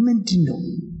አያድግም። ምንድነው?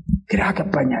 ግራ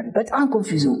ገባኛል። በጣም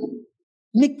ኮንፊውዝ ሆንኩ።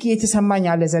 ልክ የተሰማኝ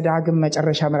አለ ዘዳግም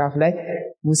መጨረሻ ምዕራፍ ላይ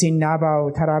ሙሴና አባው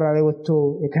ተራራ ላይ ወጥቶ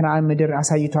የከነዓን ምድር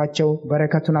አሳይቷቸው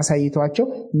በረከቱን አሳይቷቸው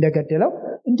እንደገደለው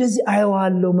እንደዚህ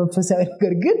አየዋለሁ። መንፈሳዊ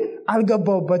ነገር ግን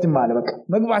አልገባውበትም አለ። በቃ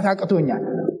መግባት አቅቶኛል።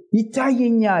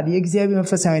 ይታየኛል የእግዚአብሔር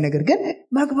መንፈሳዊ ነገር ግን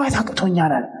መግባት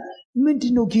አቅቶኛል አለ።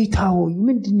 ምንድነው ጌታ ሆይ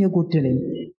ምንድነው የጎደለኝ?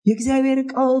 የእግዚአብሔር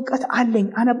ዕውቀት አለኝ፣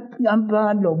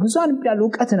 አንባለሁ፣ ብዙ አንባለሁ፣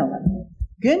 ዕውቀት ነው።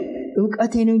 ግን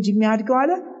ዕውቀቴ ነው እንጂ የሚያድገው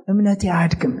አለ እምነቴ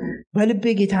አያድግም።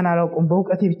 በልቤ ጌታን አላውቅም፣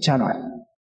 በዕውቀቴ ብቻ ነው አለ።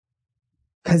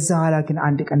 ከዛ በኋላ ግን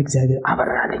አንድ ቀን እግዚአብሔር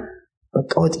አበራልኝ።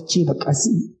 በቃ ወጥቼ በቃ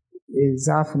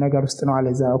ዛፍ ነገር ውስጥ ነው አለ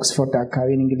እዛ ኦክስፎርድ አካባቢ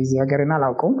እንግሊዝ ሀገርና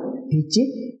አላውቀውም። ሄጄ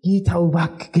ጌታው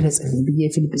እባክህ ግለጽልኝ ብዬ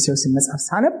የፊልጵስዩስ መጽሐፍ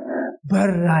ሳነብ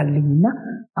በራልኝና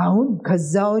አሁን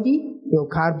ከዛ ወዲህ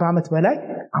ከ40 ዓመት በላይ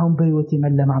አሁን በህይወቴ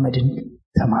መለማመድን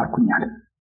ተማርኩኛል።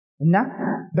 እና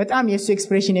በጣም የእሱ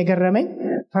ኤክስፕሬሽን የገረመኝ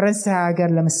ፈረንሳይ ሀገር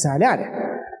ለምሳሌ አለ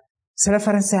ስለ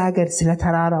ፈረንሳይ ሀገር፣ ስለ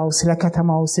ተራራው፣ ስለ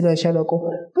ከተማው፣ ስለ ሸለቆ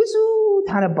ብዙ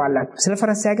ታነባላችሁ፣ ስለ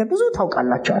ፈረንሳይ ሀገር ብዙ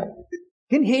ታውቃላችሁ አለ።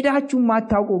 ግን ሄዳችሁ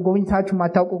ማታውቁ ጎብኝታችሁ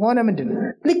ማታውቁ ሆነ ምንድነው?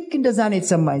 ልክ እንደዛ ነው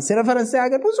የተሰማኝ። ስለ ፈረንሳይ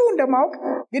ሀገር ብዙ እንደማውቅ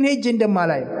ግን ሄጄ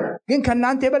እንደማላይ፣ ግን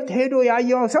ከናንተ ይበልጥ ሄዶ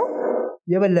ያየው ሰው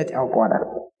የበለጠ ያውቀዋል።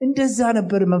 እንደዛ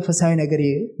ነበር መንፈሳዊ ነገር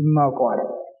የማውቀዋል።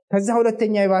 ከዛ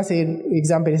ሁለተኛ የባሰ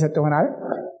ኤግዛምፕል የሰጠው ሆነ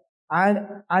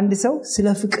አንድ ሰው ስለ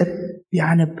ፍቅር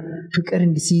ቢያነብ ፍቅር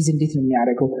እንዲሲዝ እንዴት ነው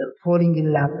የሚያደርገው? ፎሊንግ ኢን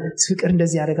ላቭ፣ ፍቅር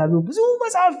እንደዚህ ያደርጋሉ ብዙ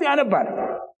መጽሐፍ ያነባል።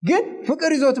 ግን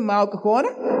ፍቅር ይዞት የማያውቅ ከሆነ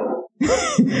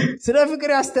ስለ ፍቅር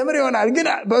ያስተምር ይሆናል፣ ግን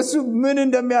በሱ ምን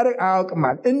እንደሚያደርግ አያውቅም።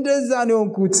 እንደዛ ነው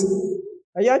የሆንኩት።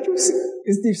 አያችሁ፣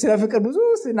 እስቲ ስለ ፍቅር ብዙ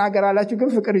እናገራላችሁ፣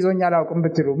 ግን ፍቅር ይዞኛል አያውቅም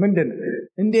ብትሉ ምንድነው?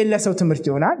 እንዴት ለሰው ትምህርት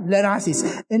ይሆናል? ለራሴስ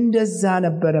እንደዛ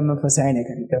ነበረ መንፈሳዊ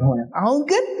ነገር ሆነ። አሁን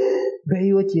ግን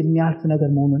በህይወት የሚያልፍ ነገር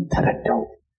መሆኑን ተረዳው።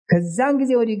 ከዛን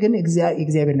ጊዜ ወዲህ ግን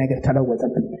እግዚአብሔር ነገር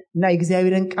ተለወጠብን እና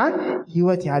የእግዚአብሔርን ቃል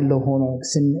ህይወት ያለው ሆኖ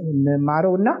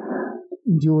ስንማረውና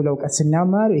እንዲሁ ለውቀት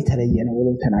ስናማር የተለየ ነው ብሎ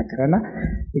ተናገረና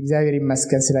እግዚአብሔር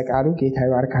ይመስገን ስለ ቃሉ። ጌታ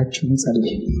ይባርካችሁ።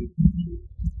 እንጸልይ።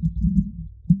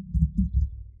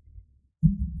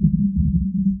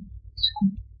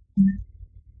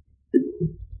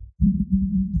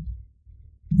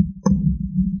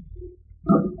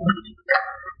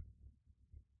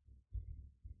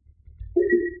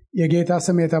 የጌታ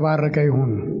ስም የተባረከ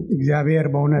ይሁን። እግዚአብሔር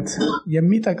በእውነት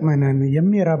የሚጠቅመንን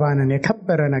የሚረባንን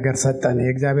የከበረ ነገር ሰጠን።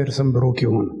 የእግዚአብሔር ስም ብሩክ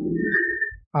ይሁን።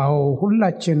 አዎ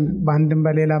ሁላችን በአንድም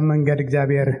በሌላም መንገድ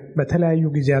እግዚአብሔር በተለያዩ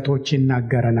ጊዜያቶች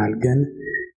ይናገረናል። ግን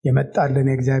የመጣልን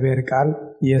የእግዚአብሔር ቃል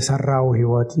የሰራው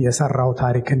ህይወት የሰራው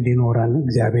ታሪክ እንዲኖረን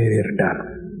እግዚአብሔር ይርዳን።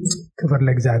 ክብር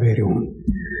ለእግዚአብሔር ይሁን።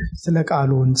 ስለ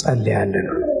ቃሉ እንጸልያለን።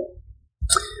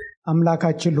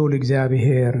 አምላካችን ልዑል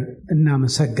እግዚአብሔር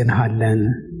እናመሰግንሃለን።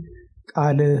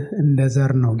 ቃልህ እንደ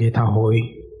ዘር ነው ጌታ ሆይ፣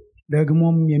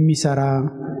 ደግሞም የሚሰራ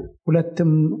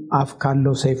ሁለትም አፍ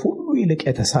ካለው ሰይፍ ሁሉ ይልቅ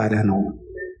የተሳለ ነው።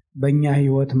 በእኛ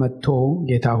ሕይወት መጥቶ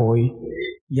ጌታ ሆይ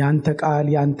ያንተ ቃል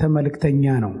ያንተ መልእክተኛ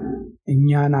ነው።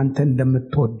 እኛን አንተ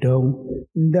እንደምትወደው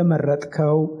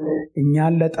እንደመረጥከው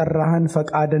እኛን ለጠራህን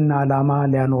ፈቃድና ዓላማ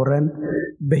ሊያኖረን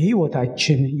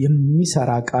በሕይወታችን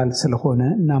የሚሰራ ቃል ስለሆነ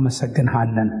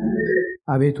እናመሰግንሃለን።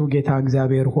 አቤቱ ጌታ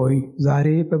እግዚአብሔር ሆይ ዛሬ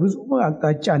በብዙ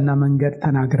አቅጣጫና መንገድ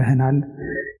ተናግረህናል።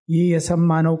 ይህ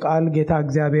የሰማነው ቃል ጌታ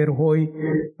እግዚአብሔር ሆይ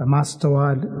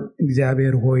በማስተዋል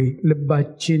እግዚአብሔር ሆይ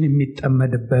ልባችን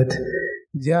የሚጠመድበት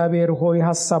እግዚአብሔር ሆይ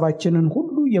ሐሳባችንን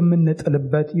ሁሉ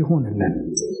የምንጥልበት ይሁንልን።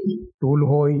 ልዑል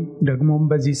ሆይ ደግሞም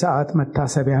በዚህ ሰዓት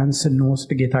መታሰቢያን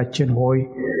ስንወስድ ጌታችን ሆይ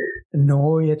እነሆ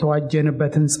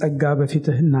የተዋጀንበትን ጸጋ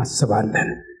በፊትህ እናስባለን።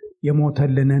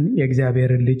 የሞተልንን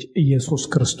የእግዚአብሔርን ልጅ ኢየሱስ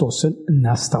ክርስቶስን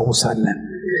እናስታውሳለን።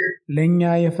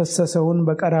 ለእኛ የፈሰሰውን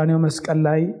በቀራንዮ መስቀል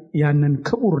ላይ ያንን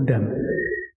ክቡር ደም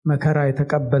መከራ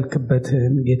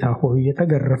የተቀበልክበትን ጌታ ሆይ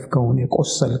የተገረፍከውን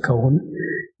የቆሰልከውን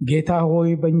ጌታ ሆይ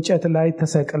በእንጨት ላይ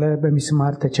ተሰቅለ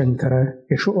በሚስማር ተቸንክረ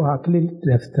የሾህ አክሊል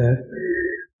ደፍተ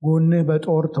ጎንህ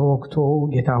በጦር ተወግቶ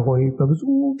ጌታ ሆይ በብዙ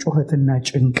ጩኸትና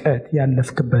ጭንቀት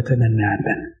ያለፍክበትን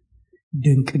እናያለን።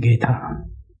 ድንቅ ጌታ፣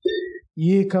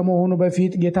 ይህ ከመሆኑ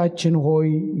በፊት ጌታችን ሆይ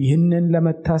ይህንን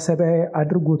ለመታሰቢያ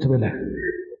አድርጉት ብለህ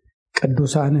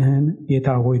ቅዱሳንህን ጌታ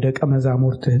ሆይ ደቀ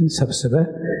መዛሙርትህን ሰብስበህ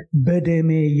በደሜ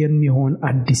የሚሆን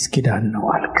አዲስ ኪዳን ነው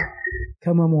አልክ።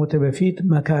 ከመሞት በፊት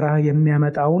መከራ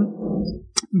የሚያመጣውን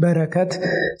በረከት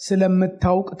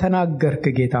ስለምታውቅ ተናገርክ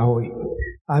ጌታ ሆይ።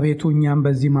 አቤቱ እኛም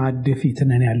በዚህ ማዕድ ፊት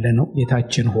ነን ያለነው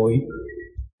ጌታችን ሆይ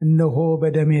እነሆ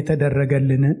በደሜ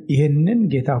የተደረገልን ይህንን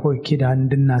ጌታ ሆይ ኪዳን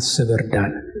እንድናስብ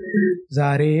እርዳን።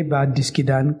 ዛሬ በአዲስ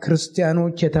ኪዳን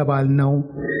ክርስቲያኖች የተባልነው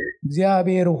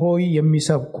እግዚአብሔር ሆይ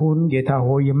የሚሰብኩን ጌታ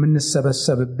ሆይ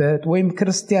የምንሰበሰብበት ወይም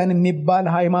ክርስቲያን የሚባል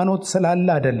ሃይማኖት ስላለ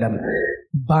አይደለም፣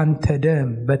 ባንተ ደም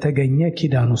በተገኘ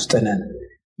ኪዳን ውስጥ ነን።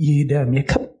 ይህ ደም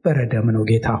የከበረ ደም ነው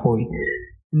ጌታ ሆይ።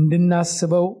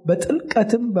 እንድናስበው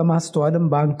በጥልቀትም በማስተዋልም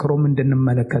በአንክሮም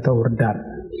እንድንመለከተው እርዳን።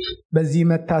 በዚህ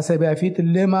መታሰቢያ ፊት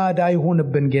ልማድ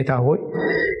አይሁንብን ጌታ ሆይ።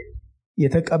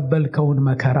 የተቀበልከውን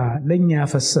መከራ ለእኛ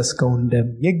ያፈሰስከውን ደም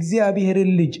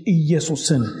የእግዚአብሔርን ልጅ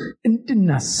ኢየሱስን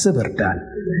እንድናስብ እርዳን።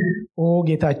 ኦ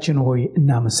ጌታችን ሆይ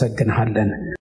እናመሰግንሃለን።